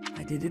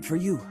 I did it for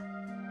you.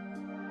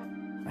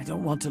 I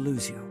don't want to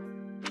lose you.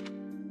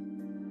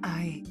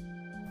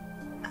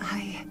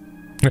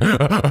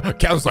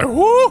 Cal's like,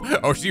 whoo!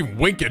 Oh, she's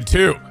winking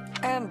too.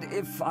 And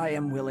if I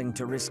am willing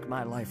to risk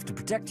my life to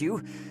protect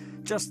you,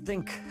 just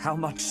think how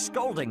much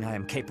scolding I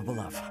am capable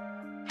of.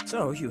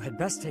 So you had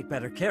best take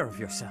better care of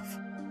yourself.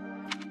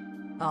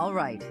 All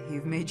right,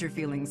 you've made your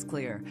feelings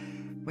clear.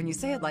 When you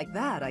say it like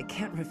that, I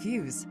can't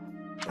refuse.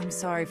 I'm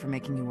sorry for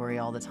making you worry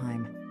all the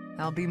time.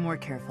 I'll be more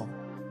careful.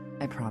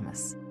 I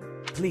promise.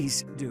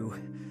 Please do.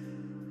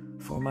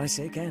 For my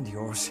sake and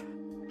yours.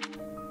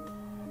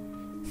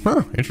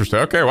 Huh, interesting.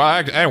 Okay,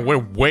 well, I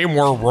went way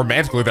more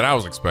romantically than I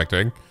was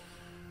expecting.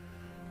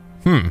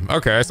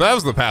 Okay, so that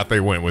was the path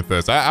they went with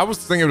this. I was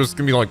thinking it was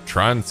gonna be like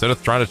instead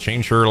of trying to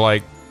change her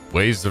like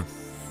ways of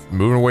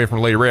moving away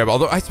from Lady Rhea.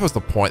 Although I suppose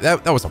the point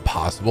that was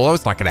impossible. That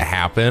was not gonna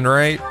happen,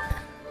 right?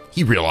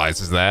 He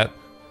realizes that.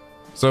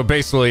 So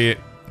basically,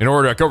 in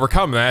order to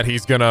overcome that,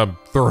 he's gonna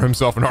throw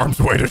himself in harm's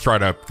way to try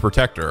to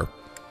protect her.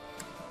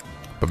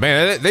 But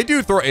man, they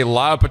do throw a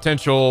lot of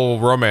potential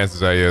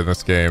romances at you in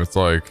this game. It's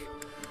like,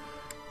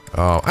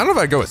 I don't know if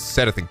I'd go with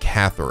Sedith and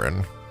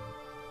Catherine.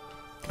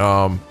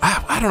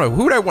 I don't know.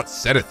 Who would I want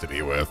Sedith to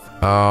be with?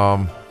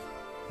 I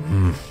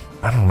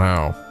don't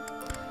know.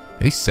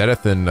 Maybe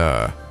Sedith and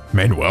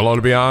Manuelo,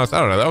 to be honest. I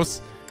don't know. That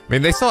was, I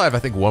mean, they still have, I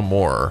think, one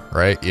more,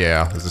 right?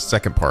 Yeah, there's a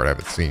second part I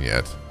haven't seen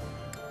yet.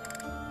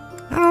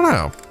 I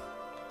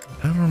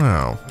don't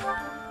know.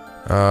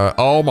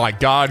 Oh my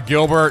God,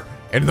 Gilbert,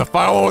 and the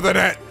final with the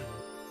net.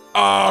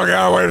 Oh God,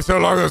 I waited so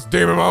long for this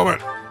demon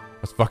moment.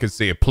 Let's fucking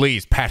see it.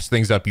 Please patch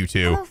things up, you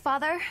two. Hello,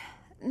 Father.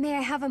 May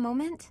I have a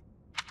moment?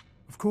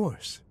 Of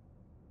course.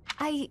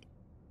 I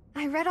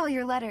read all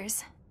your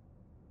letters.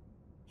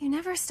 You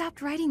never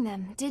stopped writing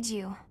them, did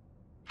you?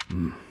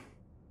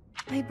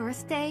 My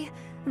birthday,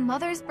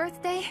 Mother's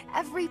birthday,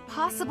 every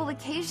possible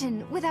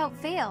occasion, without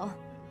fail.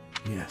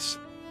 Yes.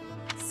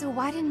 So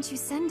why didn't you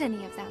send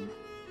any of them?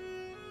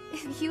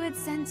 If you had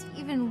sent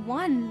even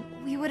one,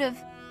 we would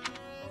have...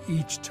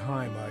 Each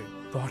time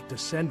I thought to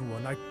send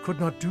one, I could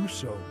not do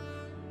so.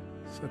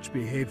 Such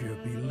behavior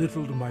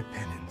belittled my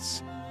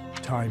penance.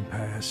 Time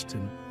passed,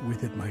 and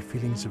with it my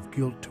feelings of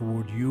guilt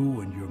toward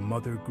you and your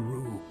mother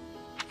grew.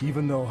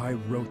 Even though I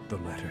wrote the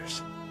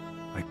letters,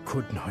 I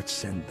could not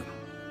send them.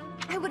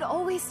 I would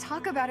always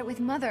talk about it with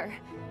Mother.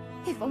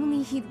 If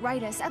only he'd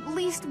write us at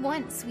least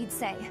once, we'd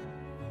say.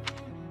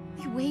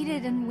 We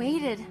waited and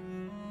waited.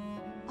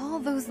 All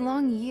those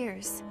long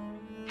years.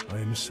 I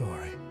am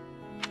sorry.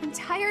 I'm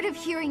tired of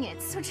hearing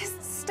it, so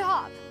just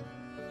stop.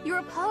 Your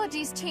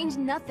apologies change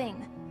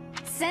nothing.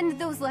 Send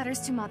those letters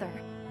to Mother.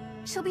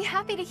 She'll be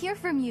happy to hear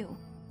from you.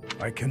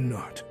 I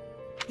cannot.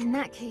 In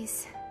that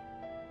case,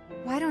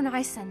 why don't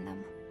I send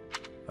them?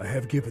 I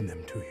have given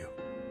them to you.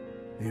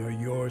 They are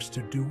yours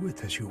to do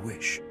with as you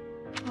wish.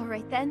 All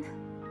right then.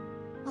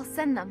 I'll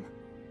send them.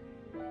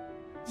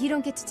 You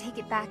don't get to take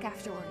it back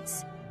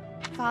afterwards.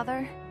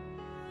 Father,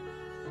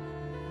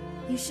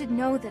 you should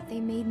know that they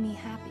made me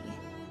happy.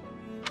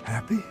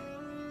 Happy?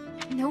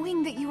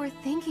 Knowing that you were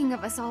thinking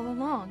of us all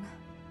along.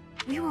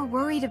 We were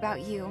worried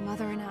about you,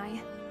 Mother and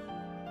I.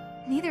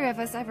 Neither of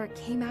us ever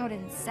came out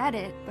and said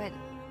it, but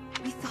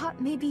we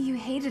thought maybe you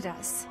hated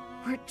us.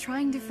 Were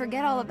trying to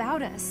forget all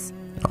about us.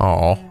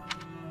 Aw.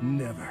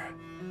 Never.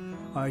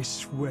 I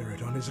swear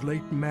it on His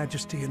late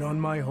Majesty and on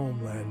my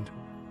homeland.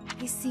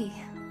 I see.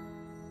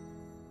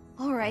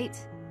 All right.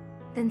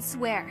 Then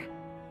swear.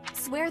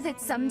 Swear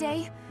that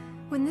someday,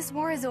 when this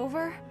war is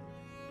over,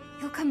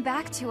 you'll come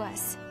back to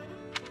us.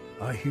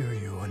 I hear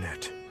you,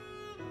 Annette.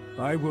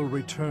 I will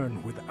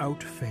return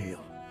without fail.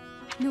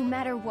 No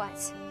matter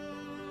what.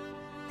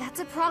 That's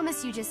a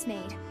promise you just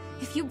made.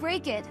 If you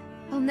break it,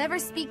 I'll never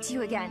speak to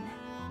you again.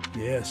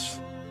 Yes,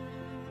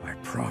 I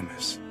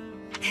promise.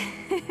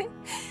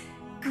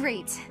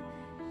 Great.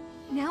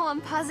 Now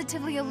I'm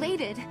positively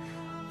elated.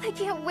 I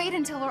can't wait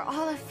until we're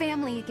all a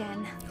family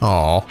again.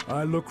 Aw.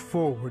 I look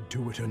forward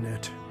to it,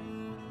 Annette.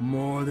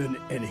 More than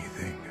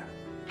anything.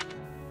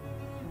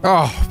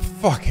 Oh,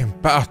 fucking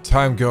about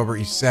time, Gilbert,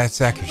 you sad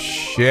sack of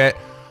shit.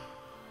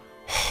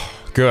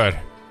 Good.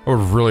 It would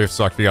really have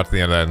sucked if you got to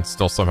the end of that and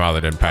still somehow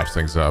they didn't patch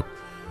things up.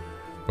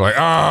 Like,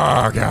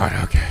 oh,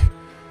 God, okay.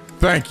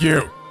 Thank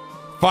you.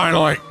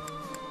 Finally.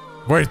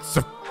 Wait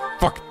so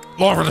fuck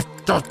long for this.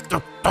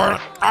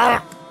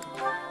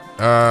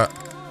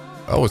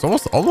 Oh, it's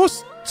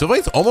almost,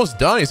 Sylvain's almost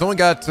done. He's only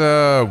got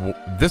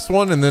this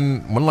one and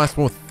then one last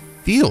one with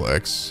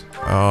Felix.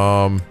 But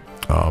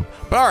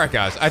all right,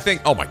 guys, I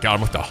think, oh my God,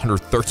 I'm up to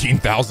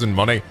 113,000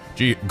 money.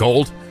 Gee,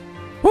 gold.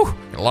 Whew,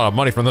 got a lot of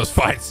money from those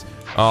fights.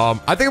 I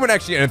think I'm gonna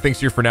actually end things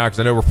here for now because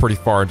I know we're pretty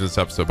far into this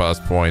episode by this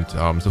point.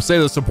 So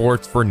save those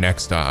supports for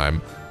next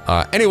time.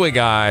 Anyway,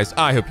 guys,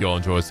 I hope you all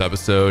enjoyed this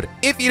episode.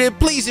 If you did,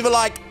 please leave a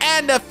like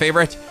and a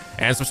favorite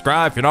and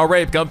subscribe if you're not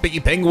already. Become Piggy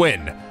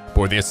Penguin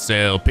for the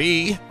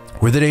SLP,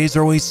 where the days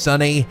are always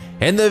sunny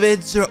and the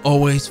vids are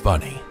always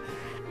funny.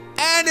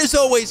 And as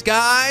always,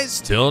 guys,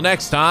 till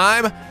next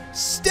time,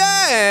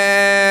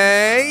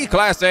 stay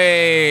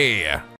classy.